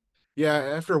 Yeah.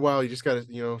 After a while, you just gotta,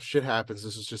 shit happens.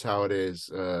 This is just how it is.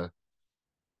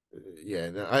 Yeah,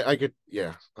 no, I get,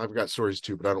 yeah, I've got stories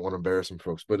too, but I don't want to embarrass some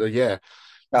folks. But yeah.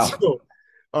 oh, So,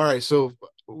 all right. So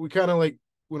we kind of like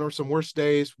went over some worst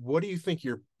days. What do you think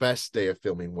your best day of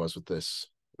filming was with this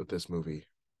movie?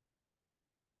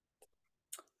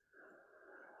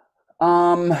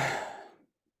 um,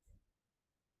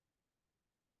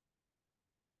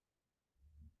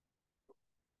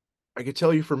 I could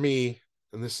tell you for me,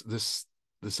 and this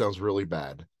sounds really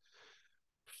bad,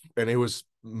 and it was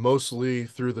mostly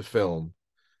through the film,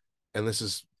 and this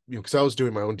is because I was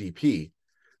doing my own DP.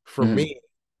 For mhm, me,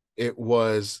 it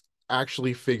was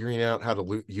actually figuring out how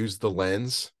to use the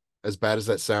lens. As bad as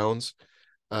that sounds,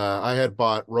 I had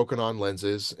bought Rokinon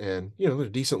lenses, and they're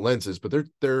decent lenses, but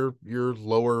they're your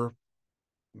lower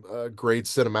grade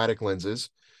cinematic lenses.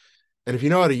 And if you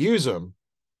know how to use them,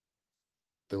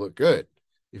 they look good.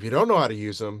 If you don't know how to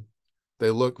use them,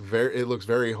 it looks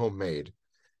very homemade.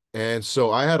 And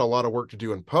so I had a lot of work to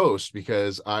do in post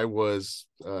because I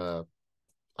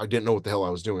didn't know what the hell I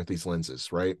was doing with these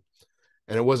lenses, right?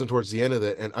 And it wasn't towards the end of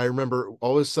it. And I remember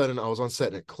all of a sudden I was on set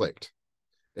and it clicked.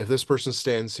 If this person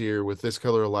stands here with this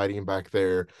color of lighting back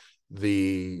there,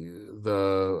 the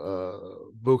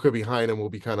bokeh behind him will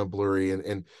be kind of blurry,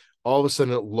 and all of a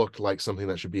sudden it looked like something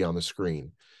that should be on the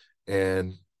screen.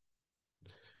 And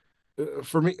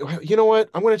for me, you know what?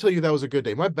 I'm going to tell you that was a good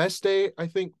day. My best day, I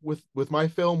think, with my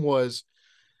film was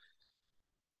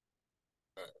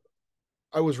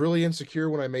I was really insecure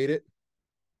when I made it,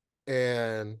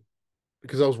 and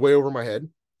because I was way over my head.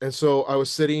 And so I was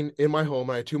sitting in my home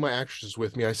and I had two of my actresses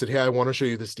with me. I said, "Hey, I want to show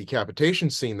you this decapitation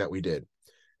scene that we did."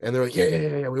 And they're like, "Yeah, yeah,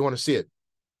 yeah, yeah, we want to see it."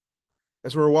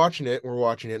 And so we're watching it,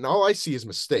 and all I see is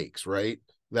mistakes, right?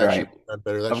 That should right, be done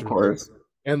better. That of should be done. course.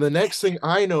 And the next thing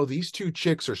I know, these two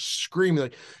chicks are screaming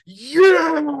like,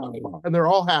 "Yeah!" And they're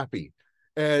all happy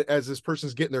as this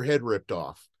person's getting their head ripped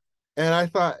off. And I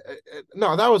thought,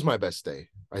 no, that was my best day,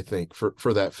 I think,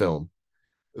 for that film.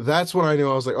 That's when I knew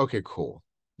I was like, okay, cool.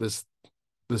 This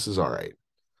this is all right.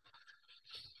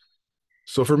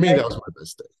 So for me, Yeah, that was my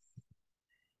best day.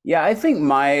 yeah, I think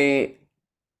my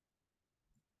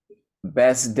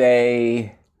best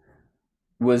day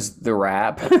was the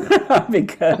rap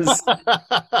because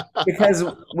because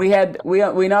we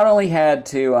not only had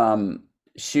to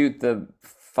shoot the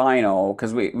final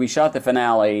because we shot the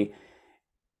finale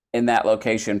in that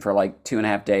location for like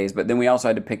 2.5 days, but then we also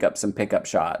had to pick up some pickup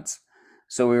shots.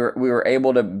 So we were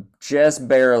able to just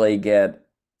barely get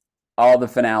all the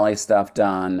finale stuff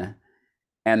done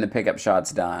and the pickup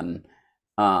shots done.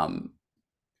 Um,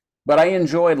 But I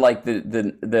enjoyed like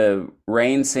the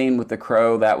rain scene with the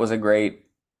crow. That was a great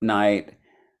night.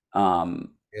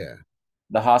 Um, Yeah.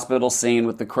 the hospital scene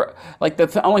with the crow. Like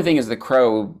the only thing is the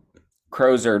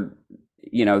crows are,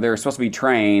 they're supposed to be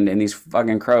trained, and these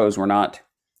fucking crows were not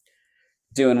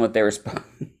doing what they were supposed.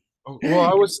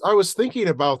 Well, I was thinking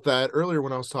about that earlier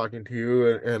when I was talking to you,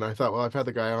 and I thought, well, I've had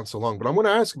the guy on so long, but I'm going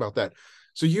to ask about that.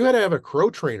 So you had to have a crow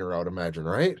trainer, I would imagine,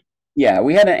 right? Yeah,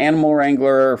 we had an animal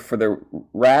wrangler for the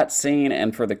rat scene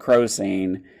and for the crow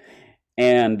scene,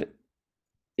 and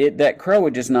that crow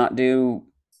would just not do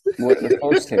what it was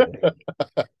supposed to.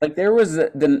 Like there was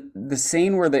the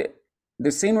scene where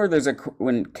the scene where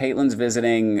when Caitlin's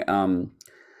visiting I'm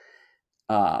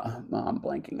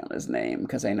blanking on his name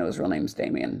because I know his real name's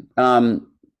Damien.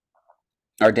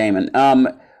 Or Damon.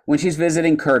 When she's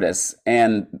visiting Curtis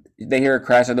and they hear a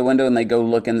crash at the window and they go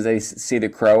look and they see the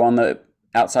crow on the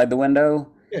outside the window.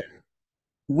 Yeah.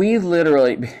 We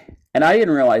literally, and I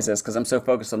didn't realize this because I'm so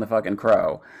focused on the fucking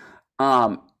crow.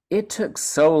 It took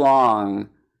so long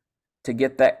to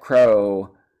get that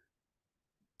crow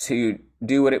to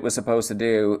do what it was supposed to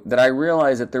do that I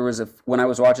realized that when I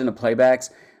was watching the playbacks,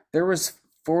 there was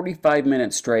 45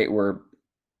 minutes straight where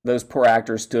those poor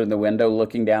actors stood in the window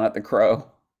looking down at the crow.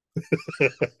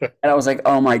 And I was like,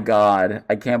 oh my God,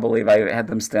 I can't believe I had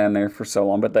them stand there for so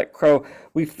long. But that crow,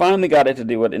 we finally got it to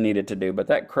do what it needed to do. But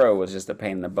that crow was just a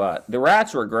pain in the butt. The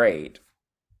rats were great.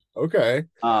 Okay.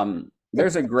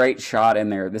 There's a great shot in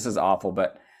there. This is awful,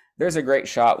 but there's a great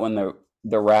shot when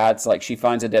the rats, like she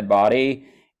finds a dead body.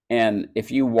 And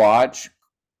if you watch,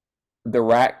 the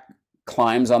rat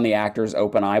climbs on the actor's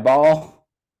open eyeball.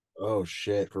 Oh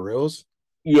shit, for reals?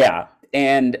 Yeah.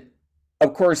 And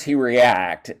of course he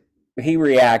reacted,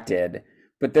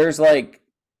 but there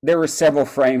were several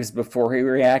frames before he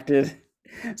reacted.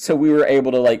 So we were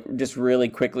able to like just really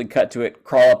quickly cut to it,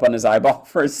 crawl up on his eyeball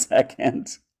for a second.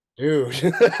 Dude.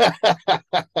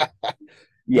 Yeah,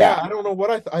 Yeah. I don't know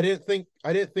what I didn't think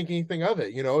anything of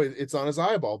it. It's on his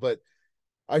eyeball, but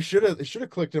it should have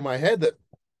clicked in my head that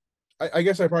I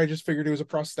guess I probably just figured it was a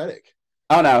prosthetic.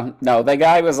 Oh no, no. The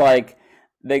guy was like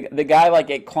the guy like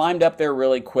it climbed up there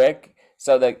really quick,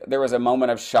 so that there was a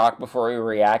moment of shock before he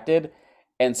reacted,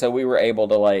 and so we were able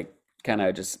to like kind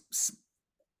of just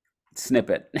snip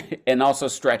it and also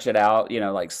stretch it out,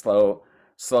 like slow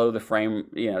the frame,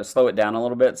 slow it down a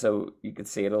little bit so you could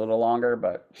see it a little longer,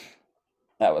 but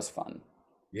that was fun.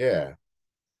 Yeah.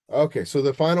 Okay, so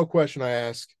the final question I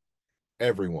ask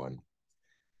everyone,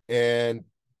 and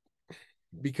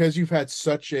because you've had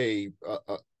such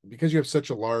because you have such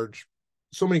a large,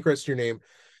 so many credits to your name,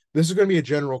 this is going to be a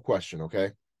general question,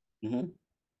 okay? Hmm.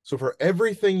 So for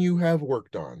everything you have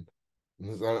worked on,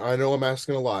 I know I'm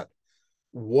asking a lot.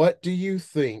 What do you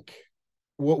think?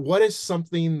 What is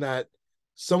something that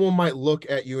someone might look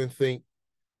at you and think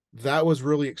that was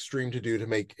really extreme to do to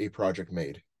make a project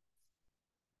made?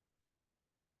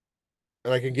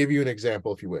 And I can give you an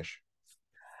example if you wish.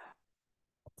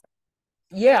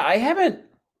 Yeah, I haven't.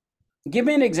 Give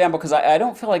me an example because I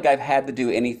don't feel like I've had to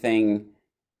do anything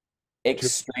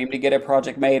extreme to get a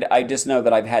project made. I just know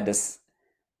that I've had to So,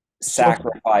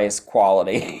 sacrifice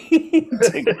quality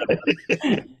to get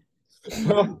it.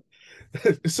 well,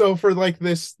 so for like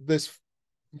this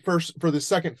first for the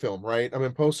second film, right? I'm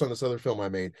in post on this other film I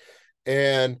made,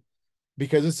 and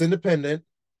because it's independent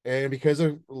and because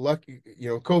of luck,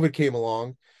 COVID came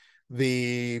along,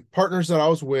 the partners that I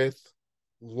was with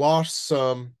lost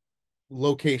some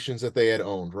locations that they had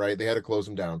owned, right? They had to close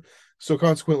them down. So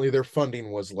consequently, their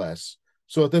funding was less.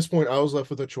 So at this point, I was left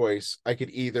with a choice. I could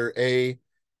either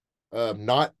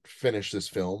not finish this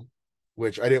film,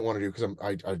 which I didn't want to do because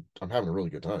I'm having a really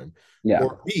good time, Yeah,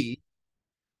 or B,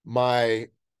 my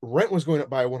rent was going up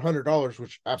by $100,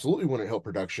 which absolutely wouldn't help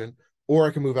production, or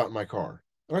I can move out in my car.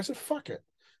 And I said, fuck it.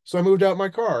 So I moved out in my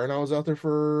car and I was out there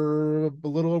for a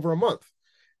little over a month.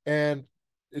 And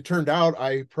it turned out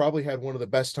I probably had one of the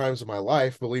best times of my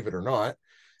life, believe it or not,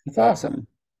 it's uh, awesome.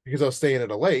 because I was staying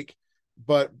at a lake.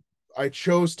 But I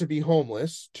chose to be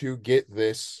homeless to get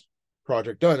this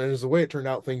project done. And as the way it turned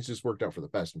out, things just worked out for the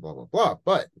best and blah, blah, blah.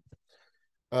 But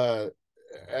uh,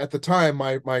 at the time,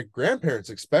 my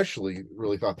grandparents especially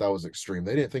really thought that was extreme.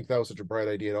 They didn't think that was such a bright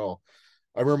idea at all.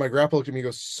 I remember my grandpa looked at me and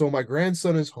goes, "So my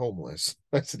grandson is homeless."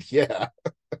 I said, "Yeah."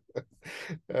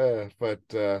 But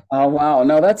Oh wow,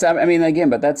 no, I mean, again,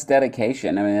 but that's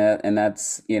dedication. I mean, and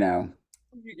that's you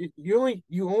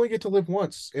only get to live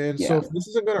once, and so yeah, if this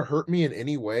isn't going to hurt me in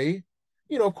any way,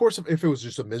 of course, if it was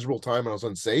just a miserable time and I was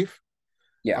unsafe,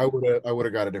 yeah, I would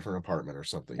have got a different apartment or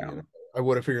something. yeah. I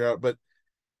would have figured out. But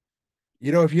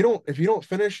if you don't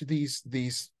finish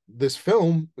this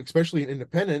film, especially an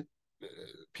independent,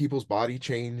 people's body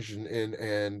change,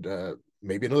 and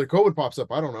maybe another COVID pops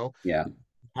up. I don't know. Yeah.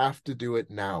 Have to do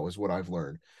it now is what I've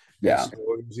learned. And Yeah. so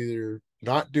it was either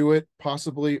not do it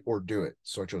possibly or do it.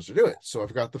 So I chose to do it. So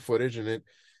I've got the footage, and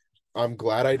I'm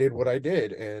glad I did what I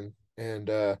did. And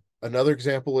another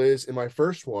example is in my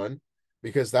first one,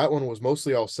 because that one was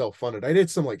mostly all self-funded. I did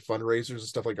some like fundraisers and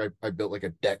stuff. Like I built like a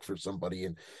deck for somebody,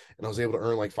 and I was able to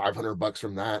earn like $500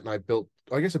 from that. And I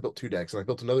guess I built two decks, and I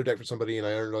built another deck for somebody, and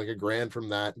I earned like $1,000 from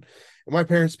that. And my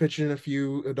parents pitched in a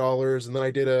few dollars. And then I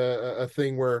did a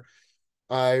thing where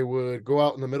I would go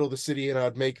out in the middle of the city, and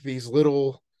I'd make these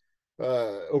little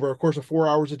over a course of 4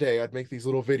 hours a day, I'd make these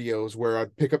little videos where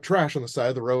I'd pick up trash on the side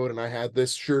of the road, and I had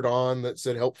this shirt on that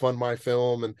said "Help fund my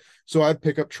film," and so I'd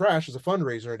pick up trash as a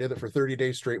fundraiser. I did it for 30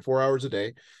 days straight, 4 hours a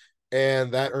day,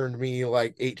 and that earned me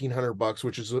like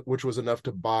 $1,800, which was enough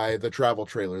to buy the travel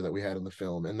trailer that we had in the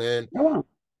film, and then Oh, wow.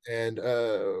 and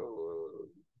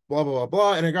blah blah blah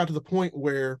blah, and I got to the point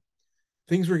where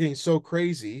things were getting so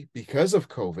crazy because of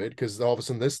COVID, because all of a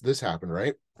sudden this happened,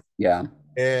 right? Yeah.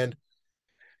 And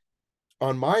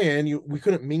on my end, we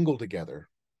couldn't mingle together.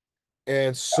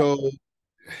 And so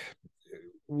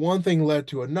one thing led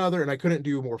to another, and I couldn't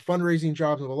do more fundraising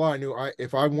jobs. And blah, blah. I knew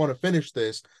if I want to finish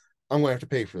this, I'm going to have to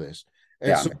pay for this. And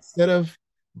Yeah. so instead of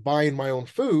buying my own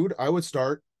food, I would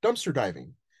start dumpster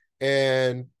diving.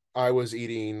 And I was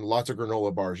eating lots of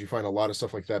granola bars. You find a lot of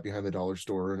stuff like that behind the dollar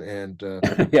store.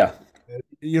 Yeah.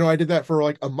 I did that for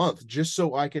like a month just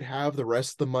so I could have the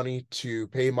rest of the money to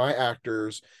pay my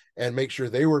actors and make sure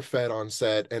they were fed on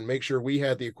set and make sure we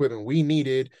had the equipment we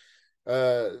needed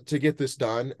to get this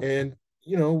done. And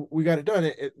we got it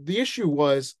done. The issue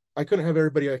was I couldn't have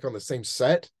everybody like on the same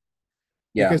set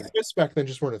Yeah. because sets back then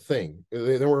just weren't a thing.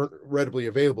 They weren't readily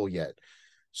available yet.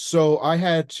 So I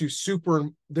had to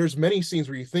there's many scenes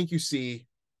where you think you see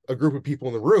a group of people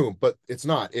in the room, but it's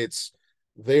not. It's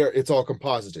all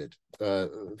composited.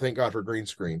 Thank God for green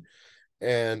screen.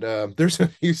 And there's a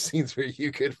few scenes where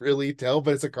you could really tell,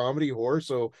 but it's a comedy horror,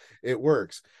 so it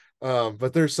works.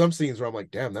 But there's some scenes where I'm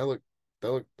like, damn, that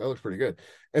looks pretty good.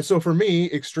 And so for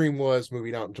me, extreme was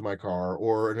moving out into my car,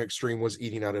 or an extreme was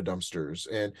eating out of dumpsters.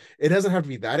 And it doesn't have to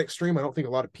be that extreme. I don't think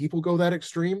a lot of people go that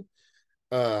extreme.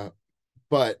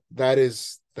 But that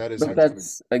is But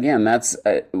that's again, that's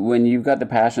when you've got the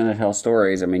passion to tell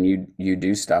stories. I mean, you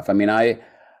do stuff. I mean,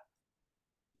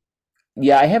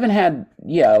 yeah, I haven't had,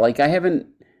 yeah, like I haven't,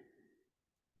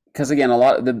 because again, a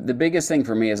lot of the biggest thing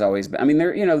for me has always been, I mean,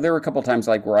 there were a couple times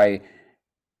like where I,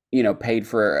 paid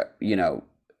for,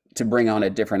 to bring on a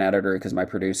different editor because my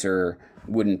producer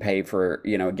wouldn't pay for,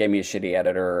 gave me a shitty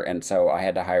editor. And so I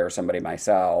had to hire somebody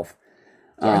myself.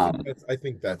 so I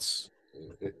think that's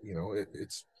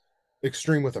it's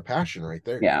extreme with a passion right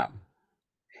there. Yeah.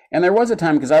 And there was a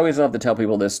time, because I always love to tell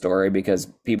people this story because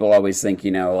people always think,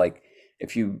 like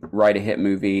if you write a hit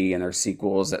movie and there's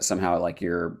sequels that somehow like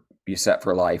you set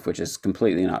for life, which is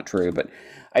completely not true. But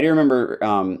I do remember,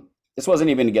 this wasn't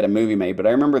even to get a movie made, but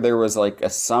I remember there was like a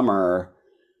summer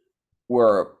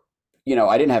where,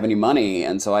 I didn't have any money.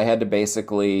 And so I had to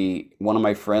basically, one of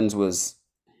my friends was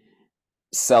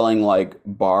selling like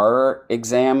bar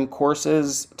exam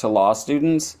courses to law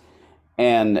students.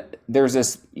 And there's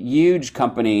this huge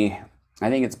company, I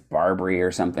think it's Barbary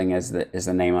or something is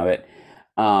the name of it.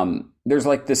 There's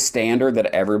like the standard that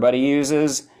everybody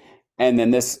uses. And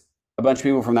then a bunch of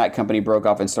people from that company broke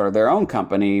off and started their own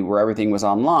company where everything was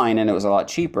online and it was a lot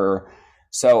cheaper.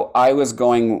 So I was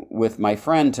going with my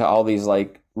friend to all these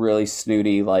like really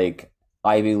snooty, like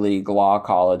Ivy League law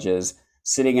colleges,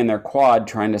 sitting in their quad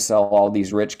trying to sell all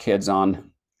these rich kids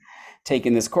on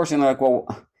taking this course. And they're like, well,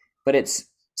 but it's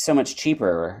so much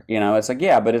cheaper, it's like,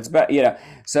 yeah, but it's better,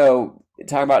 so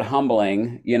talk about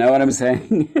humbling, you know what I'm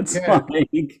saying? It's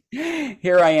like,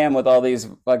 here I am with all these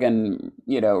fucking,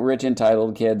 rich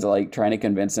entitled kids, like trying to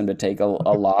convince them to take a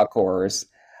law course,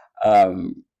 But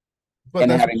and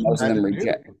that's having what you most of had them to do.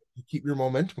 reject. You keep your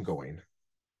momentum going.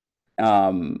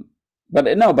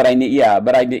 But no, but I need, yeah,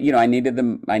 but I did, I needed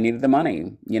the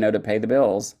money, to pay the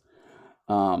bills.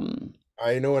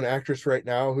 I know an actress right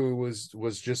now who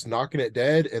was just knocking it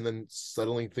dead, and then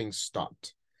suddenly things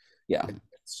stopped. Yeah.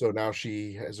 So now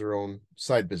she has her own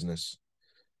side business.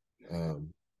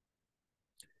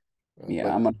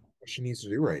 Yeah, But what she needs to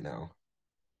do right now,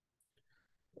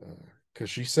 because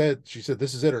she said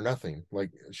this is it or nothing.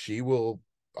 Like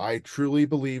I truly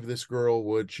believe this girl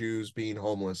would choose being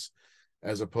homeless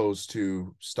as opposed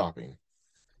to stopping.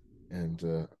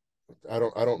 And I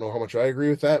don't know how much I agree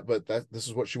with that, but this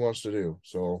is what she wants to do.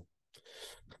 So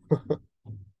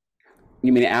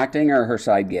you mean acting or her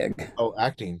side gig?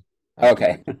 acting.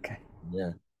 Okay. Okay.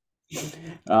 Yeah.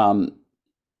 Um,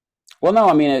 Well, no,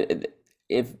 I mean,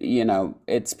 if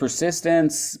it's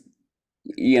persistence,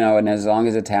 and as long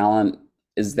as the talent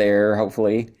is there,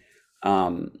 hopefully,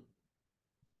 um,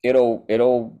 it'll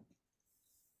it'll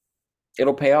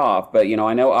pay off. But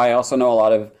I also know a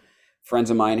lot of friends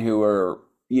of mine who are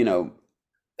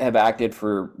have acted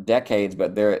for decades,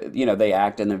 but they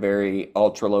act in a very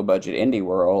ultra low budget indie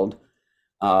world.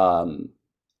 Um,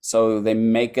 so they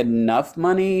make enough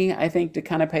money, I think, to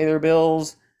kind of pay their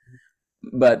bills,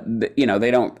 but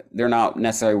they're not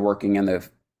necessarily working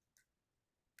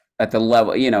at the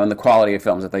level, in the quality of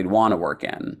films that they'd want to work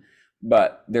in.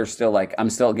 But they're still like, I'm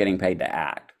still getting paid to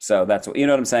act. So that's what, what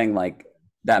I'm saying? Like,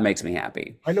 that makes me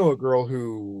happy. I know a girl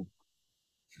who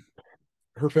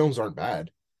her films aren't bad,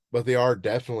 but they are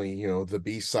definitely, the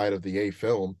B side of the A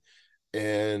film.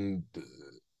 And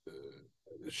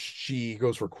she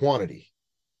goes for quantity.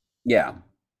 Yeah.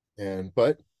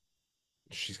 But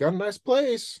she's got a nice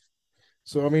place.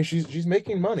 So I mean she's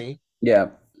making money. Yeah.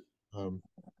 Um,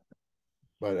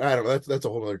 but I don't know, that's a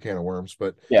whole other can of worms.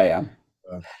 But Yeah. Yeah.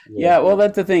 uh, yeah, Yeah. Well,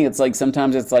 that's the thing. It's like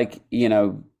sometimes it's like, you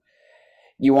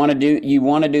want to do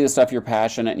the stuff you're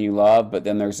passionate and you love, but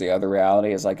then there's the other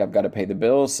reality is like I've got to pay the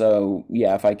bills. So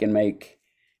yeah, if I can right.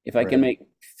 make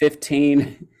 15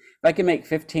 if I can make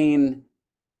 15,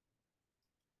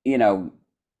 you know,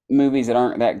 movies that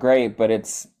aren't that great, but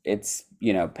it's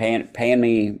paying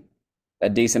me a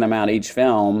decent amount each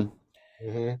film,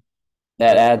 Mm-hmm.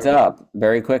 that adds up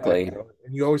very Yeah, quickly.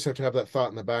 and you always have to have that thought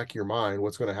in the back of your mind: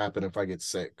 what's going to happen if I get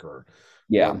sick, or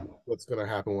Yeah. what's going to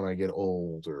happen when I get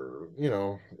old, or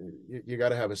you got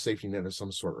to have a safety net of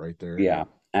some sort right there. Yeah,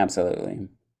 absolutely.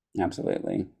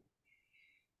 Absolutely.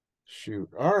 Shoot.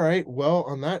 All right. Well,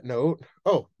 on that note,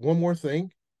 oh, one more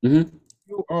thing. Hmm.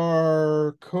 You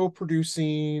are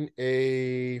co-producing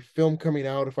a film coming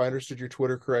out, if I understood your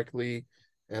Twitter correctly,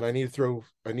 and I need to throw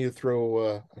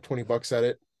 $20 at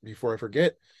it before I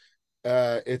forget.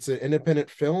 It's an independent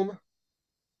film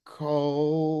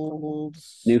called,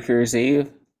 New Year's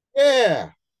Eve. yeah.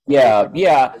 All right. Yeah, yeah,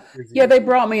 yeah. Crazy. They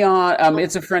brought me on.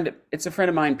 It's a friend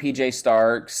of mine, PJ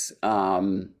Starks,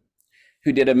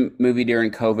 who did a movie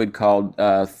during COVID called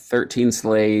 13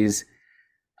 Sleighs.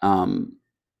 Um,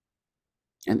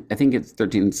 and I think it's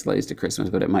 13 Sleighs to Christmas,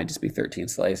 but it might just be 13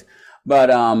 Sleighs. But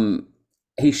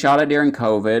he shot it during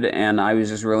COVID, and I was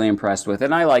just really impressed with it.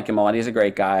 And I like him a lot. He's a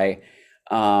great guy.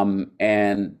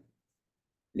 And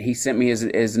he sent me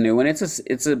his new one. It's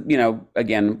a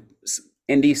again,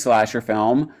 indie slasher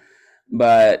film,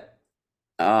 but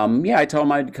yeah, I told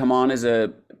him I'd come on as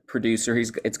a producer.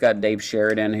 It's got Dave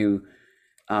Sheridan, who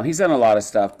he's done a lot of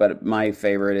stuff, but my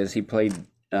favorite is he played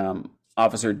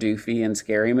Officer Doofy in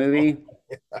Scary Movie,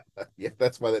 Yeah,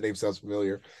 that's why that name sounds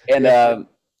familiar. and Yeah,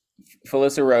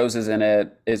 Felissa Rose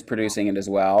is producing it as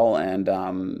well, and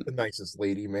the nicest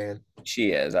lady, man.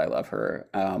 she is. I love her.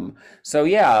 So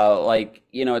yeah, like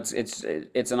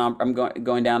I'm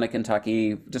going down to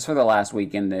Kentucky just for the last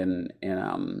weekend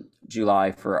in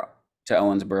July to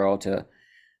Owensboro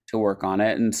to work on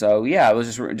it, and so yeah, it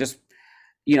was just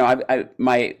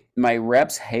my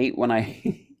reps hate when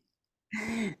I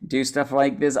do stuff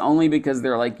like this only because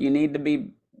they're like, you need to be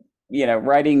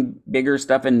writing bigger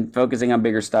stuff and focusing on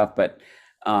bigger stuff, but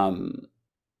um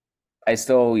I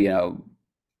still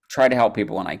try to help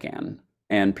people when I can.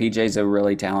 And PJ's a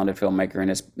really talented filmmaker, and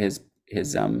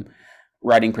his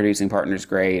writing producing partner is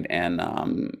great. And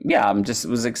yeah, I'm just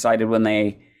was excited when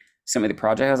they sent me the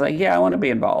project. I was like, yeah, I want to be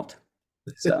involved.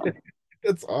 So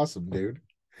That's awesome, dude.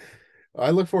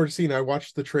 I look forward to seeing. I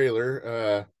watched the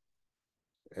trailer,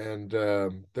 and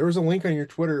there was a link on your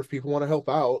Twitter if people want to help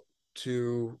out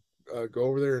to go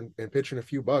over there and pitch in a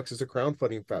few bucks. It's a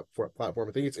crowdfunding platform.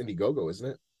 I think it's Indiegogo, isn't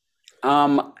it?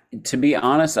 to be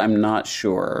honest, I'm not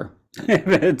sure if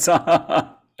it's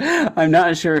I'm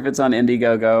not sure if it's on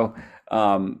Indiegogo.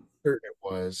 Certain it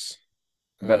was.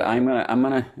 But I'm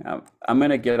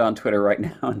gonna get on Twitter right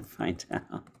now and find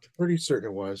out. Pretty certain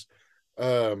it was.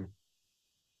 Um,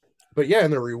 but yeah,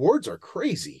 and the rewards are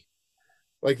crazy.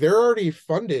 Like they're already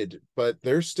funded, but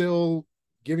they're still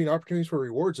giving opportunities for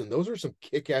rewards, and those are some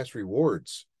kick-ass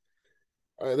rewards.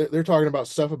 They're talking about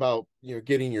stuff about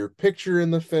getting your picture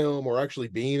in the film or actually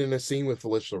being in a scene with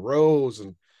Felicia Rose,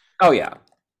 and Oh yeah.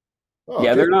 oh,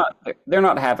 Yeah, dude, they're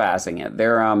not half-assing it.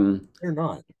 they're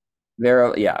not.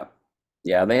 They're yeah.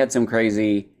 Yeah, they had some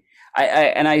crazy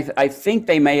I think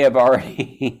they may have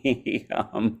already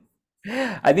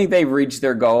I think they've reached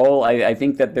their goal. I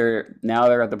think that they're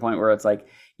at the point where it's like,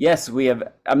 yes, we have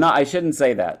I shouldn't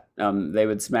say that. They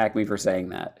would smack me for saying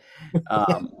that.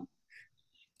 Um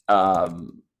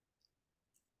um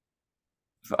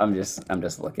I'm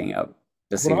just looking up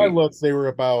to see. When I looked, they were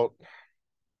about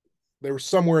they were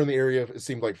somewhere in the area of, it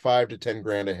seemed like 5 to 10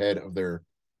 grand ahead of their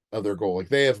goal. Like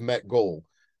they have met goal,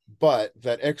 but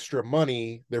that extra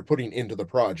money they're putting into the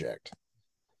project.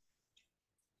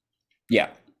 Yeah.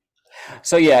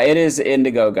 So yeah, it is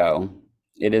Indiegogo.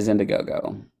 It is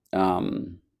Indiegogo.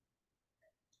 And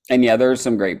yeah, there's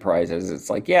some great prizes. It's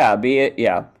like, be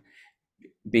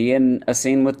in a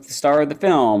scene with the star of the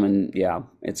film, and yeah,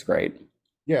 it's great.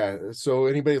 Yeah. So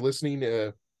anybody listening,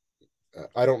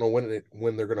 I don't know when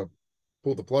they're gonna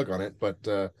pull the plug on it, but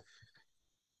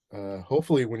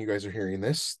hopefully when you guys are hearing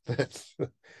this, that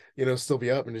still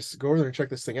be up, and just go over there and check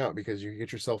this thing out, because you can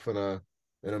get yourself in a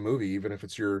movie, even if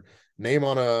it's your name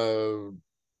on a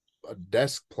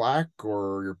desk plaque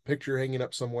or your picture hanging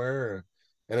up somewhere.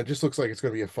 And it just looks like it's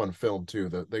going to be a fun film too.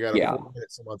 They got a Yeah. 4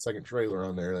 minute some odd second trailer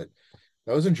on there that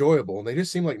was enjoyable, and they just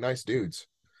seem like nice dudes.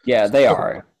 Yeah, they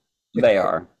are. They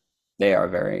are. They are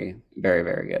very, very,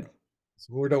 very good.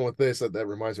 So when we're done with this, that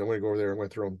reminds me, I'm going to go over there. I'm going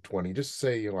to throw them 20, just to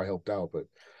say, I helped out. But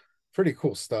pretty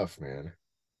cool stuff, man.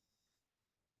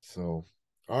 So,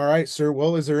 all right, sir.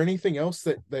 Well, is there anything else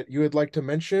that you would like to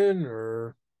mention,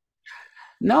 or?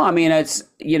 No, I mean, I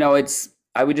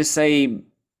would just say,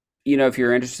 if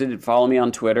you're interested, follow me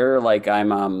on Twitter. Like I've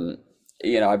been,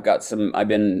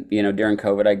 during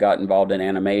COVID, I got involved in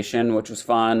animation, which was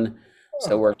fun.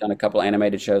 So worked on a couple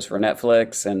animated shows for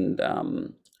Netflix,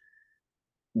 and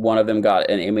one of them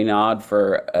got an Emmy nod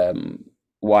for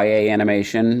YA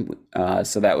animation.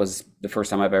 So that was the first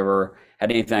time I've ever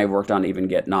had anything I've worked on even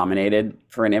get nominated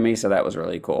for an Emmy. So that was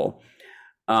really cool.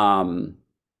 And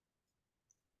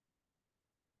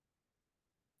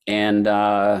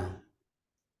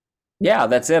yeah,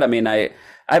 that's it. I mean, I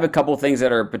have a couple things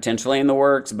that are potentially in the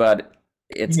works, but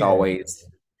it's always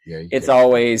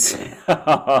until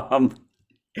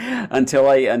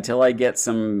I get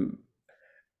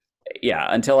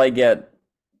until I get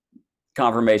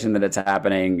confirmation that it's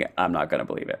happening, I'm not going to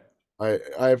believe it.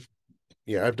 I've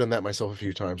done that myself a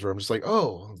few times, where I'm just like,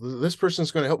 oh, this person's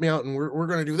going to help me out, and we're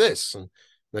going to do this, and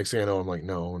next thing I know, I'm like,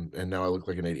 no, and now I look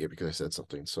like an idiot because I said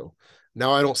something. So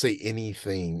now I don't say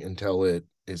anything until it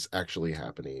is actually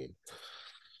happening.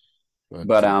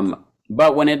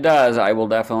 But when it does, I will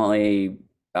definitely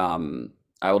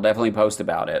post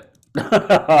about it.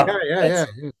 Yeah.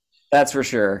 That's for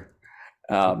sure.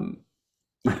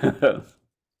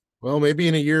 Well, maybe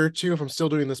in a year or two, if I'm still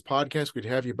doing this podcast, we'd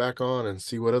have you back on and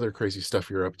see what other crazy stuff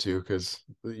you're up to, because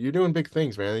you're doing big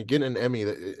things, man. Getting an Emmy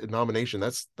nomination,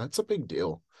 that's a big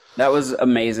deal. That was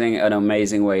amazing, an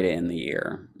amazing way to end the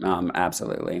year.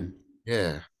 Absolutely.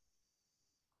 Yeah.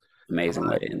 Amazing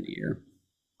way to end the year.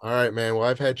 All right, man. Well,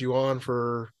 I've had you on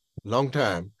for a long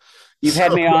time. You've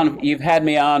had me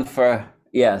on for,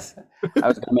 yes. I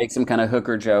was gonna make some kind of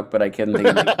hooker joke, but I couldn't think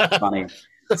of anything funny.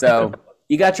 So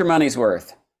you got your money's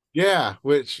worth. Yeah,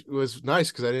 which was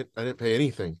nice because I didn't pay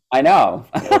anything. I know.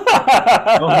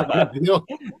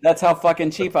 That's how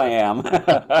fucking cheap I am.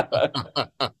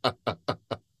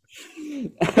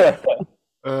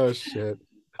 Oh shit.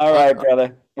 All right,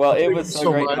 brother. Well, it was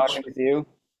so great talking with you.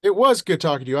 It was good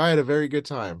talking to you. I had a very good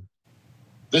time.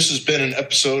 This has been an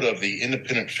episode of the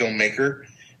Independent Filmmaker.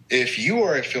 If you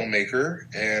are a filmmaker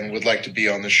and would like to be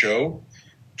on the show,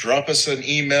 drop us an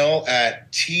email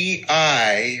at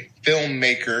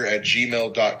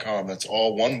tifilmmaker@gmail.com. That's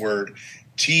all one word,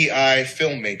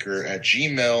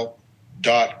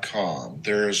 tifilmmaker@gmail.com.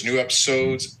 There's new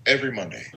episodes every Monday.